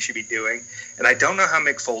anybody should be doing. And I don't know how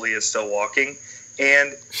Mick Foley is still walking.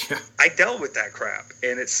 And I dealt with that crap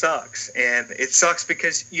and it sucks. And it sucks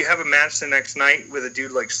because you have a match the next night with a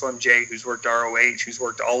dude like Slim J who's worked ROH, who's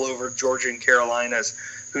worked all over Georgia and Carolinas,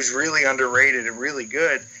 who's really underrated and really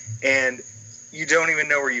good. And you don't even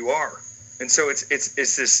know where you are. And so it's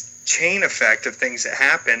this chain effect of things that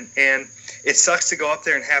happen. And it sucks to go up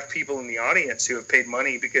there and have people in the audience who have paid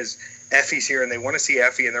money because Effy's here and they want to see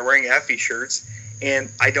Effy and they're wearing Effy shirts. And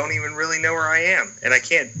I don't even really know where I am. And I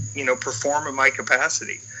can't, perform in my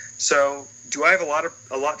capacity. So do I have a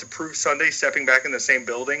lot to prove Sunday stepping back in the same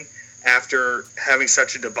building after having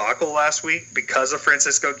such a debacle last week because of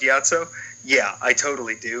Francisco Ciatso? Yeah, I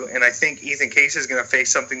totally do. And I think Ethan Case is going to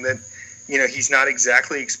face something that, he's not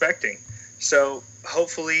exactly expecting. So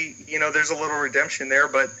hopefully, there's a little redemption there,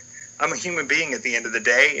 but I'm a human being at the end of the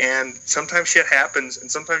day, and sometimes shit happens, and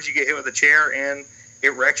sometimes you get hit with a chair, and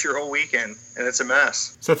it wrecks your whole weekend, and it's a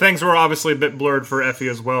mess. So things were obviously a bit blurred for Effy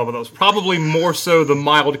as well, but that was probably more so the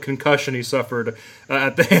mild concussion he suffered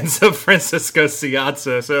at the hands of Francisco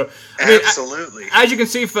Ciatso. So, absolutely. As you can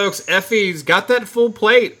see, folks, Effy's got that full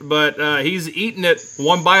plate, but he's eating it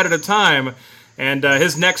one bite at a time, and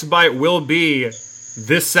his next bite will be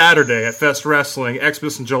this Saturday at Fest Wrestling,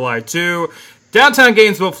 XMas in July 2. Downtown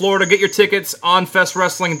Gainesville, Florida. Get your tickets on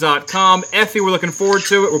FestWrestling.com. Effy, we're looking forward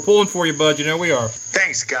to it. We're pulling for you, bud. You know we are.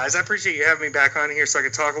 Thanks, guys. I appreciate you having me back on here so I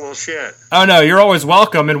can talk a little shit. Oh, no, you're always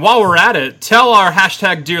welcome. And while we're at it, tell our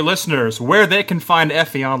hashtag dear listeners where they can find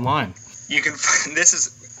Effy online. You can find, this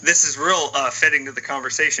is real fitting to the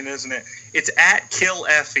conversation, isn't it? It's at Kill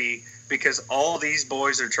Effy because all these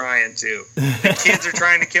boys are trying to. The kids are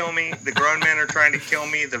trying to kill me. The grown men are trying to kill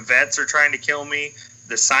me. The vets are trying to kill me.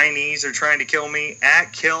 The signees are trying to kill me.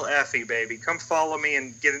 At Kill Effy, baby. Come follow me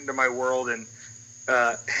and get into my world and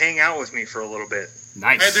hang out with me for a little bit.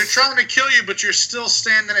 Nice. Hey, they're trying to kill you, but you're still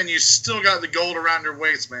standing and you still got the gold around your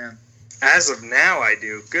waist, man. As of now, I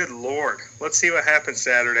do. Good Lord. Let's see what happens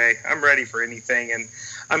Saturday. I'm ready for anything, and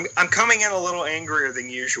I'm coming in a little angrier than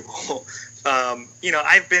usual.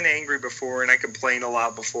 I've been angry before, and I complained a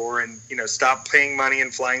lot before, and, stop paying money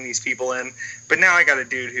and flying these people in. But now I got a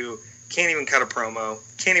dude who can't even cut a promo,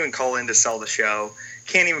 can't even call in to sell the show,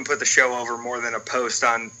 can't even put the show over more than a post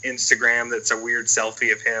on Instagram that's a weird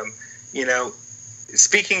selfie of him.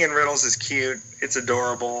 Speaking in riddles is cute. It's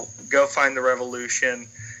adorable. Go find the Revolution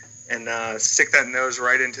and stick that nose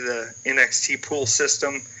right into the NXT pool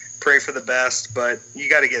system. Pray for the best, but you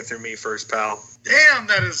got to get through me first, pal. Damn,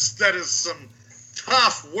 that is some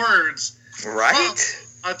tough words. Right?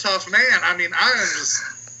 A tough man. I mean, I am just...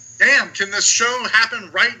 Damn, can this show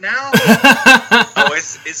happen right now? Oh,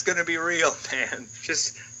 it's going to be real, man.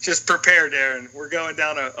 Just prepare, Daryn. We're going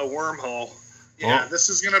down a wormhole. Yeah, this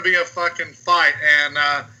is going to be a fucking fight, and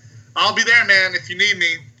I'll be there, man. If you need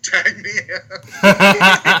me, tag me in.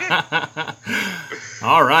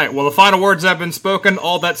 All right, well, the final words have been spoken.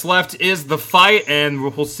 All that's left is the fight, and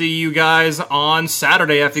we'll see you guys on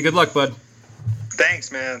Saturday. Effy, good luck, bud.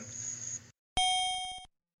 Thanks, man.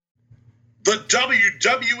 The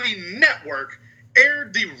WWE Network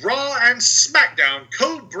aired the Raw and SmackDown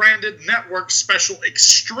code-branded network special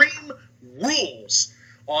Extreme Rules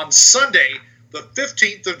on Sunday, the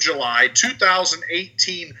 15th of July,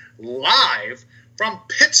 2018, live from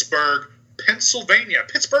Pittsburgh, Pennsylvania.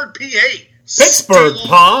 Pittsburgh, PA. Pittsburgh,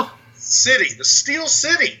 Pa. City, the Steel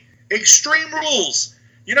City. Extreme Rules.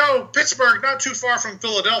 Pittsburgh, not too far from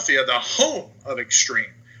Philadelphia, the home of Extreme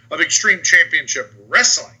Championship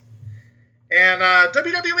Wrestling. And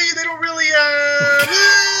WWE, they don't really,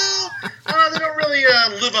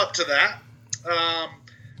 live up to that.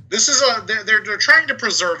 They're trying to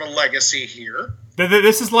preserve a legacy here.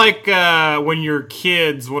 This is like when your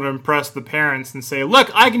kids would impress the parents and say,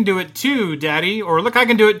 "Look, I can do it too, Daddy," or "Look, I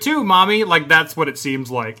can do it too, Mommy." Like that's what it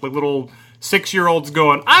seems like little 6-year-olds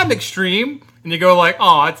going, "I'm extreme," and you go like,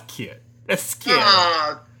 "Oh, it's cute. That's cute."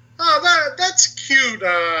 That's cute.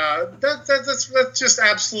 That's just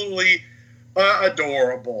absolutely.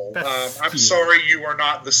 Adorable. I'm sorry you are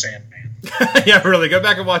not the Sandman. Yeah, really. Go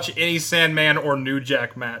back and watch any Sandman or New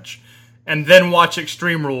Jack match, and then watch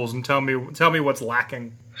Extreme Rules and tell me what's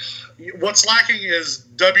lacking. What's lacking is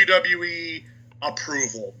WWE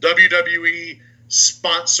approval. WWE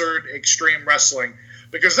sponsored Extreme Wrestling,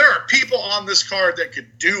 because there are people on this card that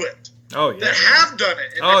could do it. Oh yeah. That have done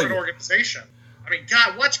it in different organizations. I mean,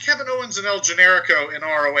 God, watch Kevin Owens and El Generico in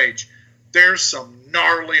ROH. There's some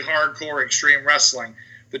gnarly, hardcore Extreme Wrestling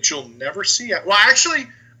that you'll never see. Well, actually,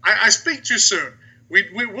 I speak too soon.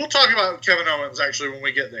 We'll talk about Kevin Owens, actually, when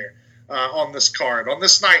we get there on this card. On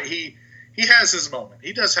this night, he has his moment.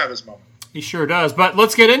 He does have his moment. He sure does. But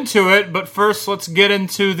let's get into it. But first, let's get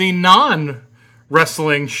into the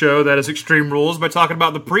non-wrestling show that is Extreme Rules by talking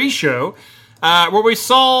about the pre-show, where we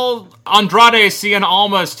saw Andrade Cien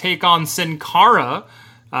Almas take on Sin Cara.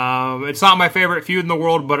 It's not my favorite feud in the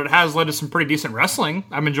world, but it has led to some pretty decent wrestling.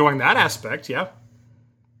 I'm enjoying that aspect, yeah.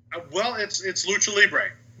 Well, it's Lucha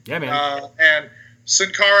Libre. Yeah, man. And Sin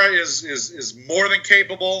Cara is more than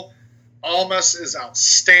capable. Almas is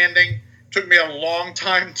outstanding. Took me a long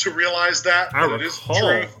time to realize that.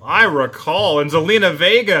 I recall. And Zelina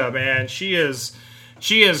Vega, man, she is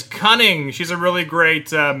cunning. She's a really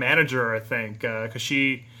great manager, I think, because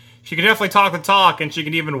she can definitely talk the talk, and she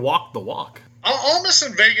can even walk the walk. Almas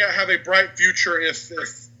and Vega have a bright future if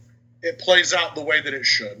it plays out the way that it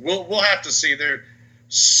should. We'll have to see. There's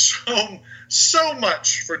so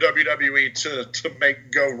much for WWE to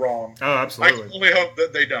make go wrong. Oh, absolutely. I can only hope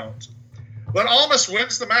that they don't. But Almas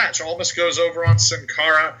wins the match. Almas goes over on Sin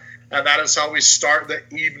Cara, and that is how we start the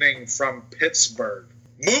evening from Pittsburgh.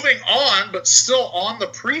 Moving on, but still on the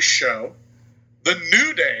pre-show, the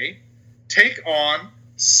New Day take on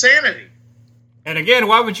Sanity. And again,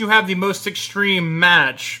 why would you have the most extreme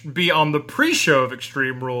match be on the pre-show of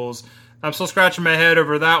Extreme Rules? I'm still scratching my head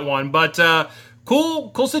over that one. But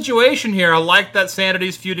Cool situation here. I like that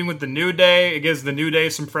Sanity's feuding with the New Day. It gives the New Day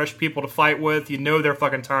some fresh people to fight with. You know they're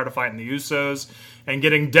fucking tired of fighting the Usos and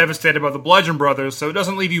getting devastated by the Bludgeon Brothers, so it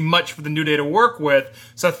doesn't leave you much for the New Day to work with.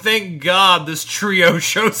 So thank God this trio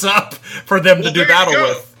shows up for them to do battle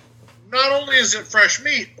with. Not only is it fresh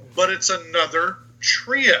meat, but it's another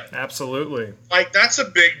trio. Absolutely. Like, that's a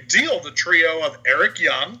big deal, the trio of Eric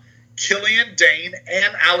Young, Killian Dane,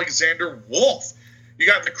 and Alexander Wolf. You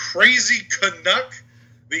got the crazy Canuck,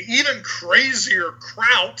 the even crazier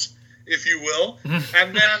Kraut, if you will,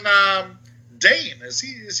 and then Dane. Is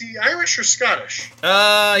he Irish or Scottish?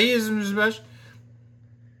 He is Scottish.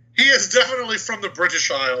 He is definitely from the British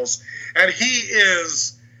Isles, and he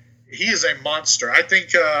is a monster. I think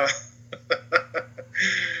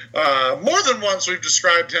more than once we've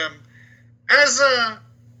described him as a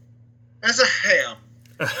ham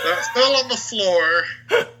that fell on the floor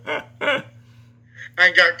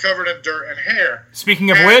and got covered in dirt and hair. Speaking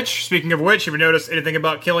of which, have you noticed anything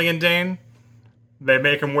about Killian Dane? They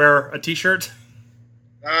make him wear a t-shirt.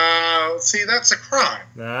 See, that's a crime.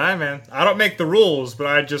 Nah, man. I don't make the rules, but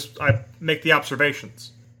I make the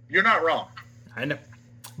observations. You're not wrong. I know.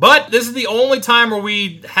 But this is the only time where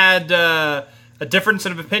we had a different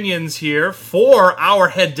set of opinions here for our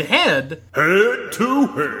head-to-head.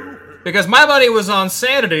 Head-to-head. Because my money was on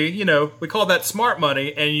Sanity, you know, we call that smart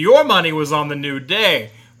money, and your money was on the New Day.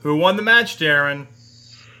 Who won the match, Daryn?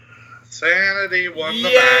 Sanity won the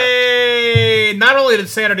match. Yay! Not only did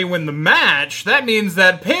Sanity win the match, that means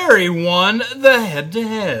that Perry won the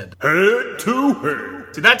head-to-head.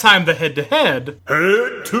 Head-to-head. See, that time the head-to-head,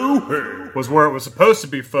 head-to-head, was where it was supposed to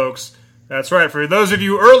be, folks. That's right. For those of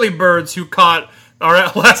you early birds who caught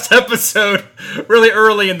our last episode really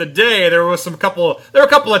early in the day, there were a couple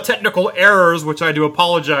of technical errors, which I do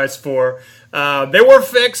apologize for. They were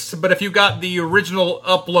fixed, but if you got the original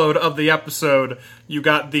upload of the episode, you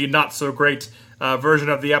got the not-so-great version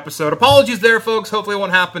of the episode. Apologies there, folks. Hopefully it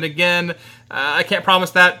won't happen again. I can't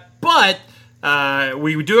promise that, but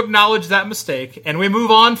we do acknowledge that mistake, and we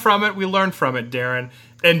move on from it. We learn from it, Daryn.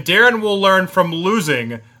 And Daryn will learn from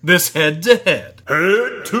losing this head-to-head.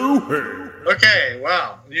 Head-to-head. Okay,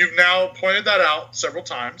 wow. You've now pointed that out several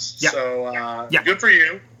times. Yeah. So, good for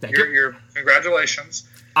you. Thank you. Your congratulations.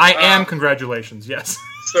 I am congratulations, yes.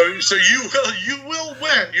 So you will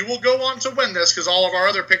win. You will go on to win this because all of our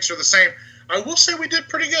other picks are the same. I will say we did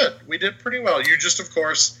pretty good. We did pretty well. You just, of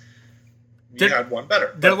course, had one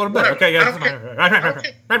better. Did a little better. Okay, yeah.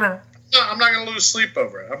 I'm not going to lose sleep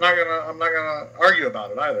over it. I'm not going to argue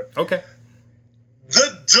about it either. Okay.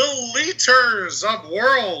 The Deleters of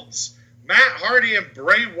Worlds, Matt Hardy and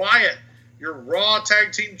Bray Wyatt, your Raw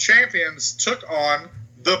Tag Team Champions, took on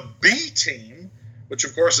the B Team, which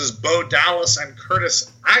of course is Bo Dallas and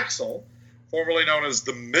Curtis Axel, formerly known as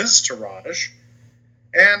the Miztourage.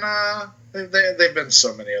 And they've been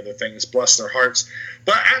so many other things, bless their hearts.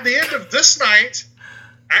 But at the end of this night,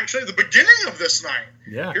 actually the beginning of this night,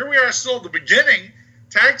 here we are still at the beginning,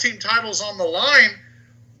 tag team titles on the line.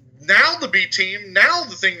 Now the B Team, now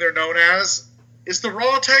the thing they're known as, is the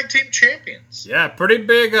Raw Tag Team Champions. Yeah, pretty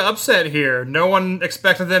big upset here. No one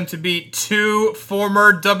expected them to beat two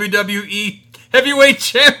former WWE heavyweight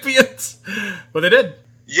champions, but they did.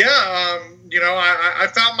 Yeah, I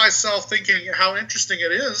found myself thinking how interesting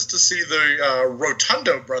it is to see the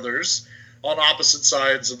Rotundo brothers on opposite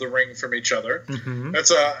sides of the ring from each other. Mm-hmm.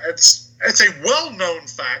 It's a well-known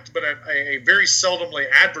fact, but a very seldomly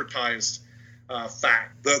advertised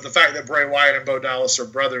fact. The fact that Bray Wyatt and Bo Dallas are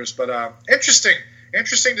brothers, but interesting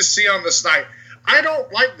to see on this night. I don't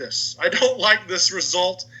like this. I don't like this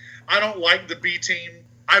result. I don't like the B Team.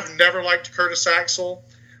 I've never liked Curtis Axel.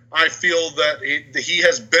 I feel that he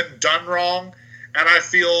has been done wrong, and I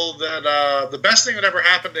feel that the best thing that ever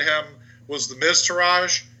happened to him was the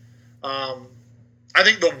Miztourage. I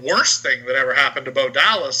think the worst thing that ever happened to Bo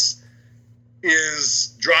Dallas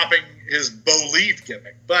is dropping his Bo Leave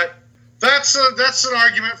gimmick. But that's an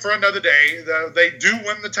argument for another day. They do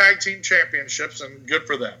win the tag team championships, and good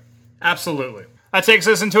for them. Absolutely. That takes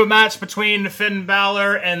us into a match between Finn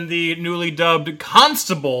Balor and the newly dubbed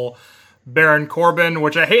Constable Baron Corbin,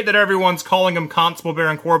 which I hate that everyone's calling him Constable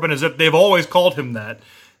Baron Corbin as if they've always called him that.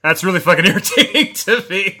 That's really fucking irritating to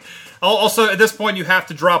me. Also, at this point, you have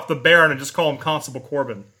to drop the Baron and just call him Constable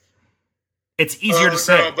Corbin. It's easier to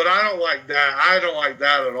say. No, but I don't like that. I don't like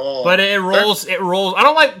that at all. But it rolls. I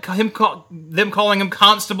don't like them calling him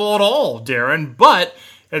Constable at all, Daryn. But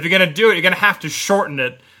if you're going to do it, you're going to have to shorten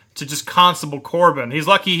it to just Constable Corbin. He's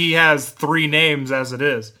lucky he has 3 names as it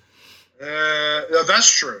is.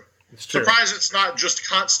 That's true. It's true. Surprised it's not just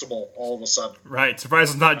Constable all of a sudden. Right.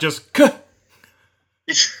 Surprised it's not just... Constable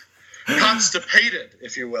constipated,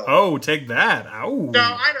 if you will. Oh, take that. Ow. No,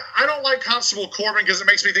 I don't like Constable Corbin because it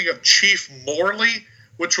makes me think of Chief Morley,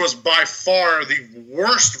 which was by far the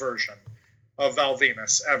worst version of Val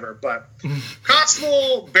Venus ever. But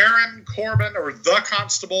Constable Baron Corbin, or the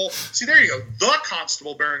Constable. See, there you go. The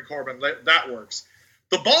Constable Baron Corbin. That works.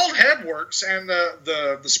 The bald head works, and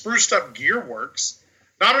the spruced up gear works.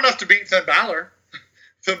 Not enough to beat Finn Balor.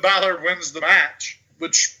 Finn Balor wins the match,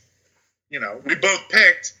 which, we both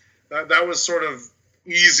picked. That was sort of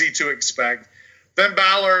easy to expect. Finn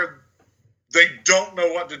Balor, they don't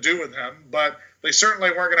know what to do with him, but they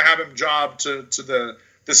certainly weren't going to have him job to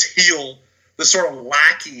this heel, this sort of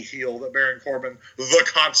lackey heel that Baron Corbin,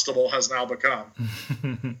 the Constable, has now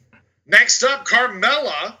become. Next up,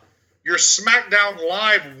 Carmella, your SmackDown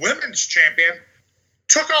Live Women's Champion,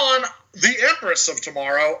 took on the Empress of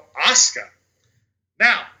Tomorrow, Asuka.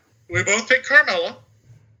 Now, we both picked Carmella.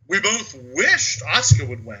 We both wished Asuka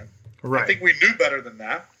would win. Right. I think we knew better than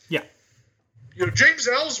that. Yeah. James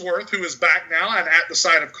Ellsworth, who is back now and at the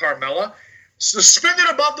side of Carmella, suspended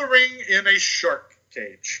above the ring in a shark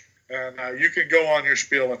cage. And you can go on your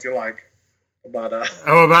spiel if you like about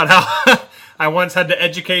about how I once had to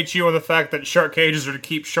educate you on the fact that shark cages are to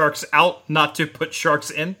keep sharks out, not to put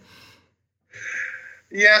sharks in.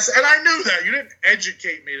 Yes, and I knew that. You didn't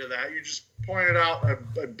educate me to that. You just pointed out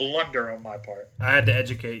a blunder on my part. I had to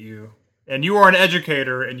educate you. And you are an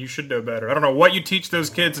educator, and you should know better. I don't know what you teach those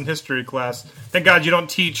kids in history class. Thank God you don't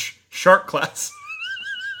teach shark class.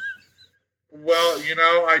 Well,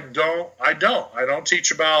 I don't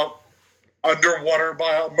teach about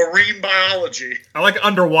marine biology. I like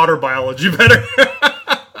underwater biology better.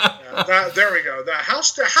 There we go. How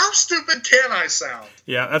stupid can I sound?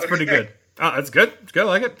 Yeah, that's pretty good. Oh, that's good. It's good. I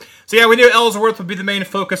like it. So yeah, we knew Ellsworth would be the main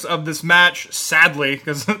focus of this match, sadly,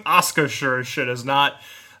 because Asuka sure as shit is not.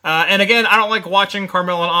 And again, I don't like watching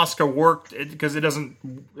Carmella and Asuka work because it doesn't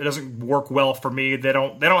work well for me. They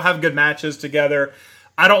don't have good matches together.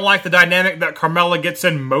 I don't like the dynamic that Carmella gets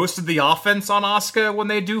in most of the offense on Asuka when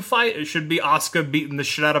they do fight. It should be Asuka beating the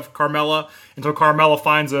shit out of Carmella until Carmella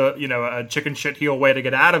finds a chicken shit heel way to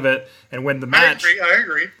get out of it and win the match. I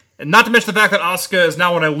agree. And not to mention the fact that Asuka is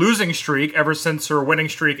now on a losing streak ever since her winning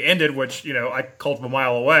streak ended, which, I called from a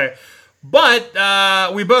mile away.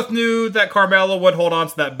 But we both knew that Carmella would hold on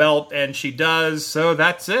to that belt, and she does, so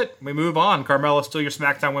that's it. We move on. Carmella's still your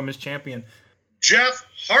SmackDown Women's Champion. Jeff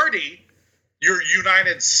Hardy, your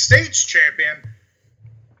United States Champion,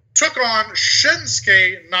 took on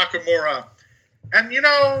Shinsuke Nakamura. And,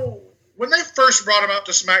 when they first brought him up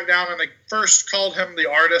to SmackDown and they first called him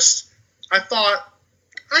the artist, I thought,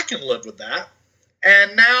 I can live with that.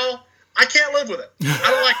 And now I can't live with it. I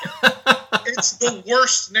don't like it. It's the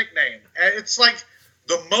worst nickname. It's like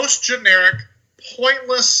the most generic,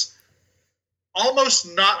 pointless,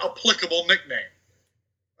 almost not applicable nickname.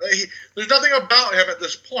 There's nothing about him at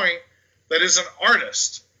this point that is an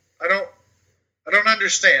artist. I don't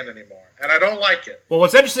understand anymore, and I don't like it. Well,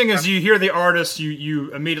 what's interesting is you hear the artist,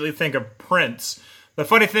 you immediately think of Prince. The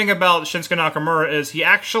funny thing about Shinsuke Nakamura is he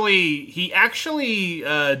actually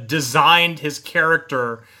designed his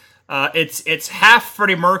character. It's half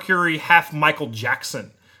Freddie Mercury, half Michael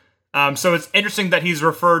Jackson. So it's interesting that he's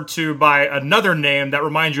referred to by another name that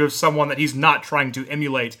reminds you of someone that he's not trying to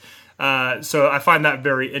emulate. So I find that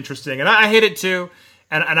very interesting, and I hate it too.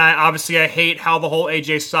 And I hate how the whole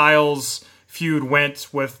AJ Styles feud went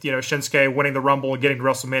with Shinsuke winning the Rumble and getting to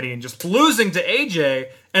WrestleMania and just losing to AJ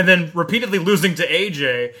and then repeatedly losing to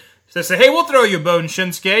AJ. So they say, hey, we'll throw you a bone,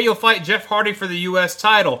 Shinsuke. You'll fight Jeff Hardy for the U.S.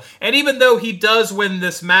 title. And even though he does win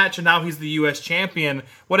this match and now he's the U.S. champion,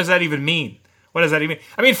 what does that even mean? What does that even mean?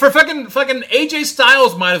 I mean, for fucking AJ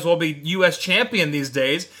Styles might as well be U.S. champion these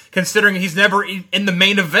days, considering he's never in the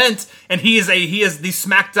main event and he is the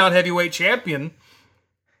SmackDown heavyweight champion.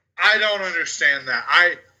 I don't understand that.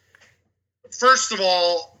 First of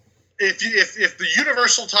all, if the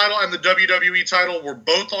Universal title and the WWE title were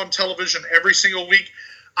both on television every single week,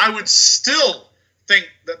 I would still think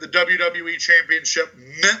that the WWE Championship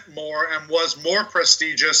meant more and was more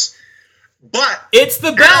prestigious. But it's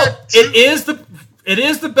the belt. It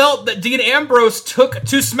is the belt that Dean Ambrose took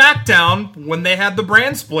to SmackDown when they had the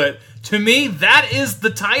brand split. To me, that is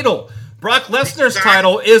the title. Brock Lesnar's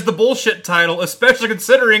title is the bullshit title, especially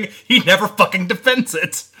considering he never fucking defends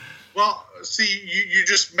it. Well, see, you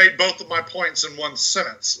just made both of my points in one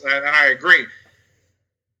sentence, and I agree.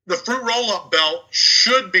 The Fruit Roll-Up belt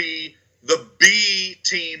should be the B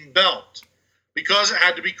team belt because it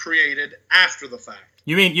had to be created after the fact.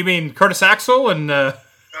 You mean Curtis Axel and No.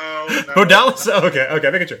 Dallas? Oh, okay,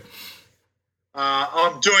 making sure.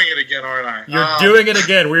 I'm doing it again, aren't I? You're doing it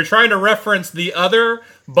again. We're trying to reference the other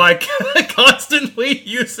by constantly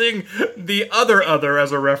using the other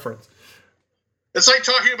as a reference. It's like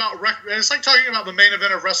talking about the main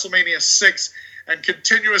event of WrestleMania 6 and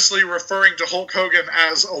continuously referring to Hulk Hogan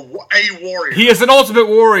as a warrior. He is an Ultimate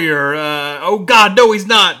Warrior. Oh God, no, he's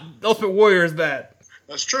not. The Ultimate Warrior is that.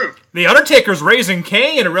 That's true. The Undertaker's raising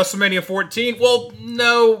Kane at WrestleMania 14. Well,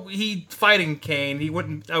 no, he fighting Kane. He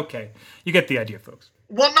wouldn't. Okay, you get the idea, folks.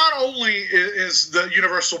 Well, not only is the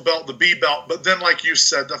Universal Belt the B belt, but then, like you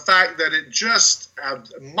said, the fact that it just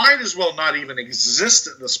might as well not even exist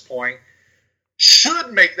at this point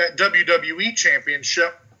should make that WWE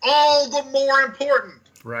Championship all the more important.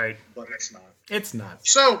 Right. But it's not. It's not.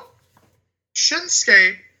 So,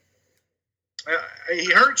 Shinsuke,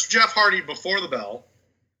 he hurts Jeff Hardy before the bell.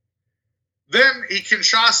 Then he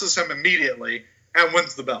Kinshasas him immediately and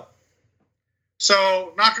wins the belt.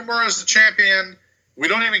 So, Nakamura is the champion. We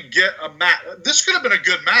don't even get a match. This could have been a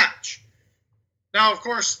good match. Now, of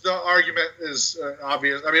course, the argument is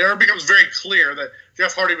obvious. I mean, it becomes very clear that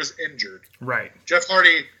Jeff Hardy was injured. Right. Jeff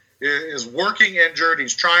Hardy is working injured.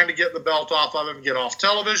 He's trying to get the belt off of him, get off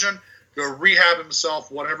television, go rehab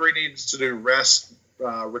himself, whatever he needs to do, rest,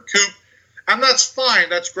 recoup. And that's fine.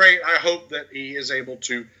 That's great. I hope that he is able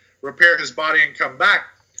to repair his body and come back.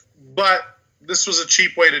 But this was a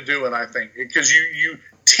cheap way to do it, I think, because you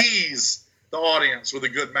tease the audience with a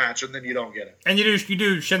good match, and then you don't get it. And you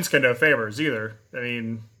do Shinsuke no favors either. I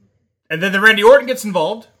mean, and then the Randy Orton gets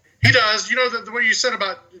involved. He does. You know, the way you said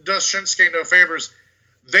about does Shinsuke no favors,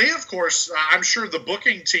 they, of course, I'm sure the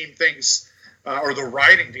booking team thinks, or the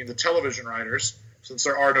writing team, the television writers, since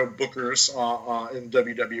there are no bookers in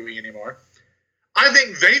WWE anymore, I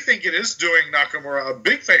think they think it is doing Nakamura a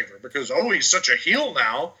big favor because, he's such a heel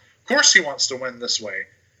now. Of course he wants to win this way.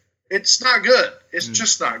 It's not good. It's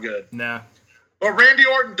just not good. Nah. But Randy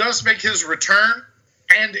Orton does make his return,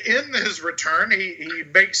 and in his return, he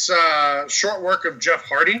makes short work of Jeff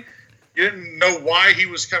Hardy. You didn't know why he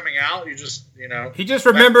was coming out. You just, He just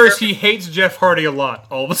remembers he hates Jeff Hardy a lot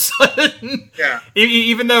all of a sudden. Yeah.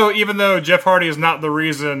 Even though Jeff Hardy is not the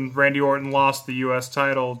reason Randy Orton lost the U.S.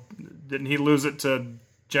 title, didn't he lose it to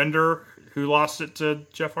Jinder, who lost it to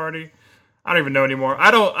Jeff Hardy? I don't even know anymore. I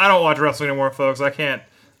don't watch wrestling anymore, folks. I can't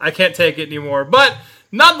take it anymore. But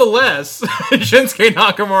nonetheless, Shinsuke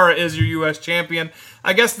Nakamura is your U.S. champion.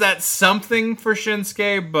 I guess that's something for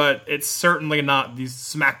Shinsuke, but it's certainly not the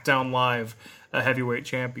SmackDown Live heavyweight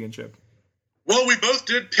championship. Well, we both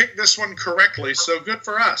did pick this one correctly, so good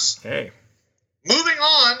for us. Hey. Moving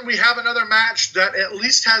on, we have another match that at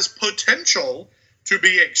least has potential to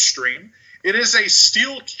be extreme. It is a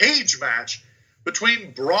steel cage match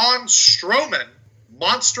between Braun Strowman,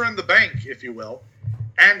 Monster in the Bank, if you will,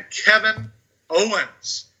 and Kevin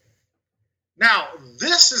Owens. Now,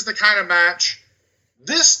 this is the kind of match,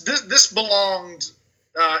 this belonged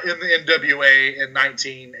in the NWA in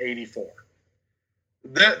 1984.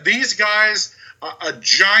 These guys, a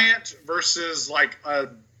giant versus like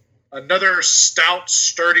another stout,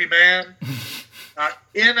 sturdy man,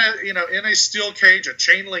 in a steel cage, a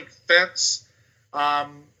chain link fence. I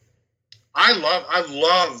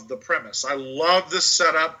love the premise. I love this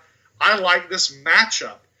setup. I like this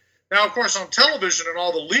matchup. Now, of course, on television and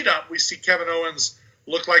all the lead up, we see Kevin Owens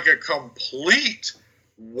look like a complete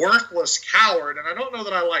worthless coward, and I don't know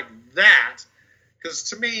that I like that because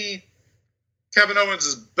to me, Kevin Owens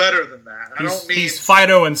is better than that. He's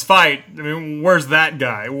Fight Owens Fight. I mean, where's that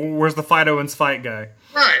guy? Where's the Fight Owens Fight guy?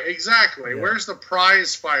 Right, exactly. Yeah. Where's the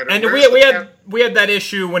prize fighter? And we had that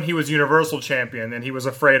issue when he was Universal Champion and he was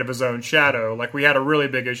afraid of his own shadow. Like, we had a really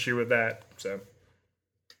big issue with that. So,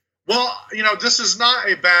 well, this is not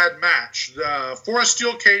a bad match. For a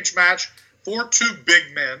steel cage match, for two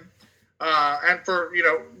big men, and for,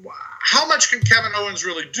 how much can Kevin Owens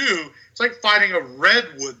really do? It's like fighting a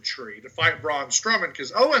redwood tree to fight Braun Strowman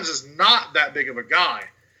because Owens is not that big of a guy.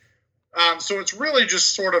 So it's really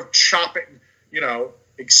just sort of chopping,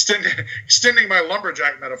 extending my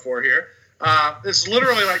lumberjack metaphor here. It's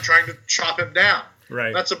literally like trying to chop him down.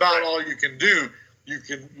 Right. That's about all you can do.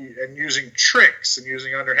 And using tricks and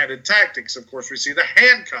using underhanded tactics. Of course, we see the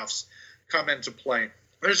handcuffs come into play.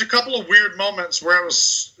 There's a couple of weird moments where it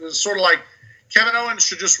was sort of like Kevin Owens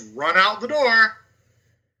should just run out the door,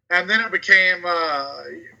 and then it became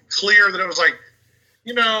clear that it was like,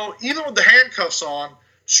 even with the handcuffs on,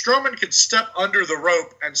 Strowman could step under the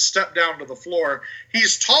rope and step down to the floor.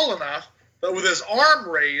 He's tall enough that with his arm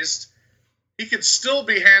raised, he could still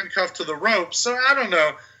be handcuffed to the rope. So I don't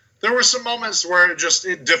know. There were some moments where it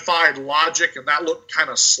defied logic, and that looked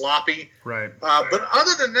kind of sloppy. Right. But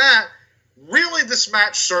other than that, really this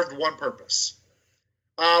match served one purpose.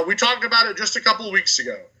 We talked about it just a couple of weeks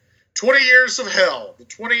ago. 20 Years of Hell, the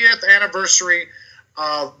 20th anniversary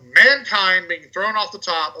of Mankind being thrown off the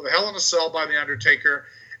top of Hell in a Cell by The Undertaker,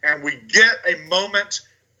 and we get a moment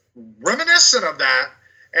reminiscent of that,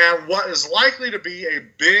 and what is likely to be a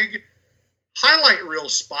big highlight reel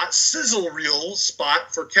spot, sizzle reel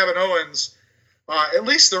spot for Kevin Owens, at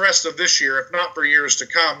least the rest of this year, if not for years to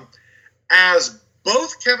come, as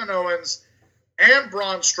both Kevin Owens and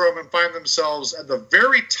Braun Strowman find themselves at the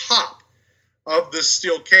very top of this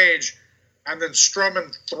steel cage, and then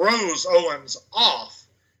Strowman throws Owens off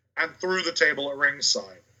and through the table at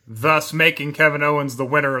ringside. Thus making Kevin Owens the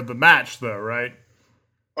winner of the match, though, right?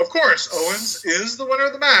 Of course, Owens is the winner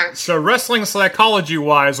of the match. So wrestling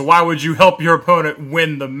psychology-wise, why would you help your opponent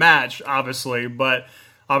win the match, obviously? But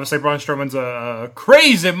obviously Braun Strowman's a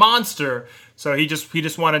crazy monster, so he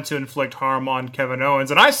just wanted to inflict harm on Kevin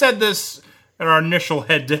Owens. And I said this in our initial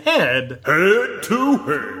head-to-head,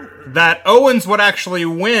 that Owens would actually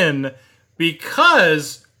win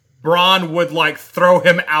because Braun would, like, throw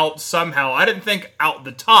him out somehow. I didn't think out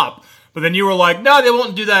the top, but then you were like, no, they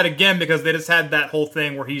won't do that again because they just had that whole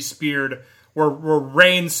thing where where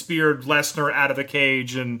Reigns speared Lesnar out of the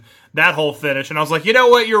cage and that whole finish. And I was like, you know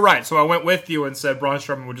what, you're right. So I went with you and said Braun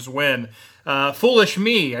Strowman would just win. Foolish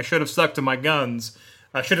me. I should have stuck to my guns.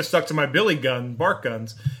 I should have stuck to my Billy gun, bark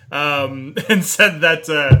guns, and said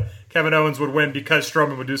that Kevin Owens would win because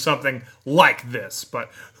Strowman would do something like this.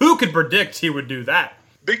 But who could predict he would do that?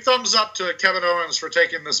 Big thumbs up to Kevin Owens for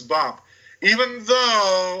taking this bump. Even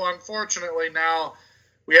though, unfortunately, now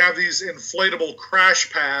we have these inflatable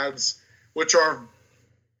crash pads, which are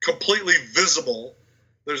completely visible.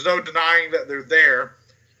 There's no denying that they're there.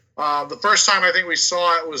 The first time I think we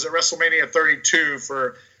saw it was at WrestleMania 32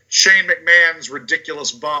 for Shane McMahon's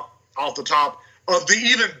ridiculous bump off the top of the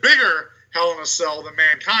even bigger Hell in a Cell that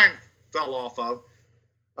Mankind fell off of.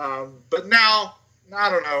 But now, I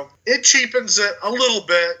don't know. It cheapens it a little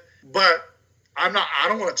bit, but I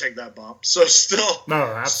don't want to take that bump. So still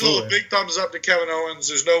a big thumbs up to Kevin Owens.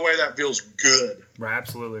 There's no way that feels good. Right,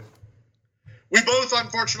 absolutely. We both,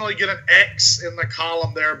 unfortunately, get an X in the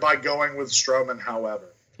column there by going with Strowman, however.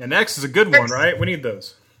 An X is a good one, right? We need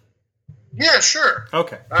those. Yeah, sure.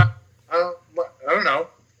 Okay. I don't know.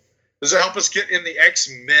 Does it help us get in the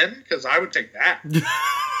X-Men? Because I would take that.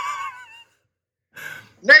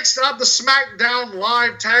 Next up, the SmackDown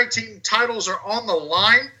Live Tag Team titles are on the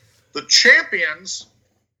line. The champions,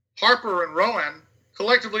 Harper and Rowan,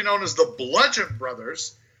 collectively known as the Bludgeon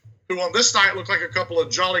Brothers, who on this night look like a couple of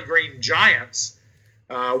Jolly Green Giants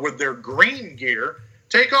with their green gear,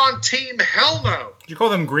 take on Team Hell No. Did you call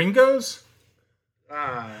them Gringos?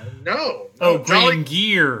 No. Oh, green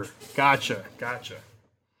gear. Gotcha.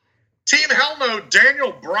 Team Hell No,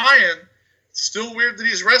 Daniel Bryan, still weird that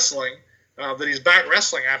he's wrestling, that he's back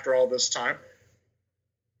wrestling after all this time,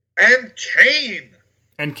 and Kane.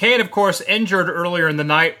 And Kane, of course, injured earlier in the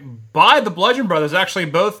night by the Bludgeon Brothers. Actually,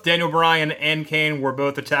 both Daniel Bryan and Kane were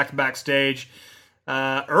both attacked backstage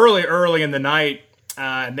early in the night.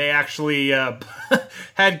 And they actually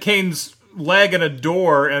had Kane's leg in a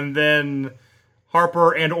door, and then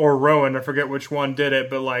Harper and or Rowan, I forget which one did it,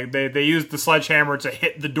 but like they used the sledgehammer to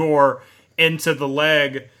hit the door into the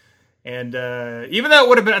leg. And even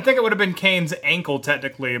though I think it would have been Kane's ankle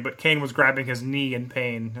technically, but Kane was grabbing his knee in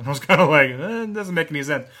pain. And I was kind of like, it doesn't make any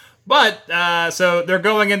sense. But, so they're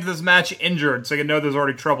going into this match injured, so you know there's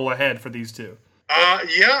already trouble ahead for these two.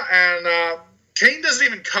 Yeah, and Kane doesn't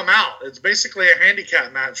even come out. It's basically a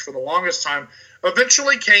handicap match for the longest time.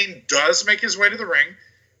 Eventually, Kane does make his way to the ring,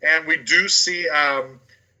 and we do see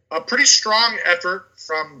a pretty strong effort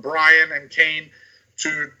from Bryan and Kane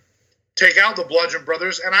to take out the Bludgeon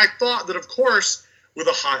Brothers. And I thought that, of course, with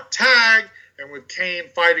a hot tag and with Kane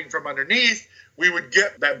fighting from underneath, we would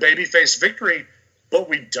get that babyface victory, but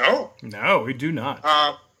we don't. No, we do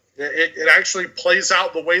not. It actually plays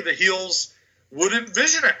out the way the heels would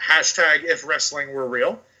envision it. Hashtag if wrestling were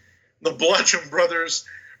real. The Bludgeon Brothers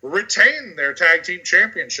retain their tag team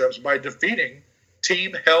championships by defeating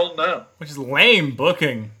Team Hell No. Which is lame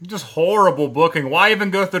booking. Just horrible booking. Why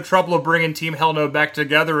even go through the trouble of bringing Team Hell No back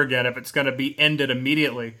together again if it's going to be ended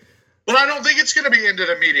immediately? But I don't think it's going to be ended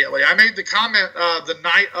immediately. I made the comment the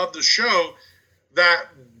night of the show that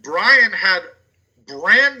Bryan had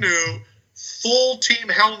brand new full Team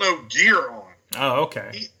Hell No gear on. Oh,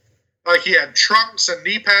 okay. He had trunks and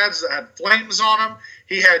knee pads that had flames on them.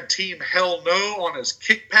 He had Team Hell No on his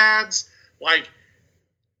kick pads.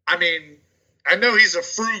 I know he's a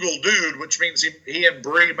frugal dude, which means he and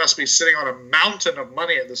Brie must be sitting on a mountain of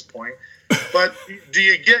money at this point. But do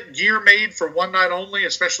you get gear made for one night only,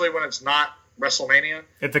 especially when it's not WrestleMania?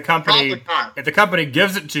 If the company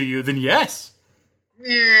gives it to you, then yes.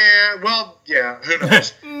 Yeah, well, yeah, who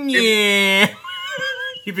knows? Yeah.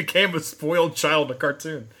 He became a spoiled child in a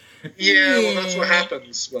cartoon. Yeah, well, that's what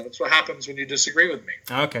happens. Well, that's what happens when you disagree with me.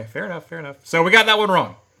 Okay, fair enough. So we got that one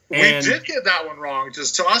wrong. We did get that one wrong.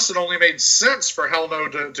 Just to us, it only made sense for Hell No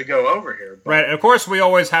to go over here. But. Right, and of course, we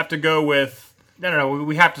always have to go with... No,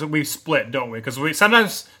 we split, don't we? Because we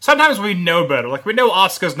sometimes we know better. Like, we know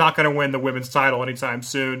Asuka's not going to win the women's title anytime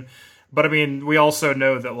soon. But, I mean, we also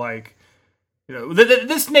know that, like...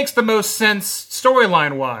 this makes the most sense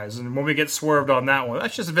storyline-wise, and when we get swerved on that one,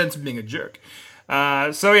 that's just Vince being a jerk.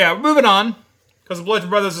 So yeah, moving on, because the Bludgeon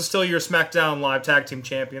Brothers is still your SmackDown Live Tag Team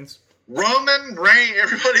Champions. Roman Reigns,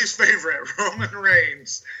 everybody's favorite, Roman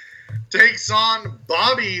Reigns, takes on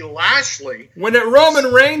Bobby Lashley. When it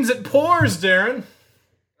Roman Reigns, it pours, Daryn.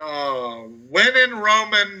 When in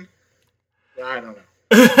Roman, I don't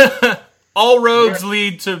know. All roads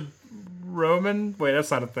lead to Roman? Wait,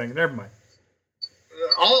 that's not a thing. Never mind.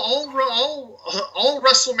 All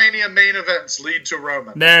WrestleMania main events lead to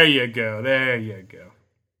Roman. There you go.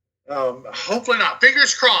 Hopefully not.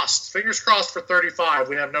 Fingers crossed. Fingers crossed for 35.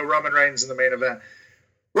 We have no Roman Reigns in the main event.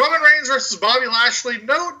 Roman Reigns versus Bobby Lashley.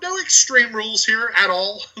 No Extreme Rules here at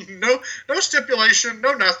all. No stipulation.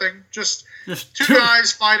 No nothing. Just two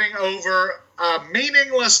guys fighting over a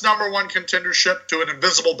meaningless #1 contendership to an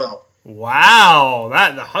invisible belt. Wow,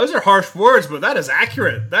 those are harsh words, but that is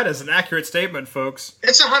accurate. That is an accurate statement, folks.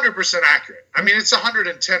 It's 100% accurate. I mean, it's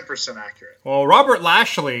 110% accurate. Well, Robert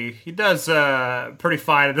Lashley, he does pretty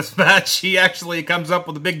fine in this match. He actually comes up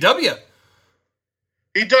with a big W.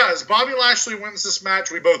 He does. Bobby Lashley wins this match.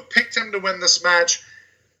 We both picked him to win this match.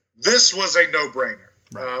 This was a no-brainer.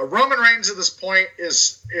 Right. Roman Reigns at this point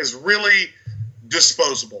is really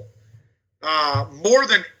disposable. More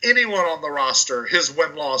than anyone on the roster, his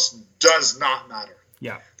win-loss does not matter.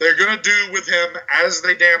 Yeah. They're going to do with him as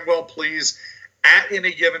they damn well please at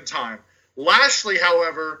any given time. Lashley,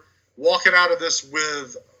 however, walking out of this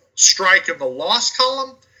with strike in the loss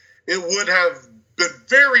column, it would have been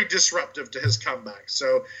very disruptive to his comeback.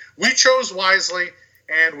 So we chose wisely,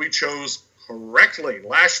 and we chose correctly.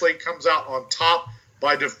 Lashley comes out on top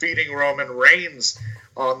by defeating Roman Reigns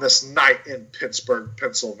on this night in Pittsburgh,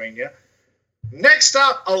 Pennsylvania. Next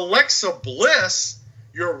up, Alexa Bliss,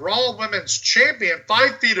 your Raw Women's Champion,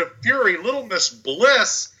 5 Feet of Fury, Little Miss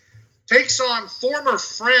Bliss, takes on former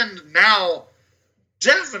friend, now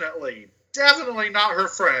definitely not her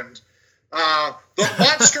friend, the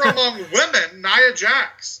monster among women, Nia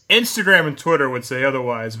Jax. Instagram and Twitter would say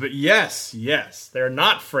otherwise, but yes, they're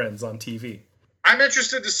not friends on TV. I'm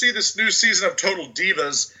interested to see this new season of Total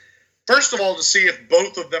Divas, first of all, to see if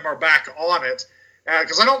both of them are back on it.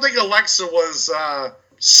 Because I don't think Alexa was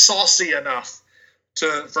saucy enough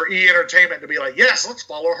for E! Entertainment to be like, yes, let's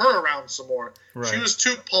follow her around some more. Right. She was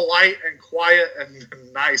too polite and quiet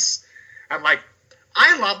and nice. I'm like,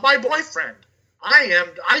 I love my boyfriend.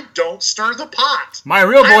 I don't stir the pot. My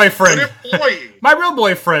real boyfriend. My real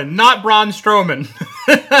boyfriend, not Braun Strowman.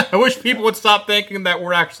 I wish people would stop thinking that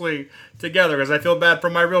we're actually together, because I feel bad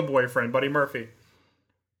for my real boyfriend, Buddy Murphy.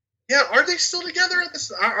 Yeah, are they still together?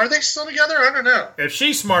 Are they still together? I don't know. If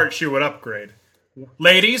she's smart, she would upgrade.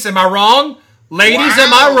 Ladies, am I wrong? Ladies,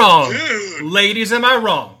 am I wrong? Dude. Ladies, am I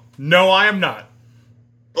wrong? No, I am not.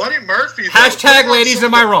 Buddy Murphy. Hashtag ladies,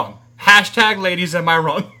 am I wrong? Hashtag ladies, am I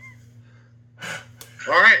wrong?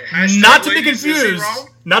 All right. Hashtag not to ladies, be confused.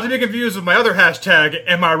 Not to be confused with my other hashtag,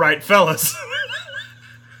 am I right, fellas?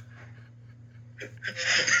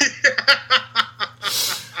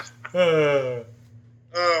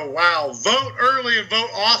 Oh, wow. Vote early and vote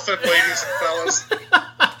often, ladies and fellas.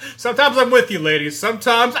 Sometimes I'm with you, ladies.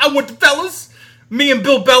 Sometimes I'm with the fellas. Me and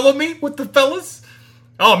Bill Bellamy with the fellas.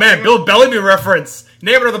 Oh, man, Bill Bellamy reference.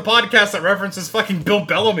 Name another podcast that references fucking Bill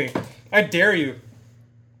Bellamy. I dare you.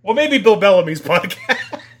 Well, maybe Bill Bellamy's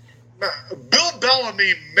podcast. Bill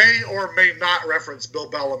Bellamy may or may not reference Bill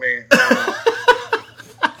Bellamy.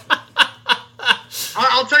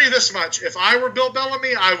 I'll tell you this much. If I were Bill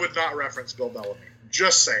Bellamy, I would not reference Bill Bellamy.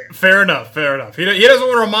 Just saying. Fair enough. He doesn't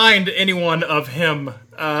want to remind anyone of him.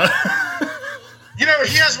 You know,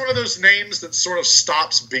 he has one of those names that sort of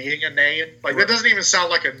stops being a name. Like, that doesn't even sound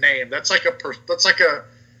like a name. That's like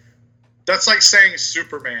saying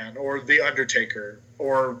Superman or The Undertaker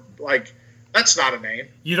or, like, that's not a name.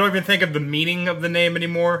 You don't even think of the meaning of the name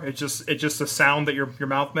anymore. It's just a sound that your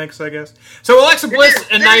mouth makes, I guess. So Alexa Bliss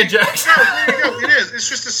and Nia Jax. No, there you go. It is. It's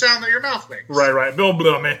just a sound that your mouth makes. Right. Bill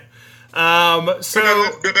Bellamy.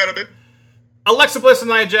 Alexa Bliss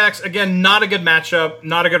and Nia Jax, again, not a good matchup,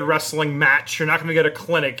 not a good wrestling match. You're not going to get a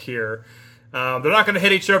clinic here. They're not going to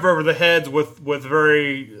hit each other over the heads with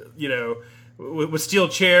very, with steel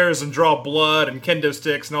chairs and draw blood and kendo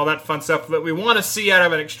sticks and all that fun stuff that we want to see out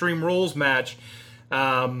of an Extreme Rules match.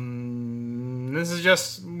 This is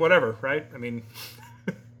just whatever, right? I mean...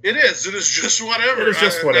 It is. It is just whatever. It is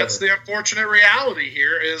just whatever. That's the unfortunate reality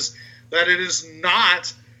here, is that it is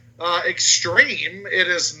not extreme. It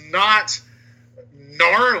is not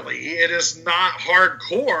gnarly. It is not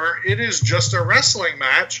hardcore. It is just a wrestling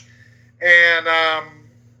match. And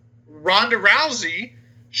Ronda Rousey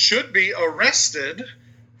should be arrested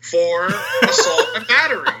for assault and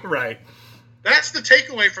battery. Right. That's the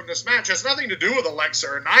takeaway from this match. It has nothing to do with Alexa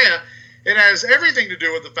or Nia. It has everything to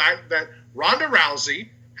do with the fact that Ronda Rousey,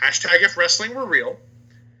 hashtag if wrestling were real,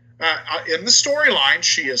 in the storyline,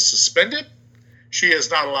 she is suspended. She is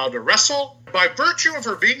not allowed to wrestle. By virtue of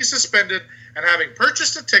her being suspended and having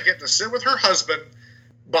purchased a ticket to sit with her husband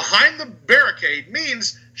behind the barricade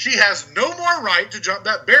means she has no more right to jump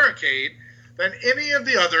that barricade than any of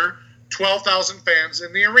the other 12,000 fans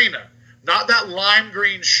in the arena. Not that lime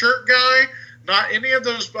green shirt guy, not any of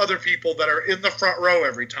those other people that are in the front row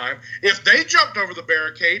every time. If they jumped over the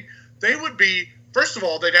barricade, they would be, first of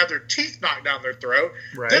all, they'd have their teeth knocked down their throat.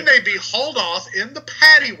 Right. Then they'd be hauled off in the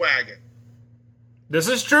paddy wagon. This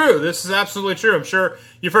is true. This is absolutely true. I'm sure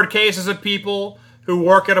you've heard cases of people who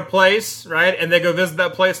work at a place, right, and they go visit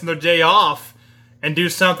that place on their day off and do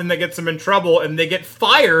something that gets them in trouble, and they get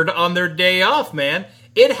fired on their day off, man.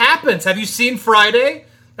 It happens. Have you seen Friday?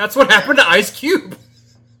 That's what happened to Ice Cube.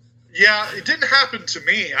 Yeah, it didn't happen to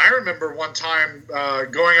me. I remember one time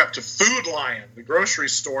going up to Food Lion, the grocery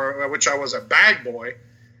store, which I was a bag boy,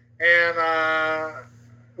 and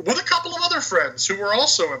with a couple of other friends who were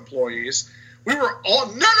also employees. None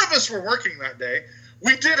of us were working that day.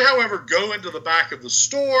 We did, however, go into the back of the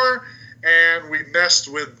store, and we messed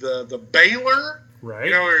with the baler. Right.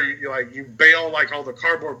 You know, where you bail like all the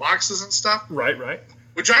cardboard boxes and stuff. Right, right.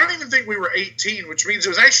 Which I don't even think we were 18, which means it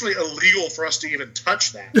was actually illegal for us to even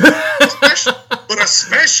touch that.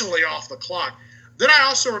 especially off the clock. Then I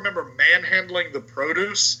also remember manhandling the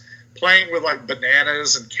produce, playing with like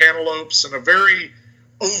bananas and cantaloupes in a very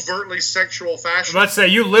overtly sexual fashion. Let's say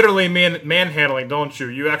you literally manhandling, don't you?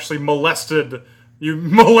 You actually molested the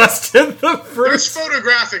fruit. There's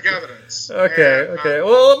photographic evidence. Okay, okay.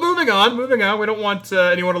 Well, moving on. We don't want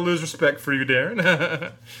anyone to lose respect for you,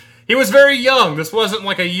 Daryn. He was very young. This wasn't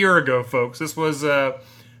like a year ago, folks. This was,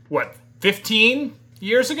 15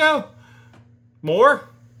 years ago? More?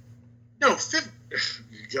 No,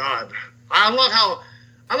 God. I love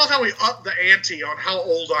how we up the ante on how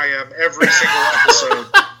old I am every single episode.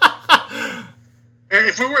 And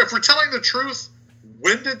if we're telling the truth,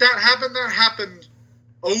 when did that happen? That happened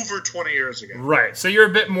over 20 years ago. Right. So you're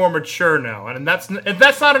a bit more mature now, and that's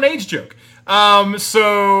not an age joke.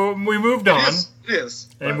 So we moved on. It is.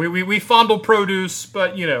 And we fondle produce,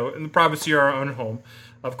 but in the privacy of our own home,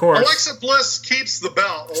 of course. Alexa Bliss keeps the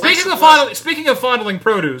belt. Speaking of fondling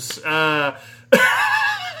produce,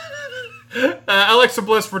 Alexa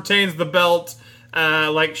Bliss retains the belt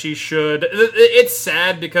like she should. It's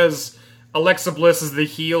sad because Alexa Bliss is the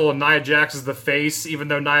heel and Nia Jax is the face, even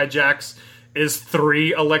though Nia Jax is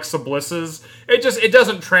 3 Alexa Blisses. It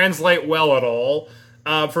doesn't translate well at all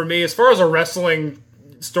for me. As far as a wrestling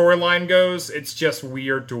storyline goes, it's just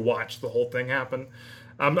weird to watch the whole thing happen.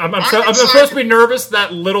 I'm supposed to be nervous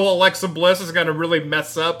that little Alexa Bliss is going to really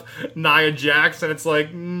mess up Nia Jax, and it's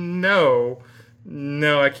like, no,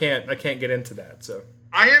 I can't get into that. So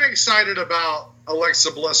I am excited about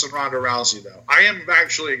Alexa Bliss and Ronda Rousey, though. I am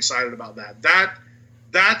actually excited about that.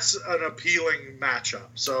 That's an appealing matchup.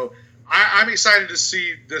 So I'm excited to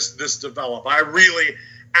see this develop. I really,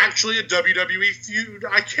 actually, a WWE feud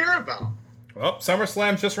I care about. Well,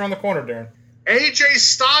 SummerSlam's just around the corner, Daryn. AJ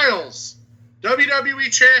Styles,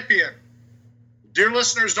 WWE Champion. Dear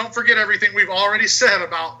listeners, don't forget everything we've already said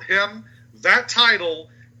about him, that title,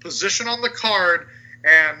 position on the card,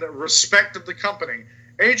 and respect of the company.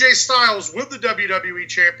 AJ Styles with the WWE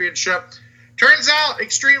Championship. Turns out,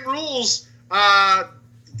 Extreme Rules,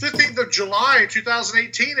 15th of July,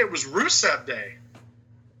 2018, it was Rusev Day.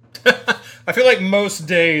 I feel like most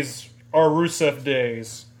days are Rusev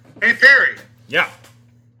days. Hey, Perry. Yeah.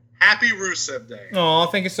 Happy Rusev Day. Oh,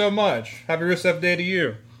 thank you so much. Happy Rusev Day to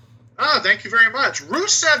you. Oh, thank you very much.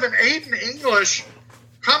 Rusev and Aiden English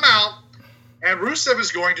come out, and Rusev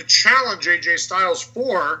is going to challenge AJ Styles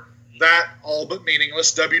for that all but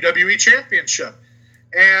meaningless WWE Championship.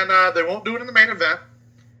 And they won't do it in the main event.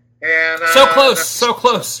 And so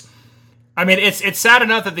close. I mean, it's sad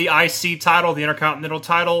enough that the IC title, the Intercontinental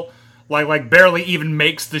title, like barely even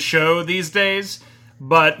makes the show these days.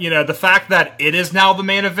 But, the fact that it is now the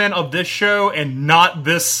main event of this show and not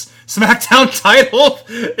this SmackDown title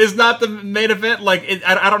is not the main event,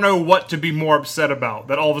 I don't know what to be more upset about.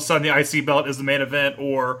 That all of a sudden the IC belt is the main event,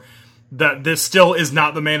 or that this still is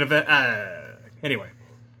not the main event. Anyway.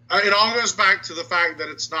 It all goes back to the fact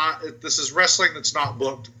that this is wrestling that's not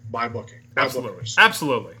booked by booking.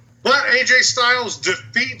 Absolutely. But AJ Styles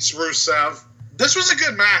defeats Rusev. This was a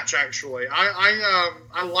good match, actually.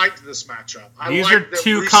 I liked this matchup. These are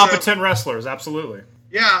two competent wrestlers, absolutely.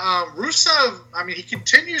 Yeah, Rusev, he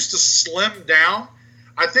continues to slim down.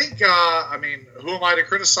 I think, who am I to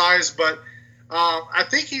criticize? But I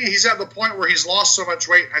think he's at the point where he's lost so much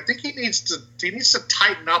weight. I think he needs to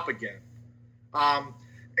tighten up again.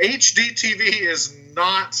 HDTV is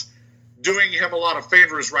not doing him a lot of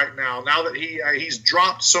favors right now. Now that he's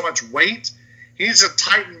dropped so much weight, he needs to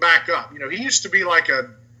tighten back up. He used to be like a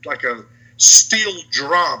steel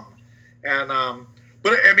drum, and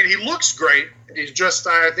but he looks great. He's just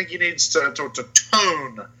I think he needs to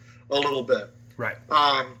tone a little bit. Right.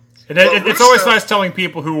 It's always nice telling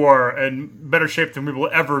people who are in better shape than we will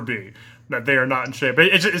ever be that they are not in shape.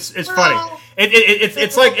 It's funny.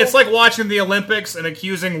 It's like watching the Olympics and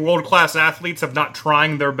accusing world-class athletes of not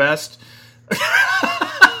trying their best.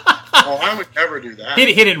 Oh, I would never do that. He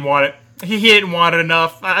didn't want it. He didn't want it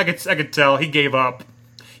enough. I could tell. He gave up.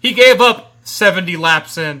 He gave up 70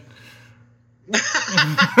 laps in.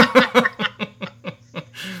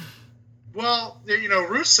 Well,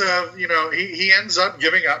 Rusev, he ends up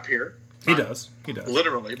giving up here. He does.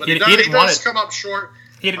 Literally. But he does come up short.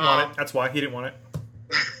 He didn't want it. That's why he didn't want it.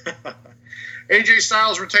 AJ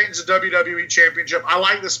Styles retains the WWE Championship. I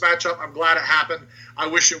like this matchup. I'm glad it happened. I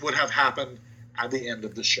wish it would have happened at the end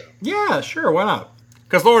of the show. Yeah, sure. Why not?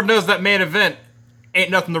 Because Lord knows that main event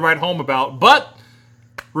ain't nothing to write home about. But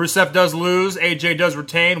Rusev does lose. AJ does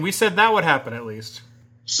retain. We said that would happen at least.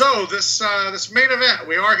 So this main event,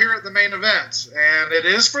 we are here at the main event, and it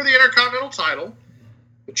is for the Intercontinental title.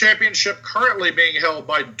 The championship currently being held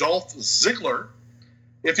by Dolph Ziggler,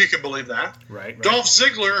 if you can believe that. Right. Dolph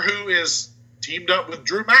Ziggler, who is teamed up with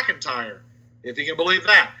Drew McIntyre, if you can believe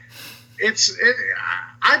that.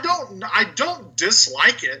 I don't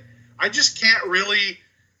dislike it. I just can't really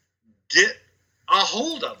get a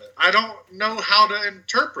hold of it. I don't know how to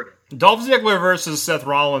interpret it. Dolph Ziggler versus Seth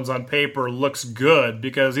Rollins on paper looks good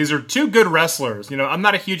because these are two good wrestlers. I'm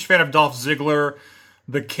not a huge fan of Dolph Ziggler,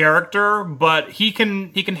 the character, but he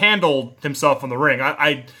can handle himself in the ring.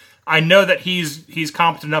 I know that he's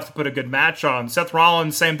competent enough to put a good match on. Seth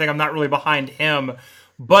Rollins, same thing. I'm not really behind him,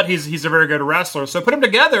 but he's a very good wrestler. So put them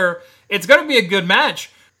together, it's going to be a good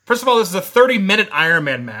match. First of all, this is a 30-minute Iron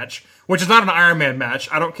Man match, which is not an Iron Man match.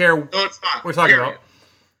 I don't care no, it's not. what we're talking about.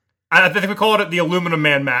 I think we called it the Aluminum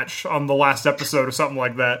Man match on the last episode or something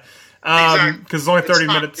like that. Because it's only 30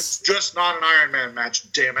 minutes. It's just not an Iron Man match,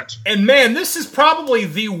 damn it. And man, this is probably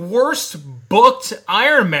the worst booked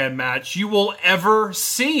Iron Man match you will ever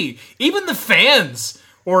see. Even the fans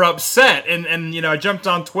were upset. And I jumped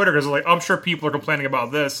on Twitter because I'm sure people are complaining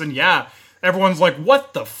about this. And yeah, everyone's like,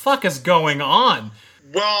 what the fuck is going on?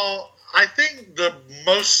 Well, I think the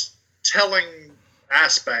most telling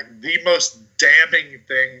aspect, the most damning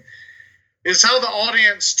thing, is how the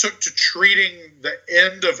audience took to treating the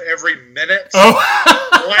end of every minute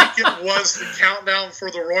like it was the countdown for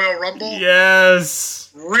the Royal Rumble. Yes.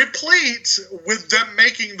 Replete with them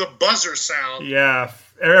making the buzzer sound. Yeah.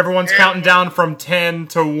 Everyone's counting down from 10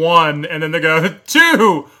 to 1, and then they go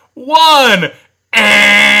 2, 1.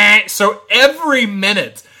 So every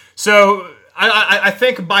minute. So I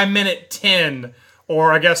think by minute 10,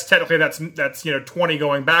 or I guess technically that's 20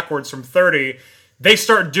 going backwards from 30, they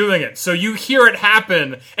start doing it. So you hear it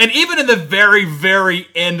happen. And even in the very, very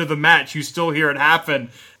end of the match, you still hear it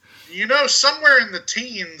happen. Somewhere in the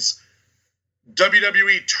teens,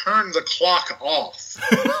 WWE turned the clock off.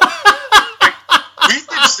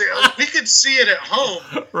 We could see it at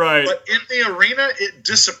home. Right. But in the arena, it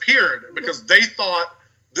disappeared because they thought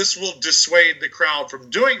this will dissuade the crowd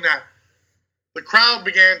from doing that. The crowd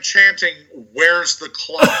began chanting, "Where's the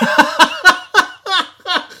clock?"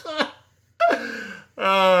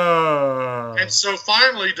 And so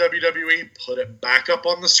finally, WWE put it back up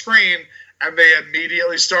on the screen, and they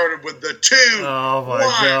immediately started with the 2. Oh my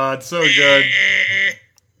God, so good.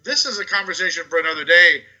 This is a conversation for another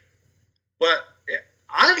day, but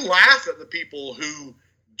I laugh at the people who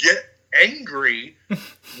get angry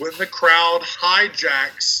when the crowd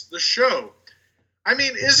hijacks the show. I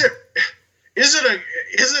mean, is it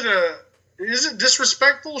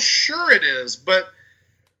disrespectful? Sure it is, but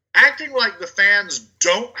acting like the fans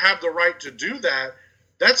don't have the right to do that,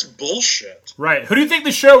 that's bullshit. Right. Who do you think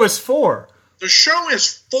the show is for? The show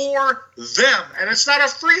is for them, and it's not a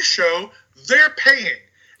free show. They're paying,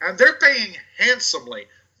 and they're paying handsomely.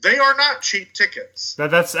 They are not cheap tickets.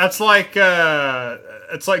 That's like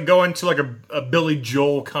it's like going to like a Billy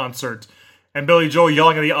Joel concert, and Billy Joel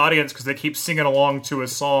yelling at the audience because they keep singing along to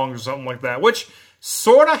his songs or something like that, which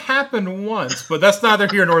sort of happened once, but that's neither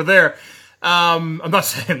here nor there. I'm not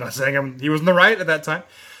saying he was in the right at that time.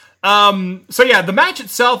 So yeah, the match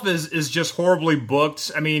itself is just horribly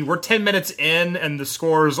booked. I mean, we're 10 minutes in, and the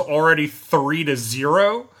score is already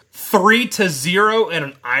 3-0. 3-0 in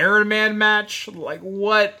an Iron Man match? Like,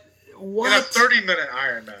 what? In a 30-minute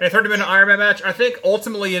Iron Man. In a 30-minute Iron Man match? I think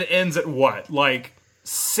ultimately it ends at what? Like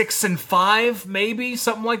 6-5, maybe?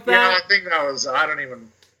 Something like that? Yeah, I think that was, I don't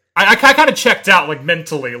even... I kind of checked out, like,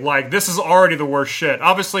 mentally. Like, this is already the worst shit.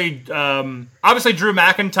 Obviously, Drew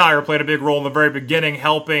McIntyre played a big role in the very beginning,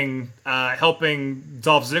 helping Dolph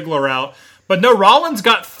Ziggler out. But no, Rollins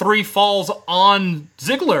got 3 falls on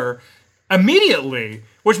Ziggler immediately,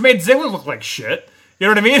 which made Ziggler look like shit. You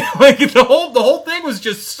know what I mean? Like, the whole thing was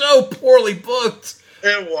just so poorly booked.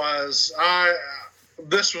 It was.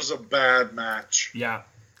 This was a bad match. Yeah.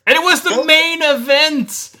 And it was the main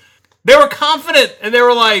event. They were confident, and they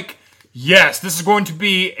were like, yes, this is going to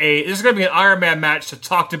be an Iron Man match that's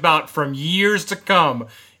talked about from years to come.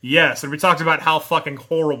 Yes, and we talked about how fucking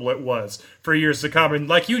horrible it was for years to come. And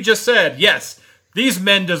like you just said, yes, these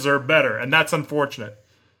men deserve better, and that's unfortunate.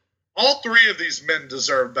 All 3 of these men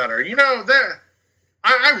deserve better. You know,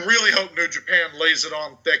 I really hope New Japan lays it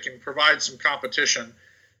on thick and provides some competition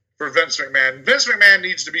for Vince McMahon. Vince McMahon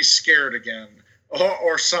needs to be scared again,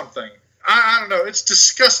 or something. I don't know. It's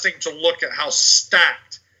disgusting to look at how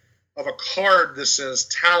stacked of a card this is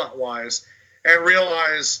talent-wise and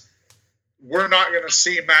realize we're not going to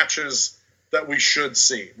see matches that we should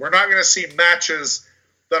see. We're not going to see matches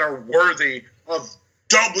that are worthy of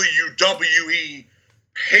WWE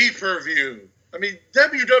pay-per-view. I mean,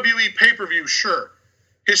 WWE pay-per-view, sure.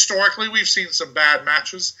 Historically, we've seen some bad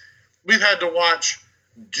matches. We've had to watch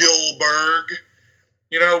Gilberg.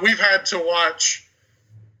 You know, we've had to watch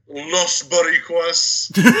Los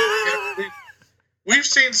Boricuas. We've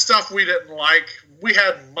seen stuff we didn't like. We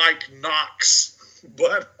had Mike Knox,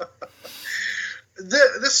 but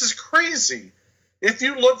this is crazy. If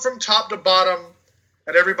you look from top to bottom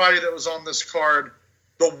at everybody that was on this card,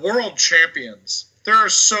 the world champions, there are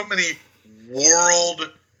so many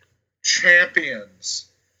world champions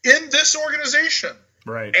in this organization,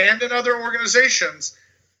 right, and in other organizations,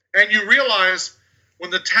 and you realize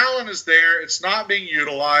when the talent is there, it's not being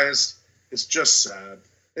utilized. It's just sad.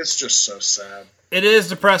 It's just so sad. It is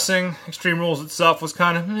depressing. Extreme Rules itself was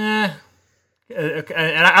kind of and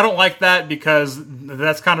I don't like that because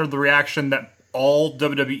that's kind of the reaction that all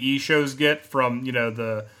WWE shows get from, you know,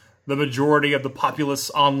 the majority of the populace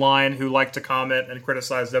online who like to comment and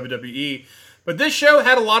criticize WWE. But this show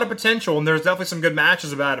had a lot of potential, and there's definitely some good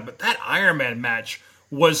matches about it. But that Iron Man match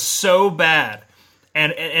was so bad.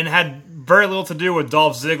 And had very little to do with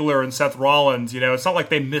Dolph Ziggler and Seth Rollins. You know, it's not like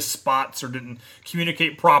they missed spots or didn't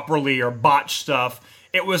communicate properly or botch stuff.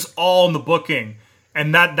 It was all in the booking.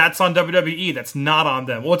 And that's on WWE. That's not on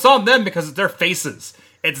them. Well, it's on them because it's their faces.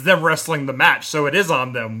 It's them wrestling the match. So it is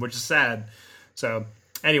on them, which is sad. So,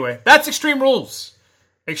 anyway, that's Extreme Rules.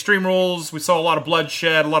 Extreme Rules. We saw a lot of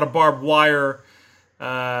bloodshed, a lot of barbed wire.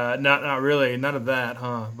 Not really, none of that,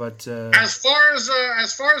 huh? But as far as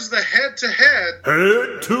the head-to-head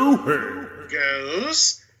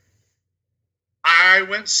goes, I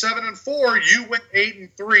went 7-4. You went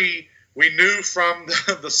 8-3. We knew from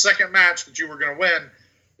the second match that you were going to win,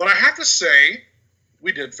 but I have to say,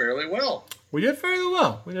 we did fairly well. We did fairly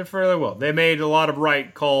well. They made a lot of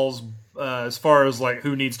right calls as far as like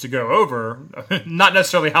who needs to go over. Not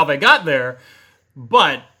necessarily how they got there,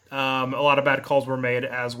 but. A lot of bad calls were made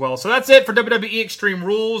as well. So that's it for WWE Extreme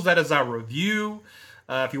Rules. That is our review.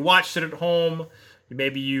 If you watched it at home,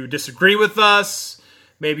 maybe you disagree with us.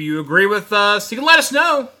 Maybe you agree with us. You can let us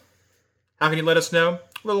know. How can you let us know?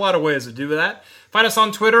 There's a lot of ways to do that. Find us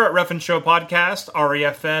on Twitter at Refn Show Podcast,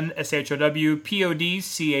 REFNSHOW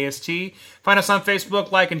PODCAST. Find us on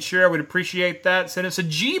Facebook, like and share. We'd appreciate that. Send us a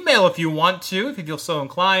Gmail if you want to, if you feel so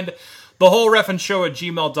inclined. The whole Refn Show at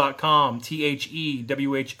gmail.com,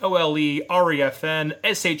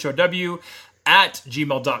 THEWHOLEREFNSHOW at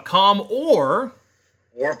gmail.com, or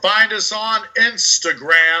find us on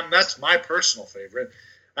Instagram. That's my personal favorite.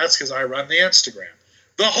 That's because I run the Instagram.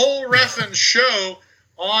 The whole Refn Show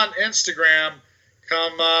on Instagram.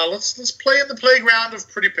 Come, let's play in the playground of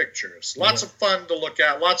pretty pictures. Lots of fun to look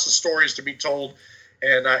at, lots of stories to be told,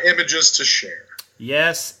 and images to share.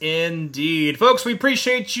 Yes, indeed. Folks, we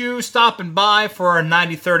appreciate you stopping by for our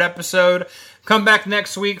 93rd episode. Come back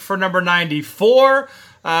next week for number 94,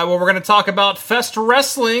 where we're going to talk about Fest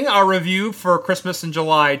Wrestling, our review for Christmas in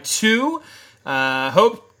July 2.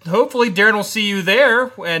 Hopefully Daryn will see you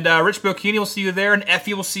there, and Rich Bocchini will see you there, and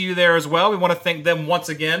Effy will see you there as well. We want to thank them once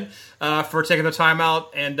again for taking the time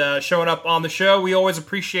out and showing up on the show. We always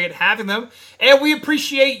appreciate having them, and we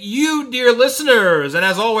appreciate you, dear listeners. And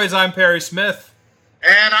as always, I'm Perry Smith.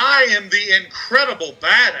 And I am the incredible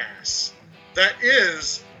badass that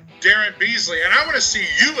is Daryn Beasley, and I want to see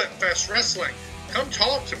you at Fest Wrestling. Come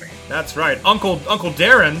talk to me. That's right. Uncle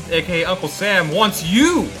Daryn, a.k.a. Uncle Sam, wants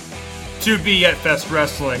you to be at Fest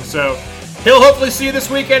Wrestling. So he'll hopefully see you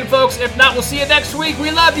this weekend, folks. If not, we'll see you next week.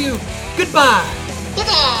 We love you. Goodbye.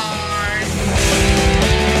 Bye-bye.